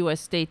the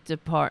U.S. State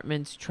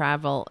Department's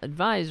travel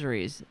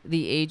advisories.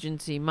 The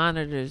agency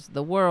monitors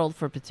the world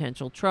for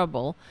potential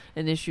trouble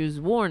and issues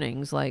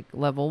warnings like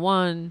Level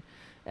 1,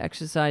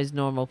 exercise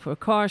normal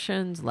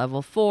precautions,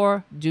 Level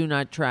 4, do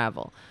not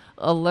travel,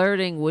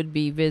 alerting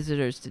would-be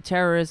visitors to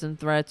terrorism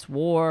threats,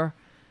 war,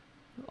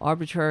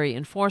 arbitrary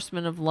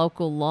enforcement of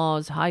local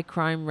laws, high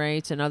crime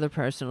rates, and other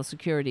personal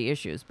security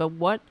issues.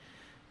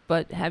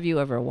 But have you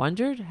ever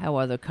wondered how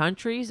other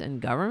countries and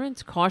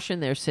governments caution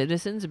their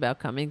citizens about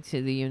coming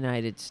to the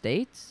United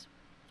States?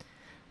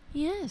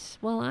 Yes,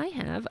 well, I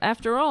have.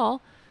 After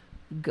all,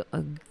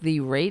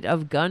 the rate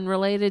of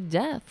gun-related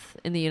death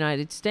in the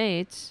United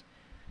States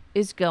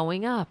is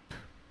going up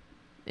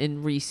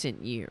in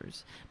recent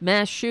years.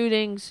 Mass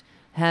shootings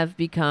have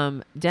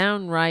become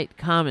downright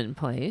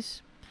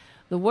commonplace.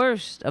 The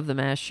worst of the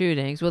mass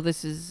shootings,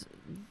 this is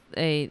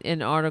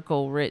an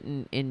article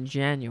written in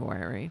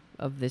January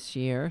of this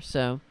year,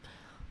 so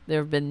there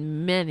have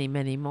been many,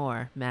 many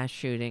more mass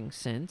shootings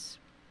since.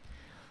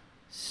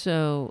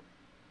 So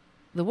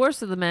the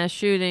worst of the mass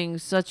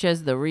shootings, such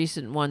as the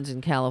recent ones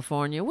in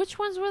California, which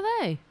ones were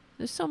they?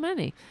 There's so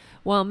many.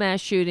 While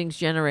mass shootings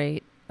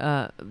generate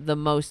the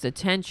most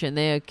attention,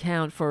 they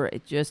account for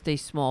just a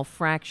small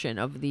fraction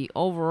of the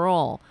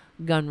overall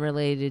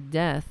gun-related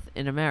death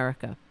in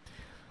America.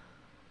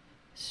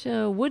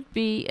 So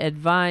would-be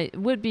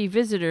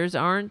visitors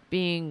aren't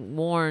being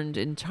warned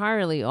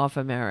entirely off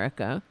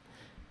America,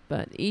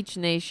 but each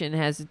nation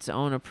has its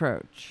own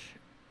approach.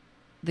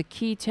 The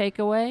key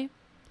takeaway?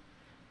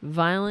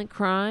 Violent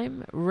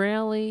crime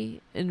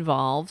rarely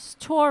involves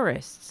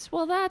tourists.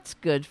 Well, that's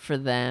good for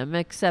them,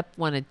 except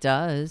when it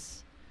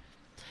does.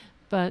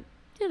 But,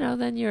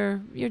 then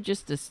you're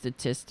just a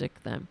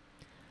statistic then.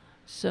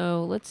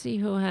 So let's see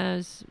who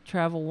has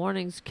travel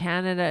warnings.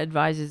 Canada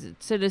advises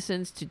its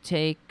citizens to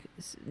take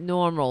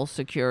normal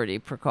security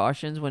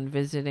precautions when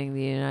visiting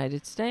the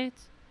United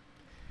States.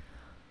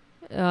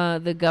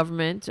 The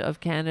government of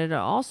Canada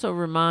also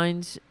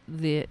reminds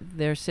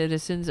their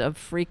citizens of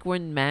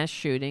frequent mass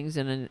shootings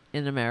in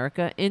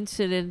America.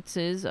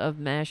 Incidences of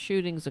mass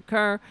shootings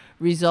occur,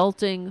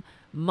 resulting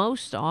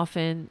most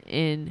often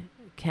in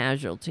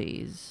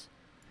casualties.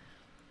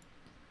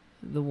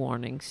 The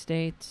warning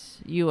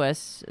states,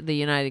 the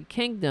United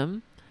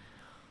Kingdom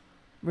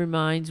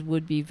reminds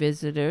would-be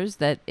visitors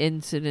that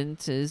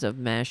incidences of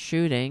mass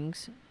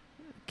shootings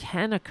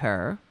can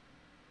occur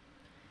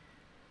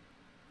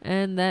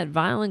and that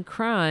violent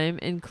crime,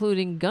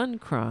 including gun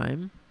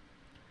crime,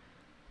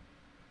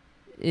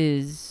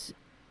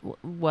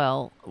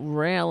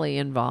 rarely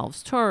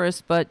involves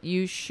tourists, but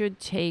you should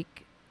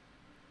take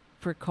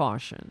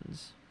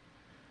precautions.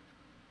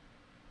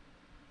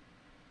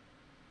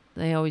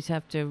 They always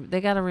have to,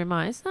 they got to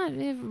remind,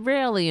 it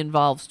rarely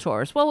involves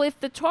tourists. Well, if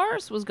the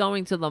tourist was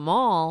going to the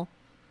mall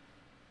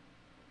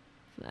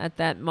at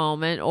that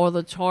moment, or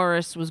the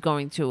tourist was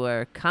going to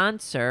a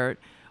concert,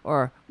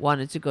 or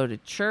wanted to go to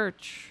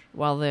church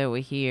while they were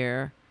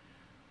here,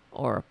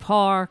 or a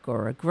park,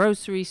 or a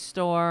grocery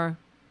store,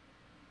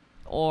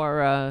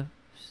 or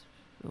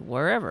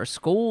wherever,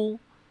 school,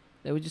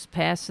 they were just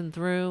passing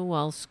through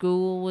while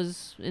school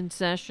was in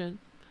session.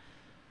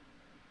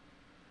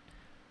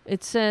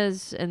 It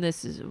says, and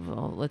this is,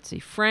 well, let's see,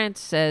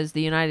 France says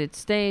the United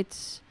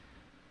States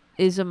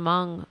is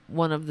among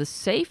one of the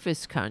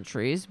safest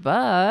countries,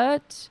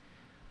 but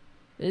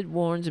it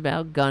warns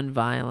about gun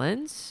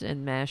violence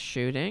and mass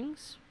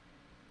shootings.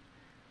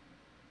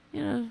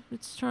 You know,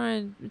 it's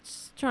trying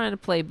to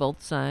play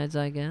both sides,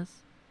 I guess.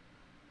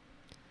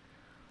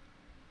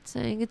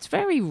 Saying it's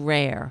very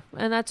rare,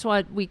 and that's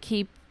what we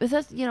keep.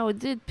 That's, you know, it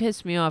did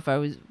piss me off. I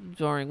was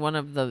during one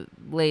of the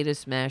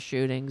latest mass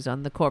shootings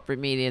on the corporate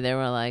media. They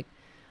were like,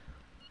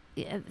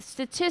 yeah,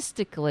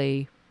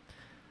 statistically,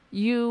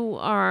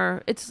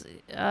 it's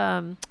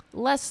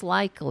less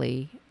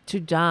likely to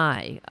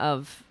die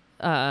of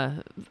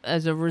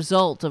as a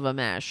result of a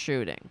mass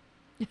shooting.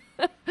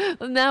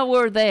 Now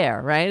we're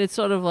there, right? It's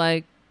sort of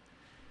like,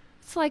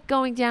 it's like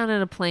going down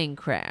in a plane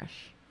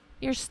crash.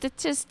 You're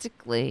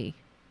statistically,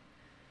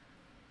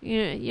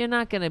 you're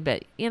not gonna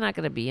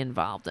be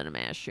involved in a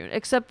mass shooting,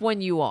 except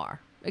when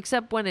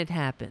it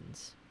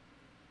happens,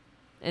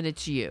 and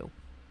it's you.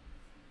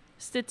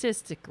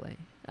 Statistically,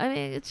 I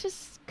mean, it's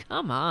just,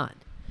 come on.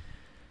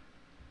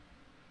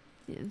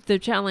 They're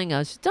telling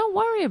us, don't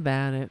worry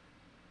about it.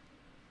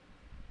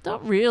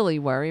 Don't really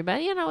worry about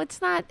it. You know,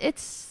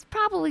 it's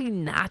probably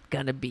not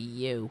going to be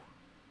you.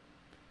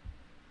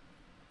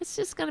 It's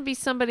just going to be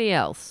somebody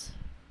else.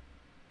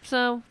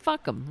 So,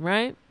 fuck them,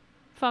 right?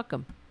 Fuck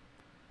them.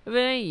 If it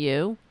ain't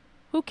you,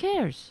 who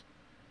cares?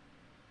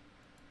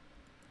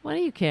 What do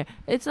you care?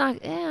 It's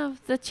not,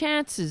 the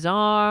chances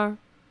are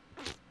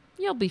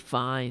you'll be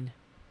fine.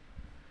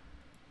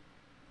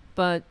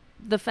 But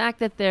the fact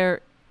that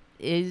there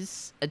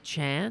is a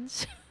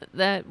chance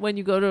that when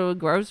you go to a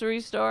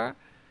grocery store,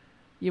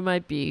 you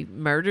might be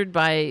murdered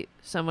by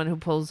someone who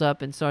pulls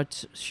up and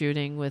starts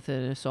shooting with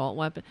an assault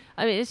weapon.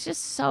 I mean, it's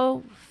just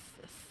so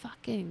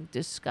fucking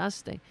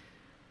disgusting.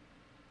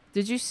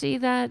 Did you see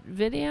that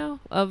video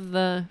of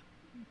the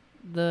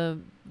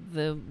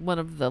one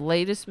of the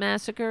latest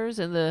massacres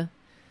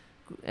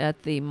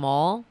at the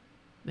mall?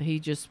 He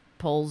just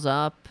pulls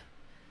up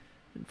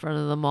in front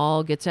of the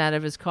mall, gets out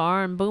of his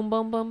car, and boom,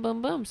 boom, boom,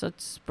 boom, boom,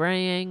 starts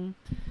spraying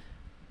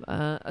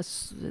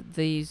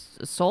these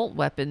assault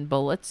weapon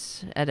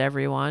bullets at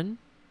everyone,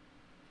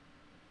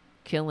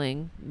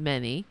 killing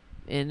many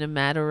in a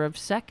matter of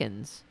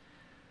seconds,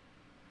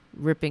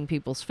 ripping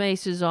people's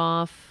faces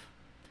off,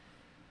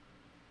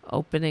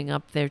 opening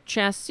up their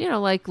chests. You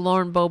know, like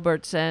Lauren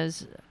Boebert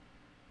says,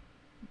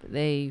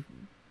 they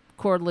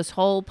cordless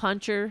hole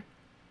puncher.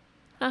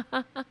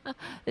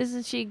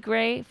 Isn't she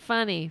great?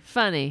 Funny.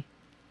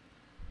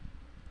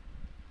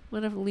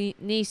 What a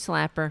knee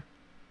slapper.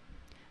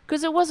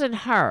 Because it wasn't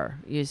her,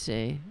 you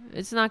see.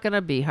 It's not going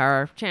to be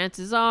her.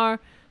 Chances are,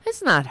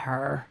 it's not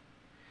her.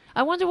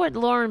 I wonder what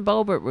Lauren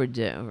Boebert would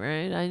do,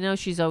 right? I know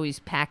she's always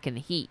packing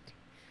heat.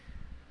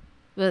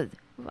 But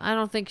I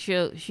don't think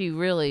she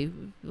really,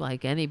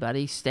 like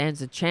anybody,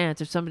 stands a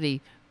chance. If somebody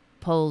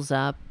pulls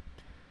up,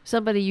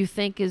 somebody you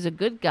think is a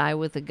good guy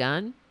with a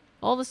gun,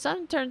 all of a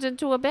sudden turns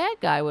into a bad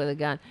guy with a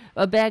gun.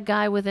 A bad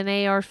guy with an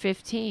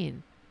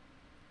AR-15.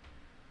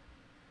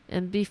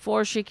 And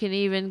before she can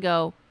even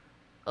go,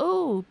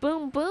 oh,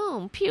 boom,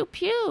 boom, pew,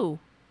 pew,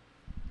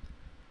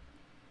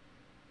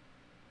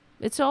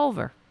 it's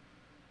over.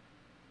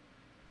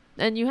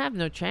 And you have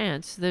no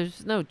chance.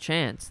 There's no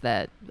chance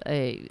that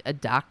a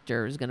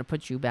doctor is going to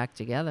put you back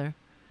together.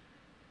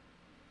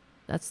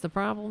 That's the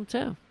problem,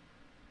 too.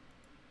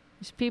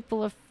 These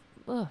people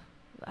are...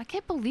 I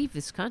can't believe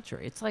this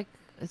country. It's like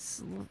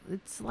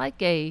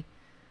a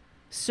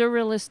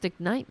surrealistic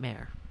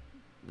nightmare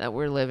that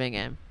we're living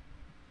in.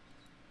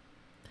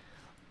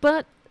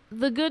 But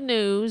the good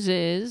news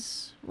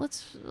is,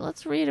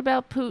 let's read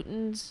about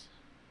Putin's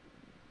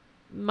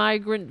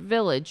migrant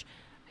village.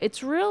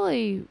 It's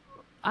really,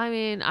 I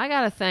mean, I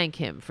got to thank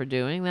him for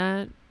doing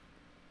that.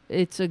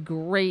 It's a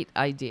great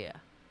idea.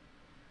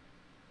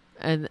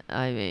 And,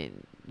 I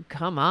mean,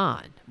 come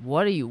on.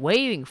 What are you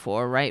waiting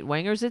for,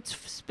 right-wingers? It's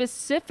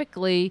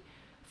specifically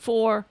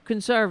for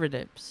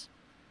conservatives.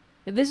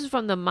 And this is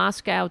from the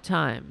Moscow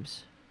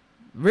Times.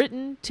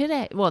 Written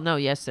today. Well, no,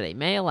 yesterday,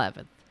 May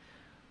 11th.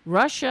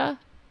 Russia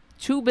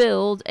to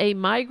build a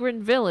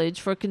migrant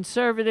village for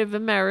conservative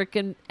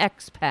American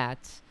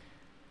expats.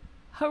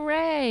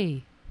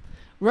 Hooray!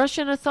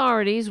 Russian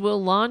authorities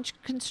will launch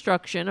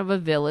construction of a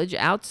village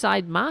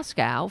outside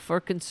Moscow for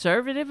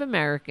conservative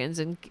Americans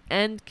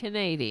and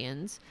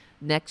Canadians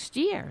next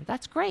year.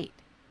 That's great.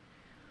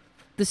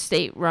 The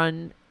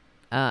state-run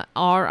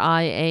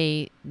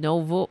RIA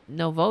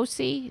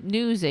Novosti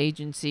news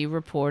agency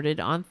reported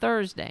on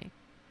Thursday.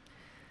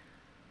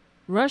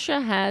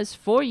 Russia has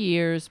for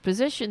years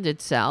positioned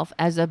itself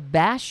as a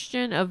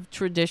bastion of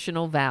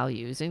traditional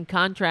values in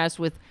contrast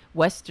with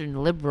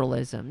Western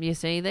liberalism. You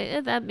see,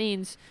 that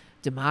means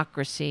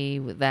democracy,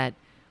 that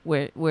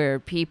where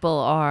people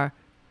are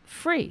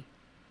free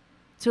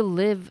to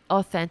live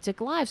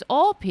authentic lives.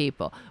 All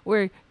people,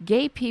 where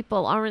gay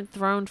people aren't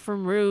thrown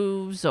from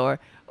roofs or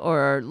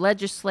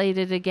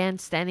legislated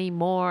against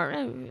anymore.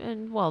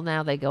 And well,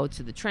 now they go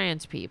to the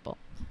trans people,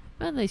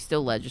 and they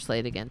still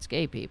legislate against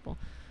gay people.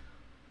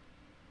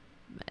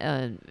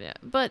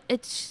 But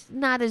it's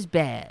not as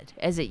bad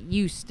as it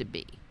used to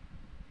be.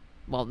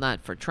 Well,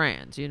 not for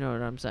trans, you know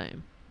what I'm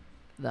saying,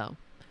 though.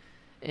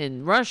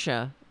 In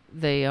Russia,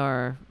 they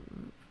are,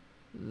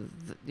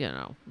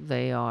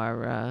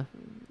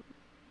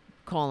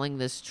 calling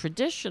this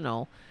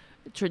traditional.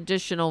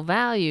 Traditional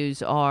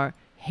values are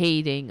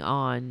hating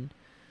on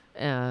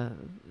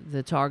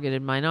the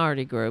targeted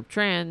minority group,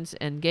 trans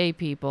and gay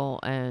people,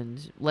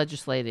 and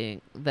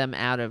legislating them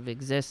out of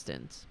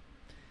existence.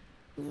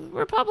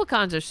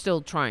 Republicans are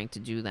still trying to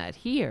do that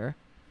here.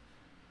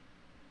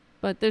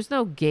 But there's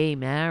no gay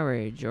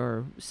marriage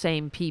or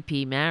same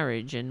PP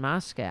marriage in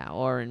Moscow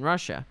or in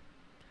Russia.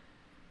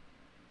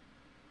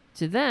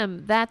 To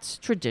them, that's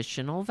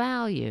traditional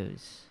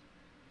values.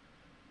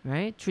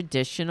 Right?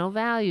 Traditional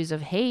values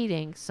of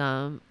hating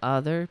some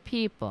other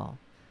people.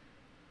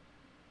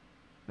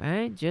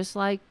 Right? Just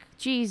like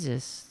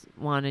Jesus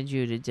wanted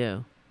you to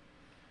do.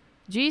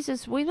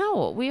 Jesus, we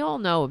all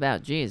know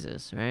about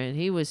Jesus, right?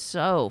 He was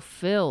so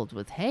filled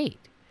with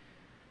hate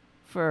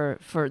for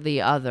the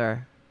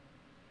other.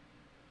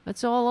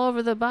 That's all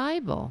over the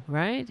Bible,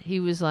 right? He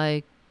was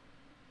like,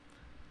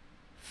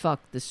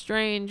 fuck the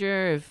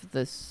stranger. If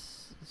the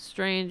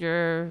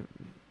stranger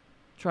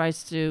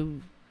tries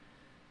to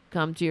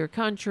come to your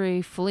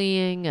country,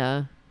 fleeing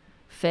a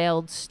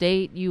failed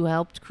state you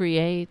helped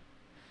create,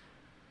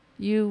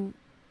 you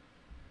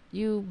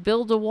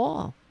build a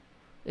wall.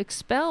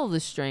 Expel the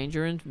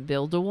stranger and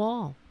build a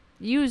wall.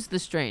 Use the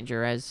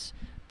stranger as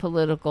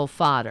political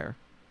fodder.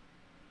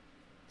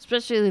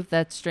 Especially if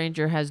that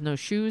stranger has no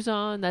shoes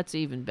on, that's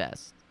even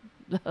best.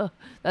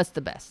 That's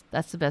the best.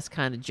 That's the best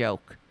kind of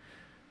joke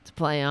to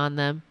play on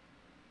them.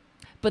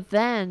 But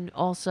then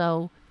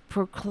also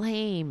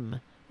proclaim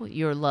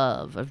your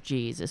love of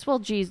Jesus. Well,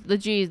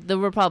 the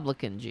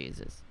Republican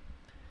Jesus.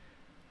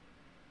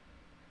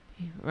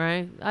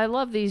 Right? I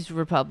love these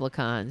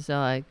Republicans.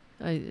 Like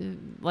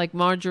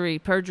Marjorie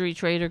Perjury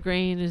Trader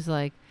Green is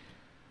like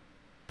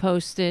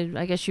posted.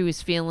 I guess she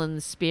was feeling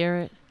the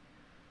spirit.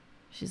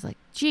 She's like,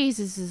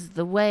 Jesus is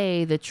the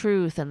way, the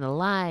truth, and the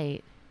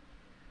light.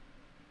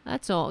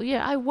 That's all.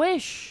 Yeah, I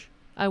wish,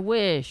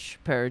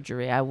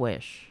 Perjury, I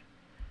wish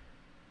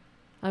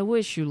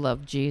you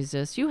loved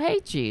Jesus. You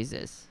hate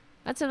Jesus.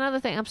 That's another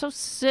thing. I'm so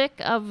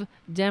sick of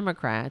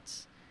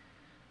Democrats.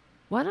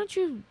 Why don't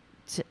you,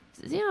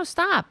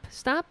 stop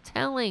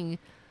telling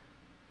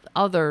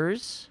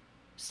others.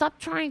 Stop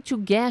trying to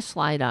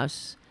gaslight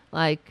us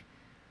like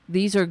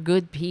these are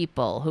good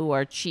people who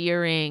are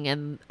cheering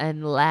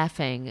and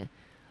laughing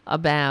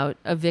about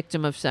a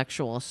victim of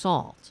sexual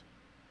assault.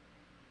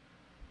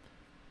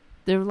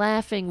 They're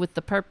laughing with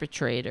the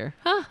perpetrator.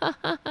 Ha ha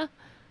ha ha.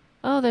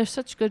 Oh, they're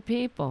such good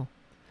people.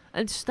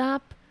 And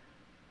stop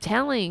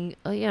telling,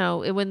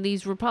 when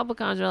these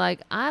Republicans are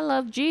like, I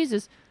love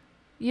Jesus.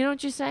 You know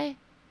what you say?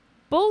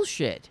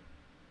 Bullshit.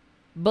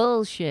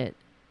 Bullshit.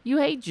 You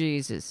hate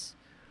Jesus.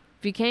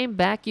 If he came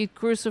back, you'd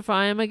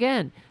crucify him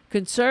again.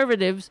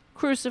 Conservatives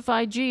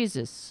crucify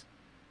Jesus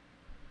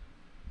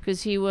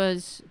because he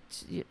was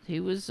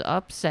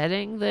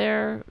upsetting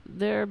their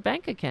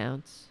bank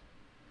accounts.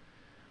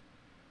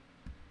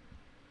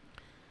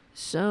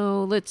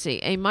 So let's see.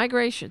 A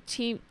migration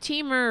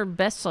Timur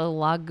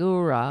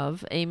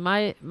Besalagurov, a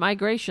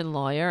migration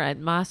lawyer at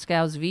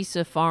Moscow's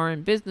Visa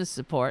Foreign Business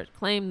Support,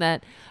 claimed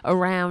that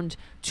around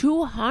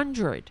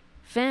 200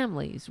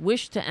 families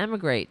wish to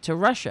emigrate to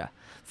Russia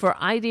for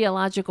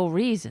ideological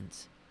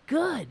reasons.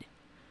 Good.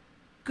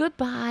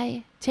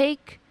 Goodbye.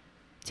 Take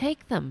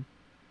them.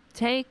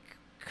 Take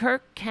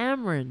Kirk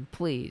Cameron,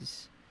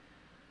 please.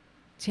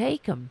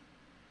 Take him.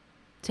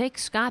 Take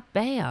Scott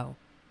Baio.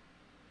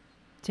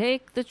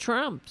 Take the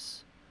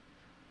Trumps.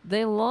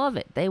 They love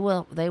it. They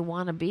want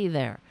to be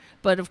there.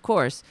 But of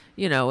course,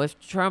 if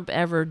Trump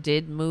ever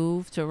did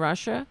move to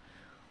Russia,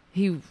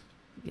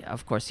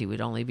 of course he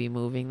would only be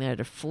moving there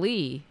to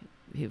flee.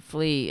 He'd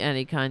flee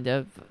any kind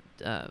of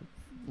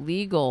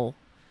legal,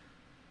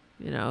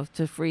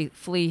 to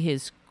flee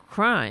his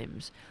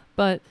crimes.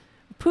 But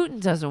Putin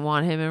doesn't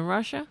want him in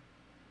Russia.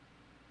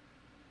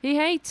 He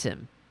hates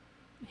him.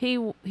 He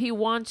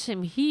wants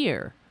him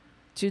here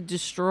to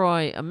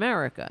destroy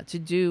America, to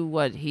do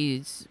what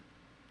he's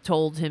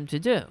told him to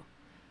do.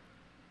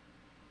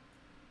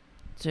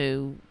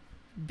 To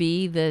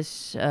be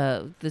this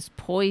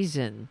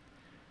poison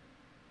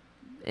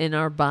in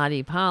our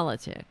body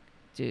politic,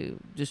 to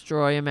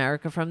destroy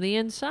America from the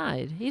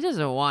inside. He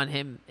doesn't want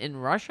him in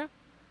Russia.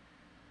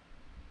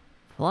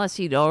 Plus,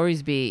 he'd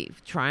always be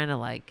trying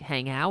to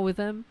hang out with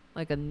him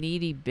like a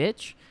needy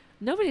bitch.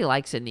 Nobody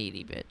likes a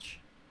needy bitch.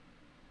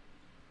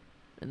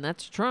 And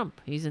that's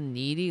Trump. He's a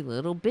needy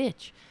little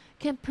bitch.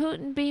 Can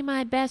Putin be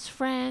my best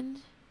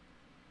friend?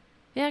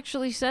 He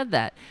actually said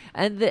that.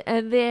 And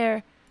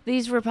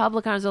these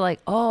Republicans are like,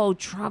 oh,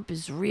 Trump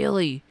is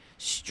really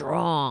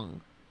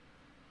strong.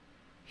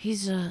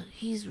 No,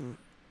 he's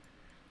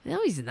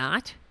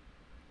not.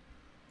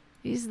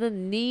 He's the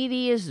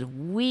neediest,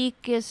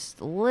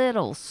 weakest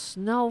little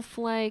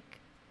snowflake.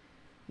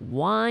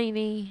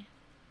 Whiny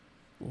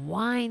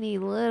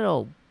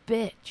little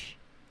bitch.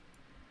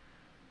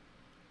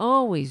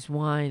 Always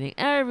whining.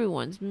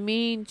 Everyone's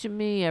mean to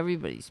me.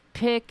 Everybody's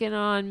picking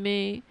on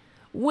me.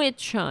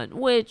 Witch hunt.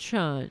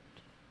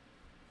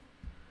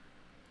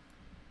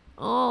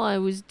 All I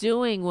was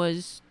doing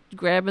was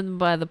grabbing them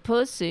by the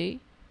pussy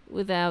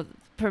without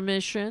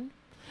permission.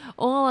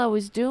 All I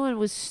was doing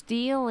was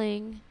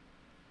stealing.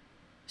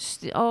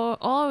 All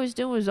I was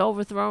doing was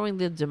overthrowing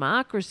the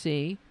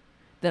democracy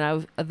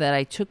that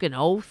I took an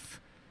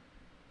oath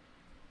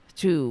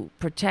to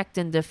protect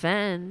and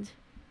defend.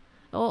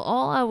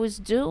 All I was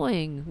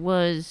doing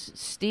was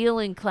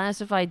stealing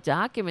classified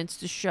documents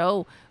to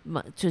show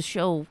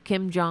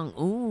Kim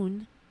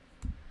Jong-un,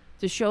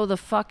 to show the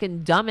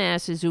fucking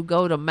dumbasses who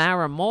go to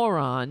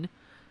Maramoron.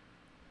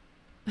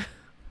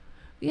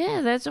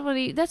 Yeah, that's what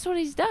he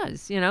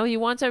does. You know, he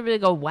wants everybody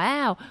to go,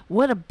 wow,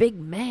 what a big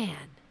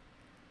man.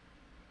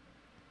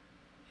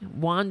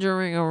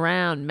 Wandering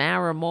around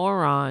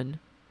Maramoron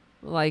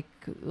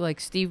like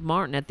Steve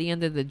Martin at the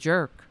end of The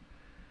Jerk.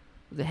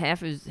 The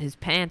half of his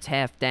pants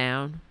half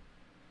down,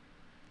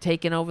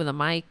 taking over the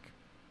mic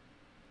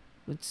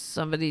with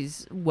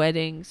somebody's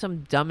wedding,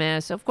 some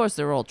dumbass. Of course,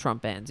 they're all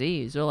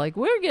Trumpanzees. They're like,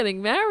 we're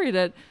getting married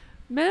at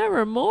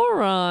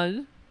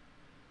Maramoron.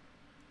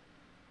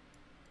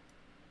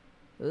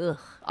 Ugh.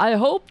 I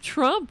hope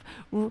Trump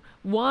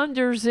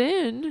wanders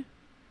in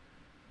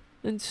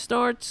and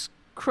starts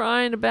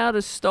crying about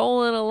a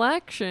stolen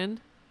election.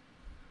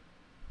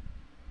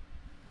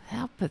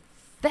 How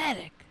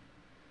pathetic.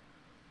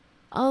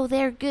 Oh,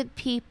 they're good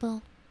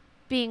people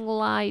being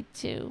lied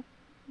to.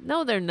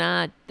 No, they're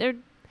not.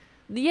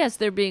 Yes,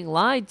 they're being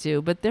lied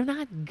to, but they're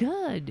not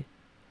good.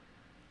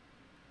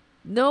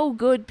 No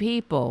good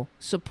people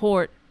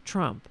support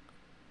Trump.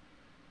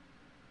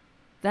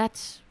 I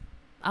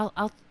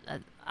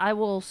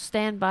will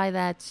stand by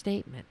that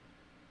statement.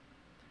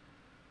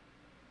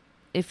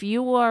 If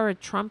you are a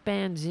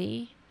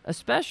Trumpanzee,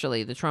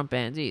 especially the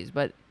Trumpanzees,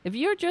 but if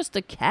you're just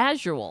a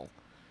casual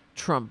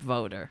Trump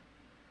voter,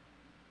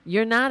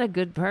 you're not a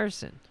good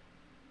person.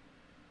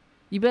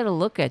 You better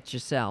look at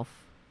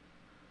yourself.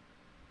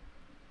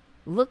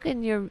 Look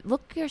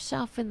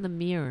yourself in the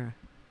mirror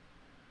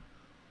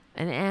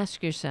and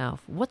ask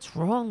yourself, what's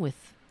wrong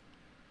with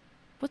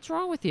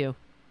you?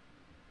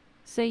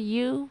 Say,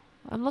 you,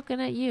 I'm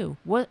looking at you.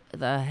 What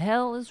the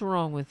hell is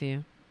wrong with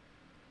you?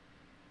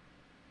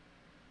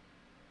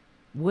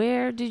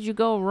 Where did you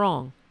go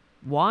wrong?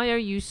 Why are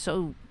you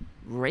so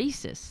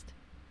racist?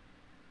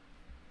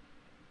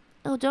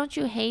 Oh, don't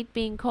you hate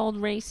being called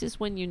racist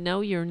when you know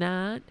you're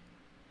not?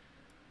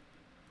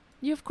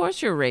 Of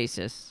course you're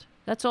racist.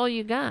 That's all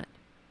you got.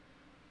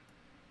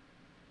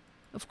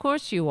 Of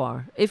course you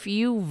are. If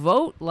you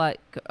vote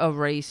like a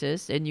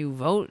racist and you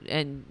vote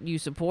and you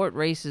support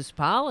racist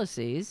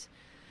policies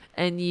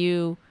and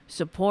you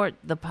support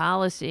the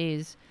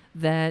policies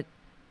that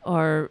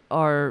are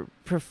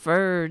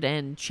preferred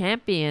and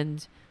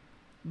championed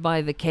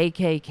by the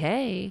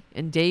KKK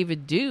and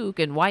David Duke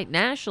and white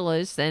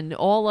nationalists and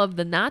all of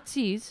the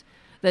Nazis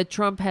that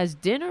Trump has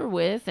dinner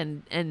with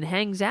and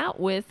hangs out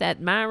with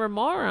at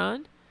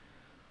Maramoron,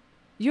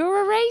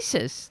 you're a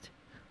racist.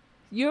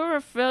 You're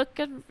a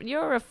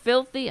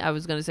filthy, I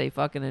was going to say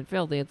fucking and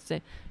filthy at the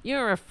same.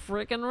 You're a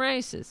freaking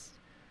racist.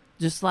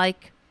 Just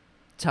like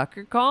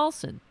Tucker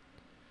Carlson.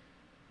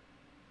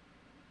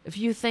 If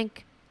you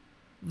think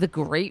the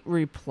great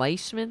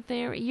replacement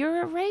there,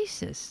 you're a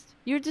racist.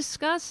 You're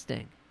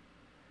disgusting.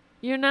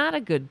 You're not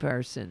a good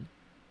person.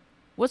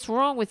 What's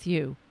wrong with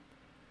you?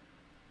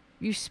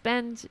 You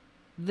spend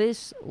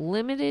this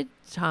limited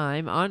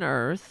time on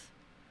Earth,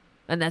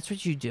 and that's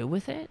what you do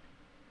with it?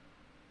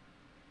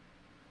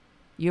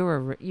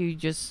 You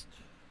just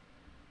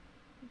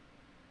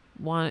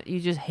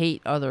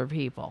hate other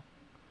people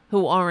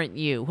who aren't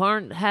you,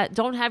 who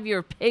don't have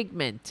your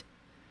pigment.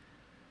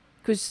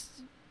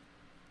 Because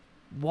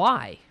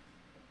why?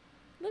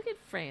 Look at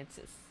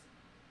Francis.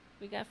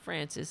 We got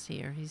Francis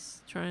here.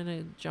 He's trying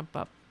to jump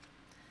up.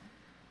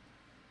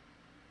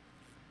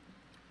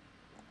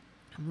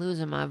 I'm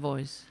losing my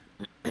voice.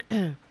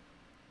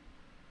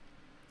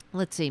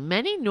 Let's see.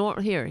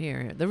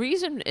 Here. The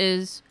reason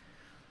is...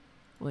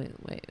 Wait.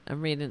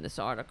 I'm reading this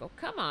article.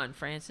 Come on,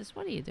 Francis.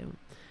 What are you doing?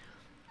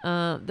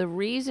 The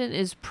reason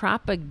is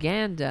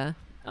propaganda.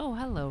 Oh,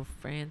 hello,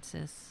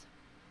 Francis.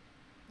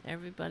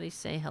 Everybody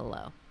say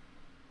hello.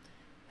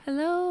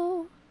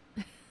 Hello.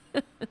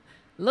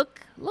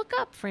 Look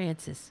up,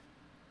 Francis.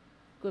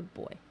 Good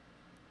boy.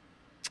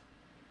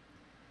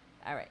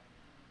 All right.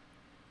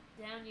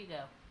 Down you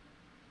go.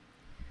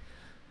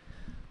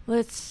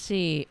 Let's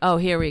see. Oh,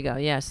 here we go.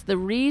 Yes. The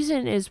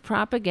reason is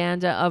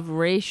propaganda of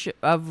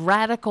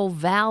radical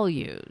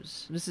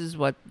values. This is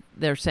what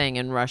they're saying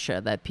in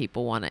Russia, that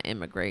people want to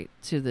immigrate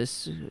to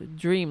this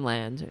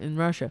dreamland in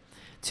Russia.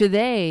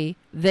 Today,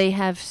 they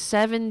have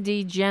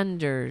 70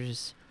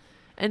 genders.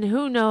 And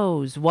who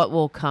knows what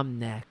will come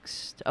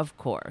next, of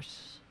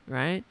course,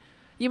 right?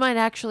 You might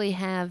actually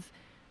have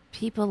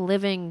people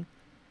living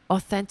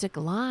authentic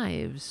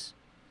lives.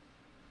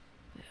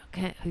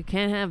 You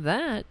can't have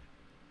that.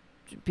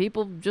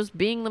 People just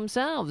being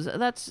themselves.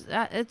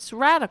 It's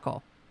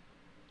radical.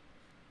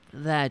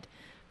 That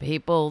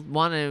people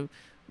want to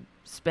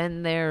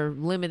spend their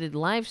limited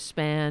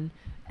lifespan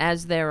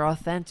as their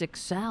authentic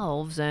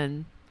selves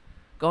and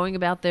going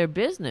about their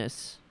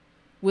business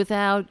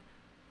without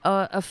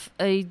a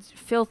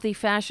filthy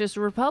fascist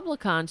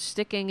Republicon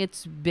sticking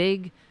its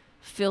big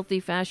filthy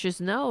fascist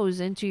nose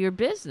into your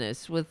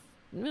business with,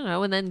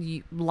 and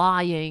then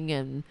lying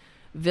and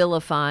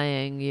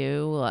vilifying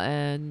you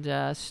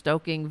and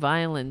stoking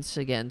violence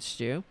against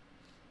you.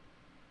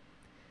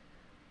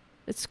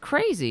 It's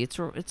crazy.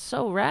 It's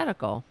so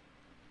radical.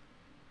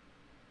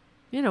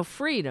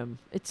 Freedom.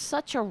 It's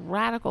such a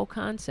radical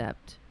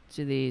concept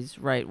to these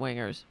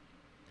right-wingers.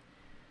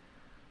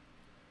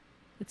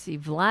 Let's see.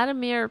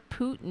 Vladimir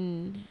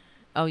Putin.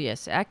 Oh,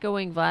 yes.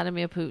 Echoing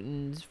Vladimir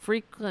Putin's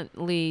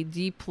frequently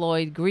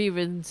deployed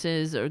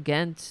grievances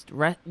against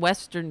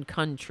Western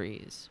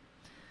countries.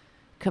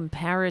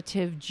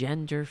 Comparative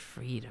gender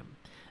freedom.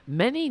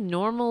 Many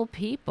normal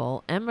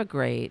people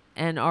emigrate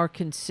and are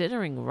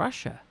considering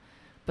Russia,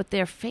 but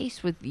they're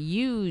faced with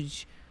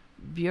huge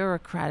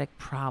bureaucratic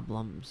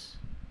problems.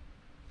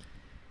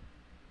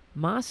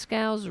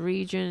 Moscow's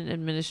region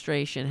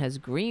administration has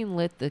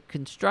greenlit the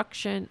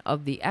construction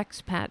of the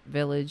expat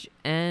village,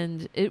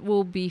 and it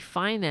will be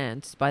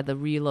financed by the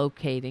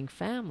relocating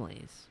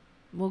families.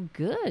 Well,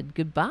 good.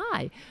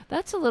 Goodbye.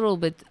 That's a little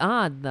bit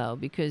odd, though,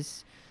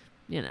 because,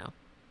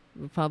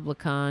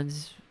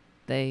 Republicans,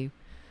 they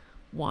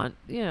want,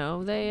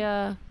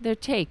 they're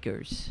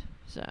takers.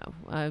 So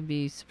I'd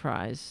be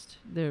surprised.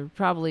 They're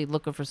probably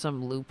looking for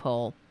some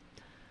loophole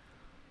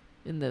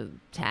in the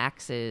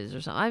taxes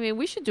or something. I mean,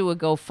 we should do a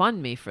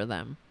GoFundMe for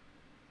them.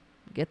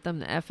 Get them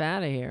the F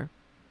out of here.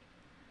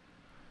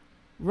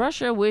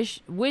 Russia,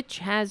 which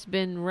has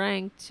been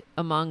ranked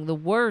among the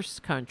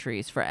worst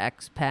countries for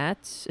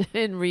expats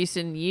in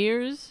recent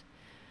years,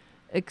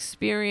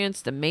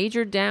 experienced a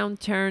major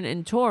downturn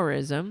in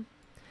tourism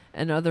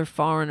and other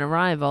foreign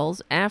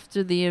arrivals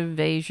after the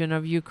invasion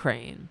of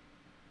Ukraine.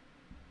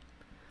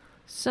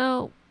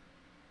 So,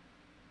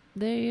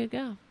 there you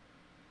go.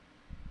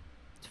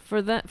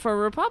 For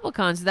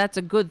Republicans, that's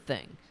a good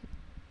thing.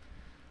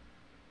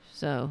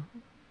 So,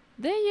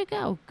 there you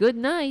go. Good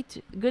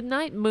night. Good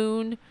night,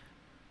 Moon.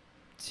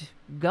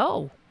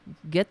 Go.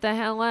 Get the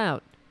hell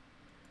out.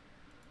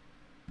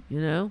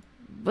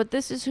 But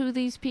this is who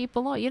these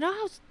people are.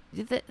 I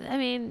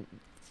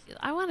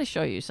want to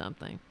show you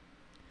something.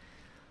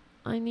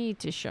 I need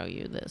to show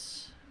you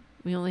this.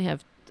 We only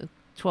have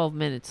 12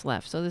 minutes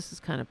left, so this is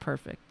kind of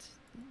perfect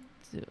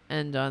to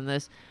end on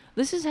this.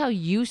 This is how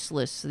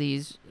useless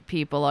these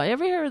people are.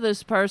 Ever heard of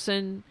this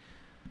person?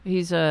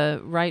 He's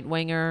a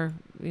right-winger.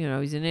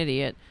 He's an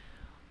idiot.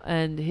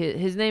 And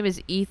his name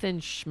is Ethan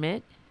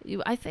Schmidt.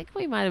 I think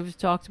we might have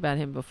talked about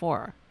him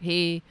before.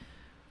 He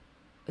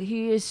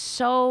is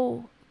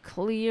so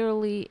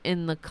clearly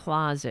in the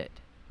closet.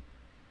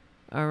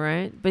 All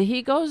right? But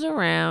he goes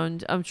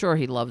around. I'm sure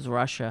he loves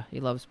Russia. He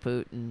loves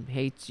Putin.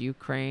 Hates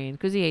Ukraine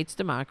because he hates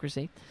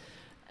democracy.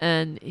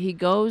 And he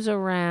goes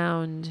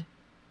around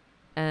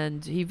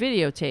and he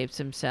videotapes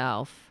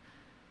himself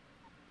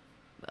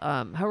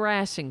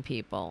harassing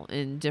people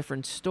in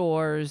different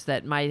stores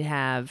that might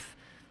have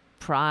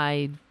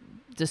pride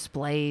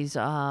displays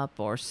up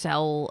or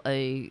sell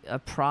a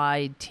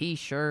pride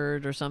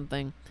t-shirt or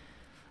something.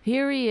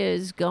 Here he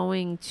is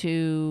going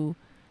to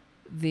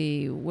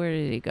where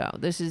did he go?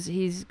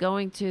 He's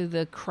going to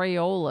the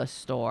Crayola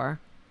store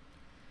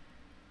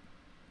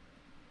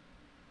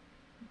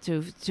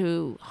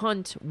to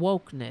hunt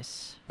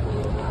wokeness.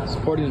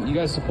 You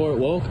guys support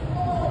woke?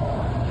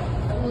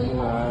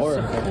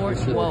 Or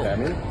support woke.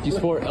 Do you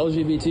support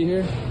LGBT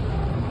here?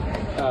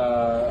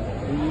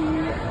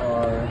 We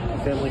are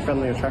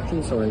family-friendly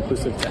attraction, so we're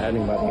inclusive to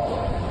anybody.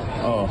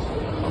 Oh,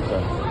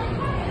 okay.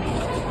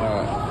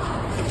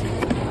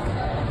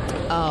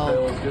 Oh.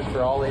 So it's good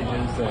for all ages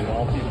and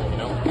all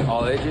people,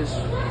 All ages?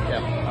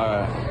 Yeah.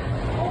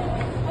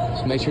 Alright.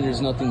 So make sure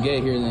there's nothing gay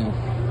here then.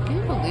 Can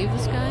you believe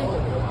this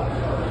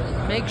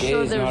guy? Make gay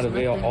sure is there's not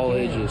available all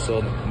gay. ages,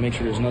 so make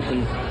sure there's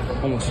nothing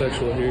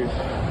homosexual here.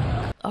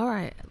 All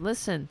right,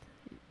 listen.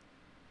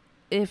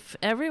 If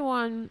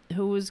everyone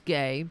who was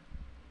gay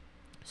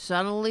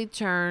suddenly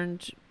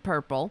turned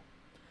purple,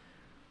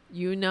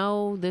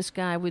 this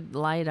guy would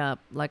light up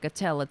like a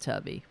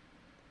Teletubby.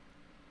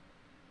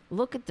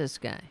 Look at this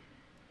guy.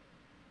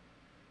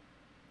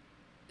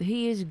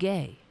 He is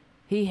gay.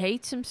 He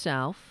hates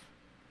himself,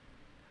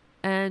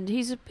 and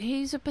he's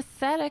a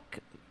pathetic.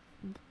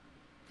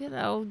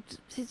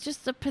 he's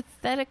just a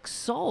pathetic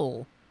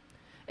soul.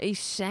 A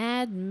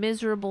sad,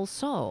 miserable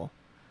soul.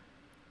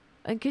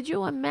 And could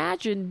you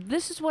imagine,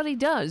 this is what he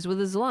does with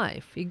his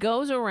life. He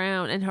goes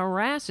around and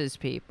harasses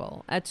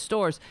people at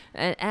stores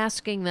and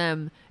asking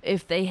them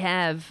if they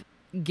have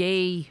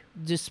gay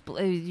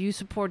display. You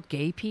support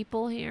gay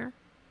people here?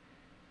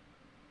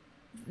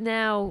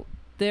 Now,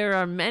 there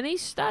are many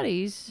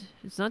studies,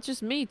 it's not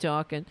just me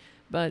talking,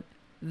 but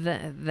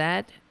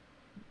that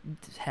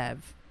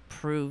have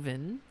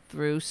proven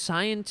through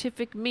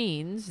scientific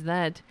means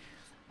that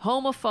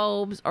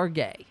homophobes are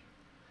gay.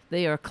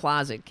 They are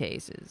closet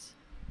cases.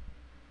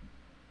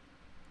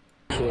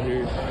 So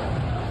here,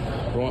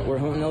 we're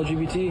hunting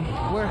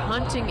LGBT. We're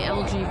hunting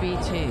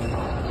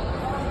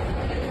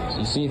LGBT.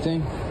 You see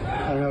anything?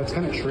 I don't know. It's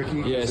kind of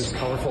tricky. Yes. It's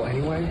colorful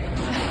anyway.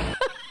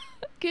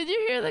 Could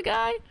you hear the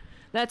guy?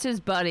 That's his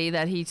buddy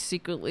that he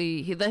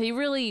secretly,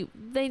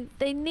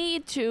 they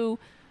need to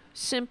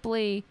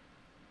simply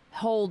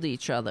hold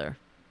each other.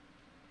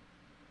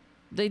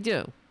 They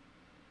do.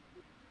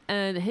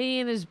 And he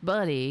and his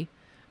buddy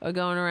are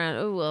going around,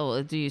 oh,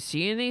 well, do you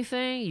see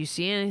anything? You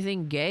see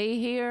anything gay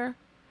here?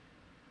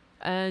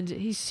 And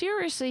he's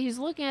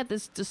looking at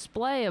this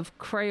display of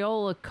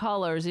Crayola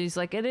colors. He's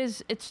like,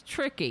 it's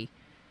tricky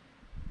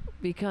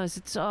because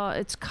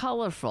it's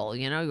colorful.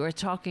 You know, we're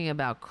talking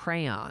about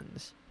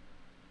crayons.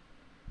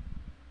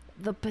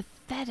 The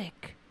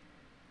pathetic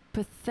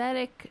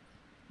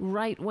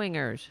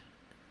right-wingers,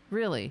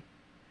 really.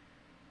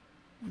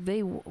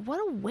 What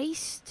a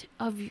waste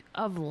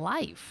of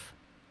life.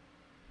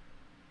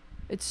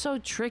 It's so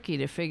tricky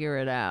to figure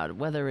it out,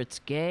 whether it's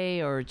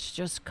gay or it's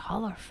just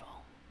colorful.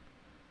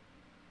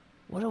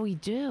 What do we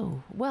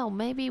do? Well,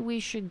 maybe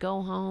we should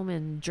go home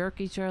and jerk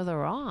each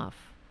other off.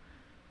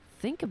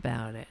 Think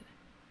about it.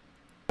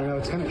 I know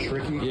it's kind of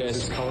tricky. Yes.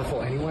 It's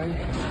colorful anyway.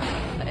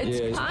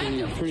 It's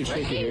pretty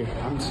tricky here.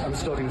 I'm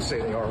still going to say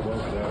they are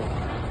woke, though.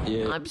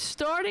 Yeah. I'm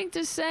starting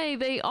to say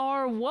they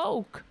are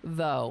woke,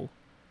 though.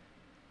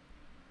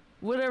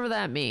 Whatever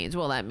that means.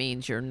 Well, that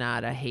means you're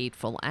not a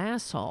hateful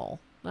asshole.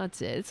 That's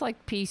it. It's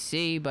like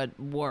PC, but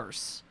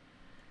worse.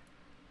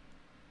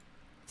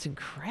 It's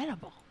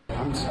incredible.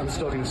 I'm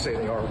still going to say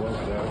they are woke,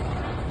 though.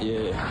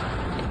 Yeah.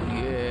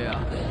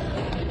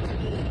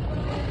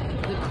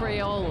 The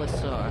Crayola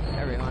store,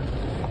 everyone.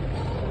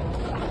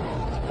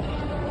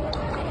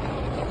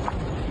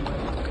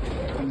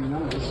 I mean,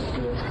 none of this is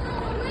good.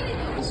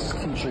 This is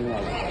teaching,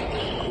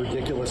 like,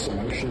 ridiculous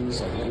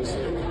emotions. Like, what is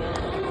it?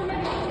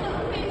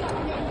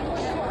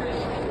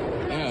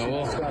 Yeah,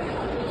 well,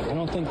 I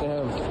don't think they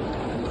have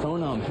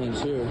pronoun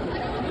pins here.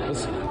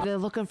 They're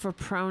looking for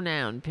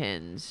pronoun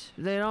pins.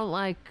 They don't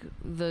like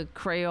the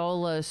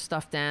Crayola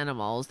stuffed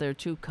animals. They're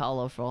too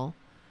colorful.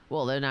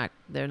 Well, they're not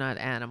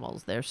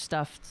animals. They're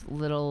stuffed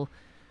little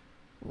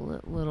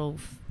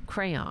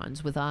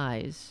crayons with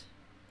eyes.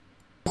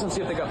 Let's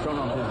see if they got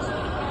pronoun pins.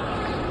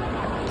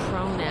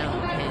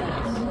 Pronoun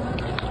pins.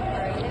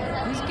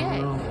 He's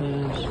gay. Pronoun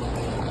pins.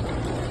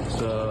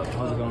 So,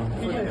 how's it going?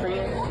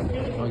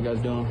 How you guys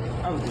doing?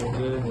 I'm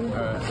good.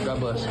 Alright, God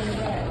bless.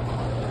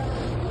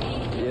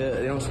 Yeah,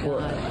 they don't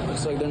support.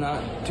 Looks like they're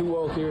not too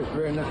woke here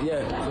right now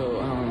yet.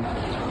 So, on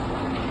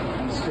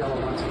a scale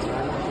of 1 to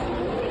 10,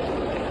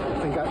 I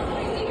think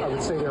I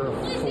would say there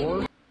are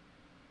 4.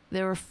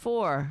 There are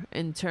 4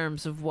 in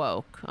terms of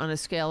woke on a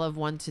scale of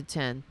 1 to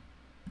 10.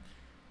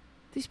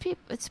 These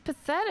people, it's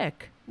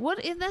pathetic.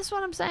 That's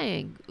what I'm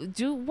saying.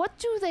 What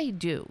do they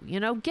do? You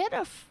know, get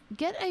a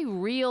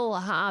real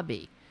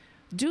hobby.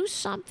 Do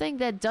something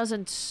that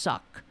doesn't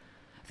suck.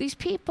 These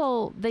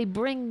people, they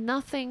bring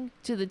nothing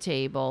to the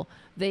table.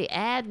 They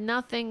add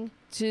nothing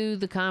to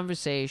the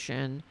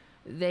conversation.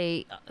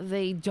 They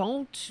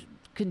don't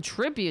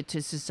contribute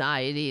to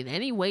society in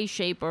any way,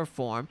 shape, or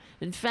form.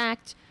 In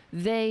fact,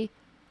 they're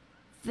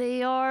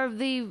like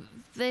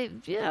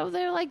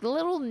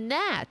little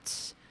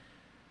gnats.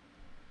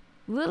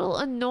 Little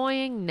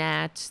annoying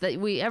gnats that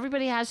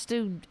everybody has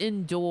to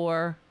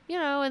endure, you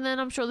know, and then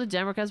I'm sure the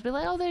Democrats will be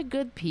like, oh, they're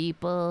good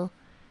people.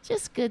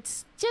 Just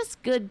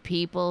good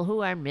people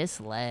who are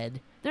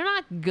misled. They're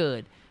not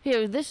good.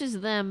 Here, this is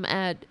them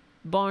at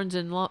Barnes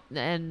and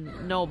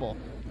Noble.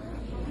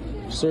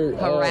 Sir,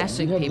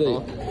 harassing you have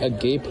people. A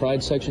gay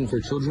pride section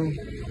for children?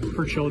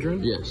 For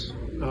children? Yes.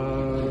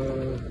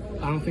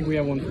 I don't think we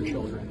have one for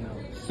children, no.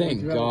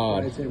 Thank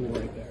God. Right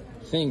there.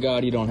 Thank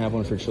God you don't have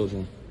one for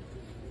children.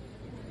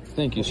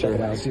 Thank you, sir.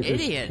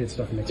 Idiot. Kid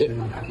stuff mixed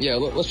in. Yeah,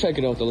 let's check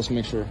it out, though. Let's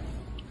make sure.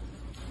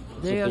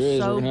 They so are if there is,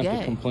 so we're gonna gay. have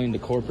to complain to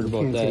corporate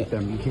about that.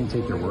 You can't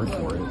take their word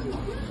for it.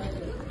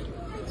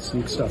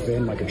 Sneak stuff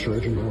in like a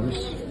Trojan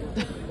horse.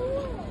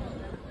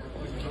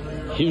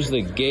 Here's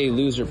the gay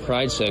loser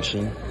pride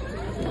section.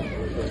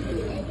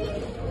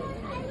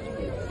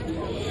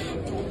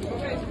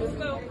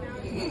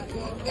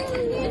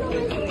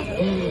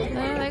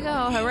 There they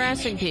go,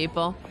 harassing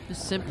people.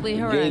 Just simply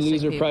harassing Gay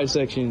loser people. pride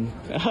section.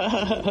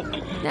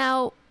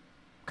 Now,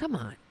 come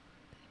on.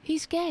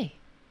 He's gay.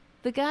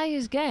 The guy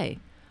is gay.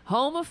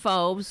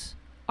 Homophobes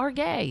are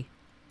gay.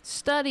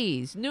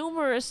 Studies,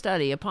 numerous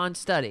study upon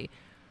study,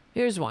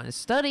 Here's one. A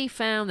study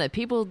found that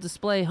people who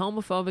display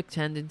homophobic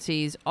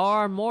tendencies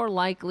are more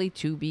likely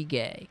to be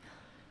gay.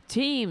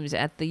 Teams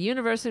at the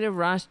University of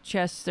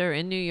Rochester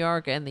in New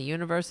York and the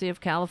University of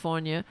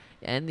California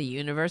and the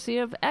University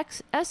of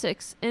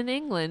Essex in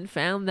England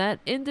found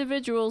that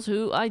individuals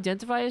who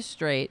identify as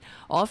straight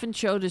often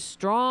showed a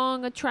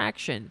strong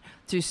attraction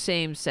to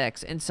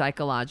same-sex in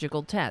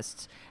psychological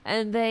tests.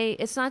 And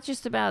it's not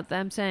just about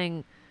them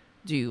saying,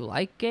 do you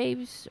like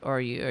gays? Or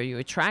are you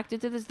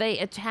attracted to this? They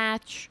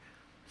attach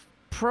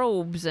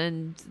probes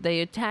and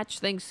they attach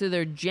things to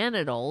their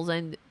genitals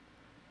and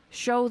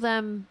show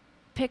them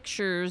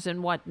pictures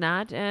and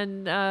whatnot,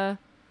 and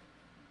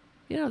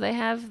they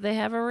have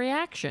a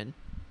reaction.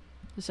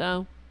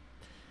 So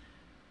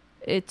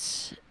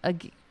it's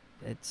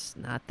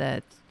not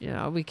that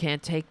we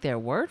can't take their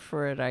word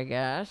for it, I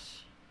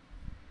guess.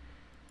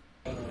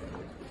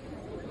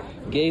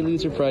 Gay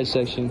loser prize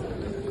section.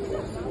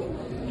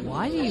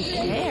 Why do you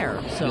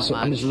care so much?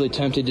 I'm just really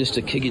tempted just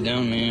to kick it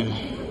down, man.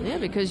 Yeah,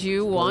 because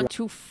you want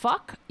to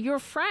fuck your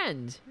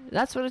friend.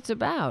 That's what it's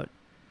about.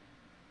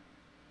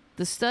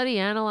 The study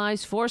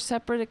analyzed 4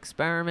 separate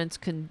experiments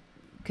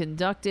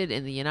conducted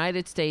in the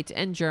United States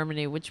and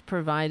Germany, which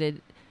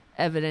provided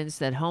evidence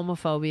that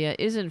homophobia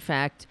is, in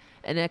fact,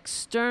 an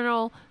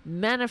external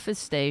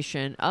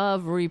manifestation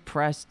of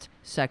repressed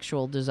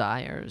sexual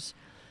desires.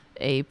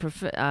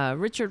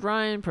 Richard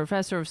Ryan,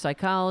 professor of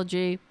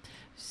psychology,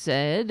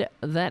 said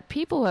that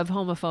people who have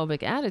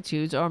homophobic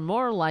attitudes are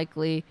more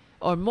likely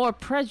or more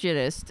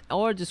prejudiced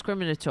or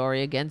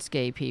discriminatory against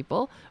gay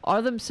people,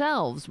 are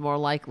themselves more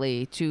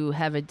likely to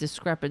have a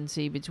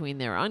discrepancy between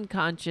their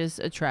unconscious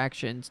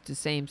attractions to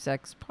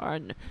same-sex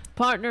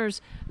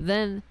partners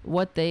than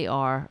what they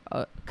are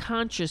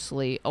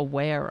consciously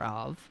aware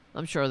of.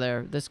 I'm sure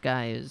this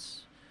guy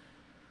is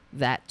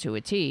that to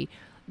a T.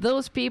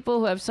 Those people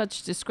who have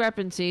such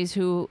discrepancies,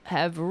 who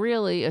have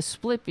really a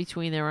split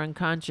between their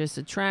unconscious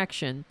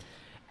attraction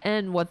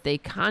and what they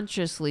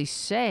consciously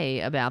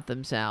say about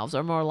themselves,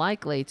 are more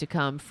likely to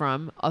come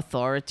from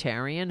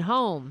authoritarian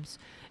homes.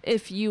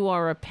 If you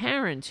are a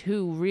parent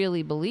who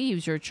really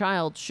believes your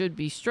child should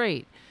be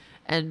straight,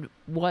 and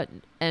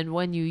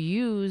when you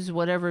use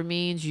whatever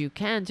means you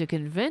can to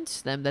convince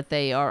them that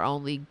they are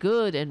only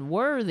good and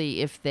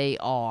worthy if they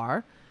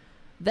are,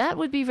 that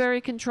would be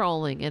very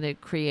controlling, and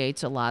it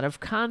creates a lot of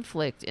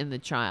conflict in the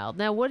child.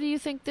 Now, what do you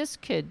think this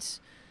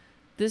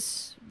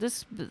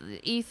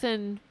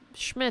Ethan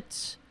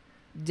Schmidt's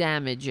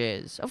damage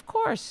is? Of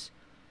course,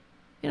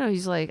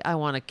 he's like, I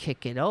want to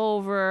kick it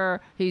over.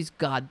 He's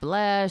God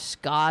bless,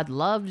 God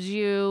loves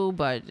you,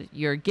 but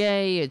you're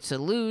gay, it's a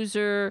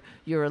loser,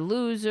 you're a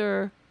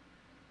loser.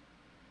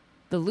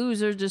 The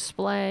loser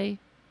display.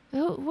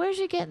 Where's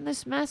he getting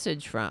this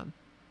message from?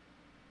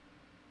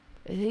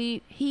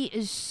 He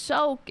is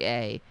so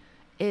gay.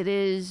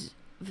 It's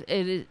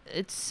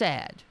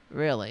sad,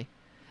 really,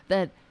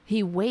 that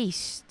he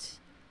wastes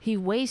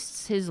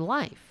his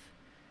life.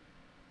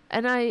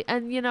 And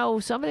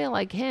somebody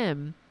like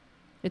him,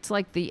 it's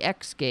like the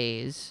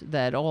ex-gays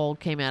that all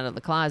came out of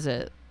the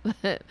closet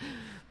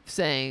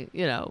saying,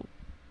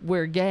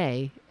 we're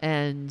gay,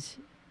 and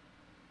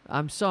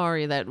I'm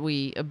sorry that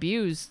we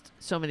abused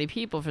so many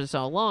people for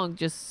so long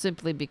just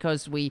simply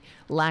because we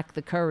lack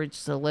the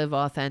courage to live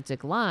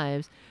authentic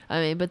lives.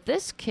 But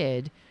this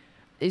kid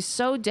is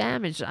so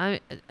damaged.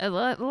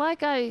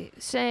 Like I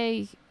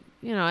say,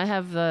 I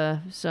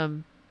have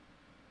some...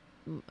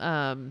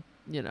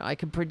 I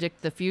can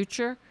predict the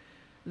future.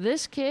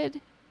 This kid,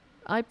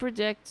 I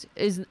predict,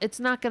 it's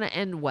not going to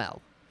end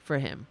well for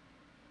him.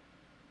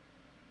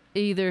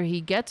 Either he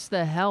gets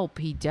the help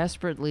he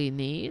desperately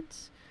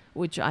needs,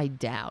 which I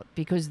doubt,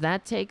 because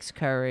that takes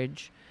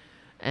courage,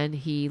 and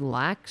he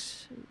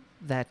lacks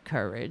that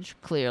courage,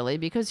 clearly,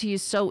 because he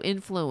is so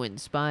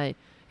influenced by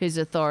his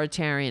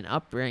authoritarian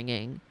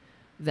upbringing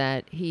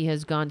that he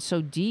has gone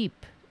so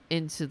deep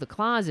into the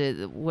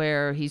closet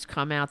where he's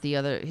come out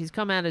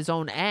his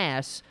own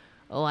ass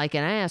like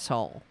an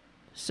asshole.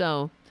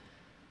 So,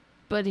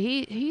 but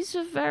he's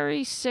a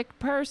very sick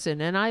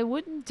person, and I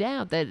wouldn't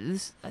doubt that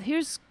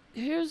here's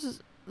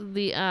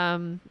the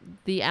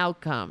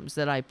outcomes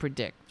that I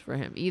predict for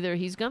him. Either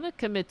he's going to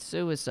commit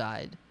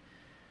suicide,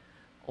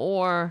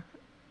 or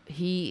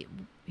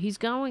he's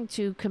going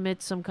to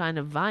commit some kind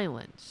of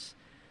violence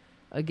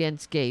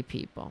against gay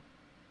people.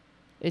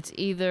 It's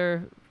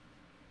either...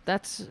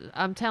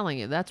 I'm telling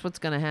you, that's what's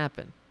going to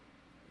happen.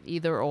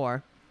 Either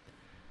or.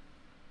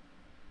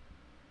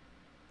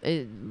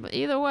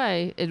 Either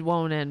way, it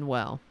won't end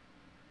well.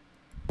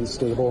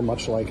 Stable,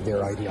 much like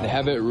their ideology. They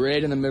have it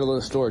right in the middle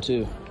of the store,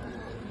 too.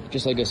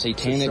 Just like a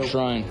satanic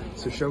shrine.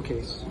 It's a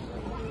showcase.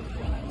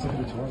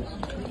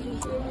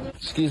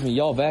 Excuse me,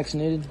 y'all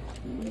vaccinated?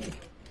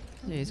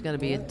 Yeah, he's going to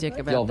be a dick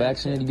about y'all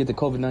vaccinated? You get the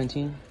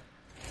COVID-19?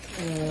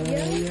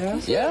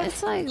 Yeah?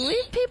 It's like,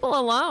 leave people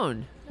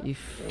alone. You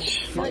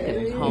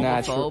fucking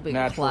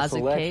homophobic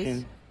closet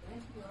case.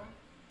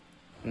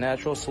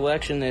 Natural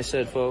selection, they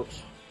said,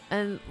 folks.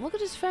 And look at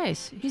his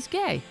face. He's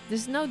gay.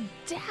 There's no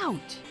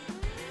doubt.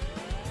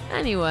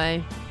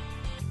 Anyway,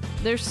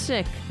 They're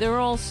sick. They're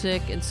all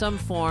sick in some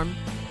form.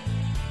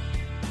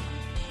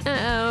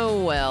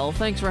 Oh, well.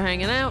 Thanks for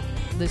hanging out.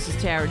 This is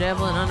Tara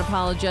Devlin,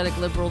 Unapologetic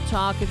Liberal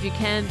Talk. If you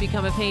can,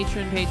 become a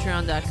patron,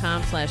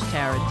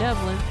 patreon.com/Tara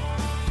Devlin.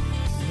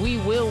 We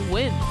will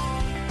win.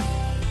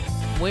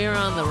 We're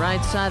on the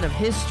right side of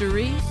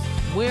history.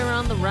 We're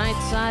on the right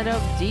side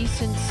of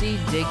decency,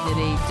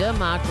 dignity,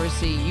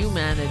 democracy,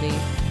 humanity.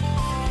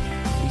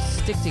 We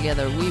stick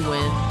together, we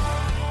win.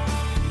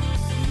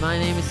 My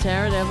name is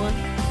Tara Devlin.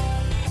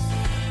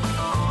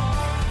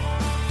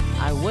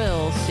 I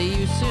will see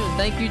you soon.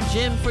 Thank you,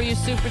 Jim, for your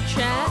super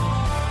chat.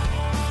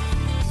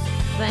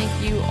 Thank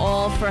you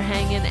all for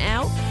hanging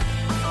out.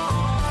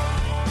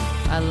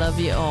 I love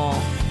you all.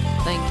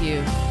 Thank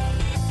you.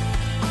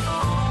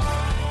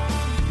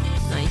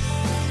 Nice.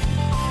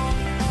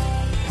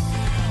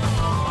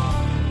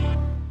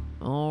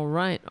 All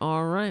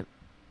right.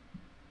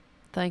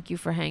 Thank you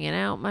for hanging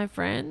out, my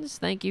friends.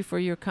 Thank you for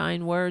your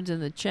kind words in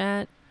the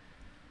chat.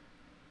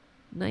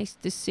 Nice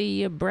to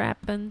see you,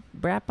 Brapon.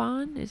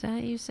 Brapon? Is that how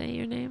you say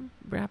your name?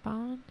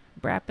 Brapon?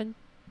 Brapon?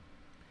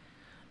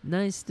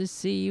 Nice to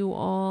see you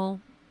all.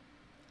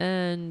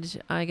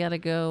 And I gotta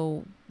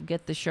go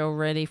get the show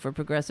ready for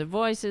Progressive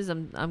Voices.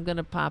 I'm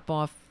gonna pop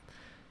off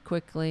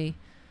quickly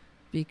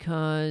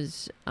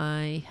because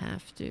I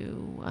have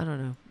to, I don't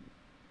know,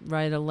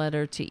 write a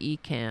letter to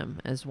ECAM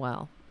as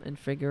well and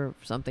figure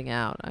something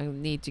out. I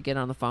need to get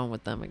on the phone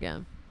with them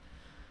again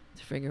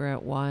to figure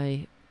out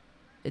why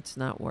it's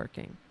not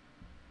working.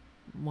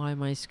 Why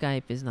my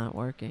Skype is not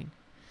working.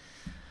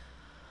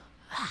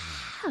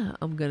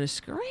 I'm gonna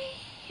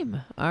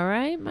scream. All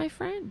right, my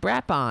friend.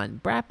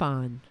 Brapon.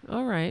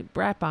 All right,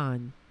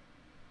 Brapon.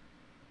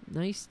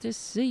 Nice to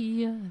see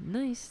you.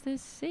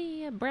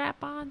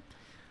 Brapon.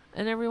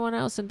 And everyone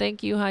else. And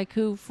thank you,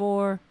 Haiku,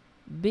 for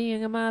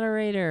being a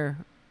moderator.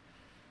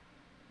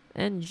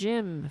 And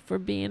Jim for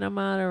being a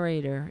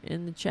moderator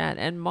in the chat.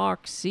 And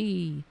Mark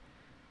C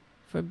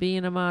for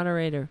being a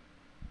moderator.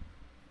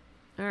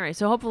 All right,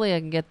 so hopefully I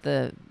can get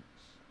the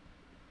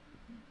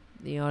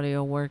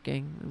audio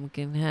working, and we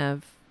can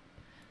have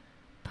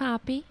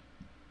Poppy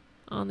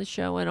on the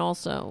show. And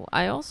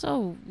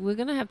we're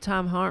gonna have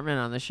Tom Hartman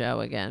on the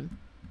show again.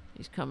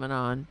 He's coming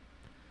on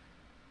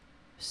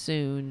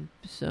soon,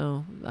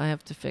 so I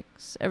have to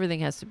fix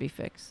everything. Has to be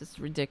fixed. It's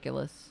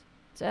ridiculous.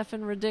 It's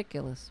effing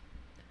ridiculous.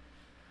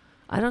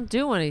 I don't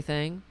do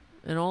anything,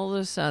 and all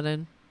of a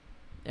sudden,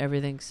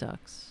 everything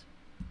sucks.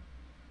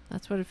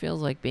 That's what it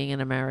feels like being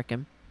an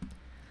American.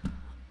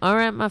 All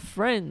right, my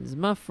friends.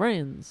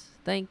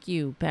 Thank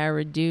you,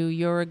 Paradu.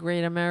 You're a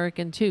great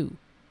American, too.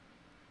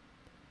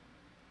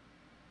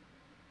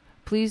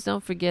 Please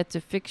don't forget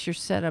to fix your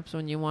setups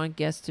when you want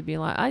guests to be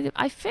live.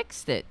 I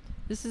fixed it.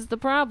 This is the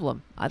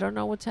problem. I don't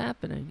know what's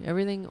happening.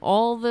 Everything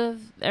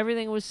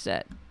was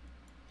set.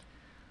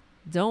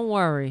 Don't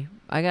worry.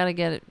 I got to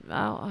get it.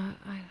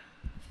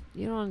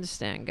 You don't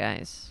understand,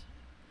 guys.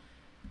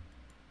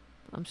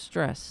 I'm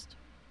stressed.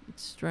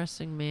 It's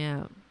stressing me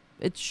out.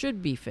 It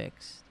should be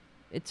fixed.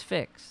 It's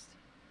fixed.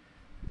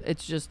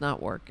 It's just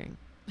not working.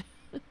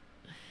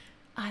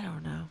 I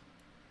don't know.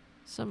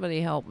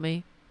 Somebody help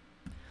me.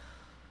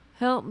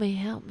 Help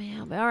me.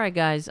 All right,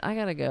 guys. I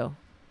gotta go.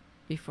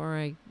 Before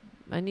I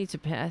need to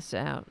pass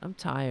out. I'm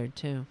tired,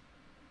 too.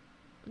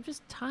 I'm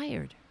just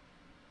tired.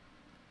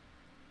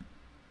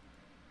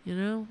 You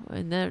know?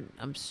 And then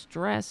I'm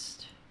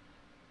stressed.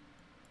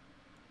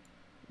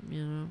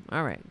 You know?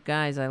 All right,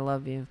 guys. I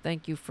love you.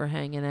 Thank you for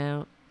hanging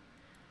out.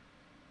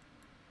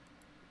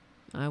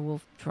 I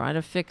will try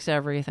to fix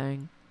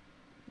everything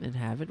and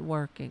have it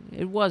working.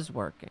 It was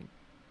working.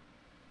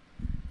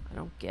 I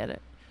don't get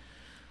it.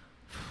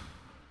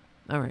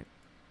 All right.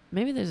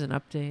 Maybe there's an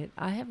update.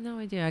 I have no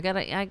idea. I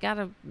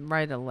gotta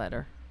write a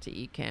letter to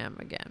ECAM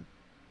again.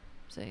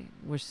 Say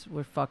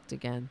we're fucked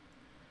again.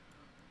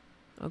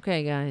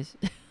 Okay, guys.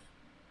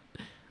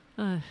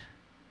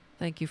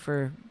 Thank you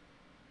for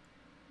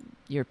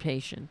your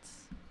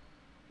patience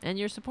and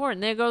your support.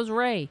 And there goes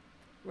Ray.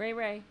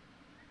 Ray.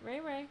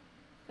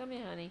 Come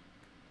here, honey.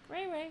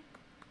 Ray.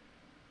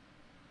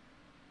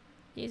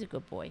 He's a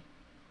good boy.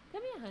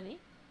 Come here, honey.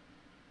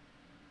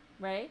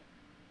 Ray.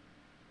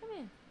 Come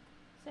here.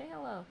 Say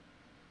hello.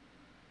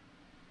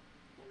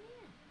 Come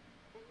here.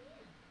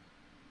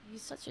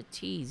 He's such a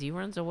tease. He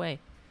runs away.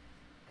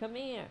 Come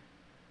here.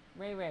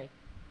 Ray.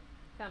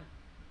 Come.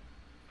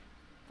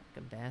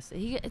 Fucking bastard.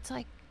 It's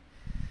like...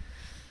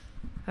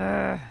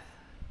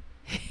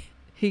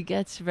 he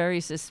gets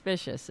very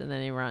suspicious and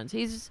then he runs.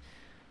 He's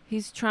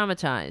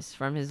traumatized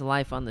from his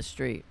life on the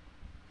street.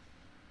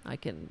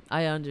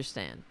 I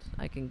understand.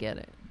 I can get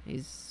it.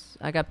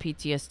 I got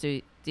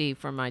PTSD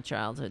from my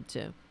childhood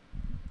too.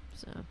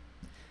 So,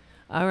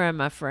 all right,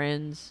 my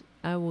friends.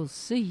 I will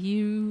see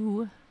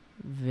you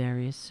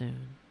very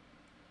soon.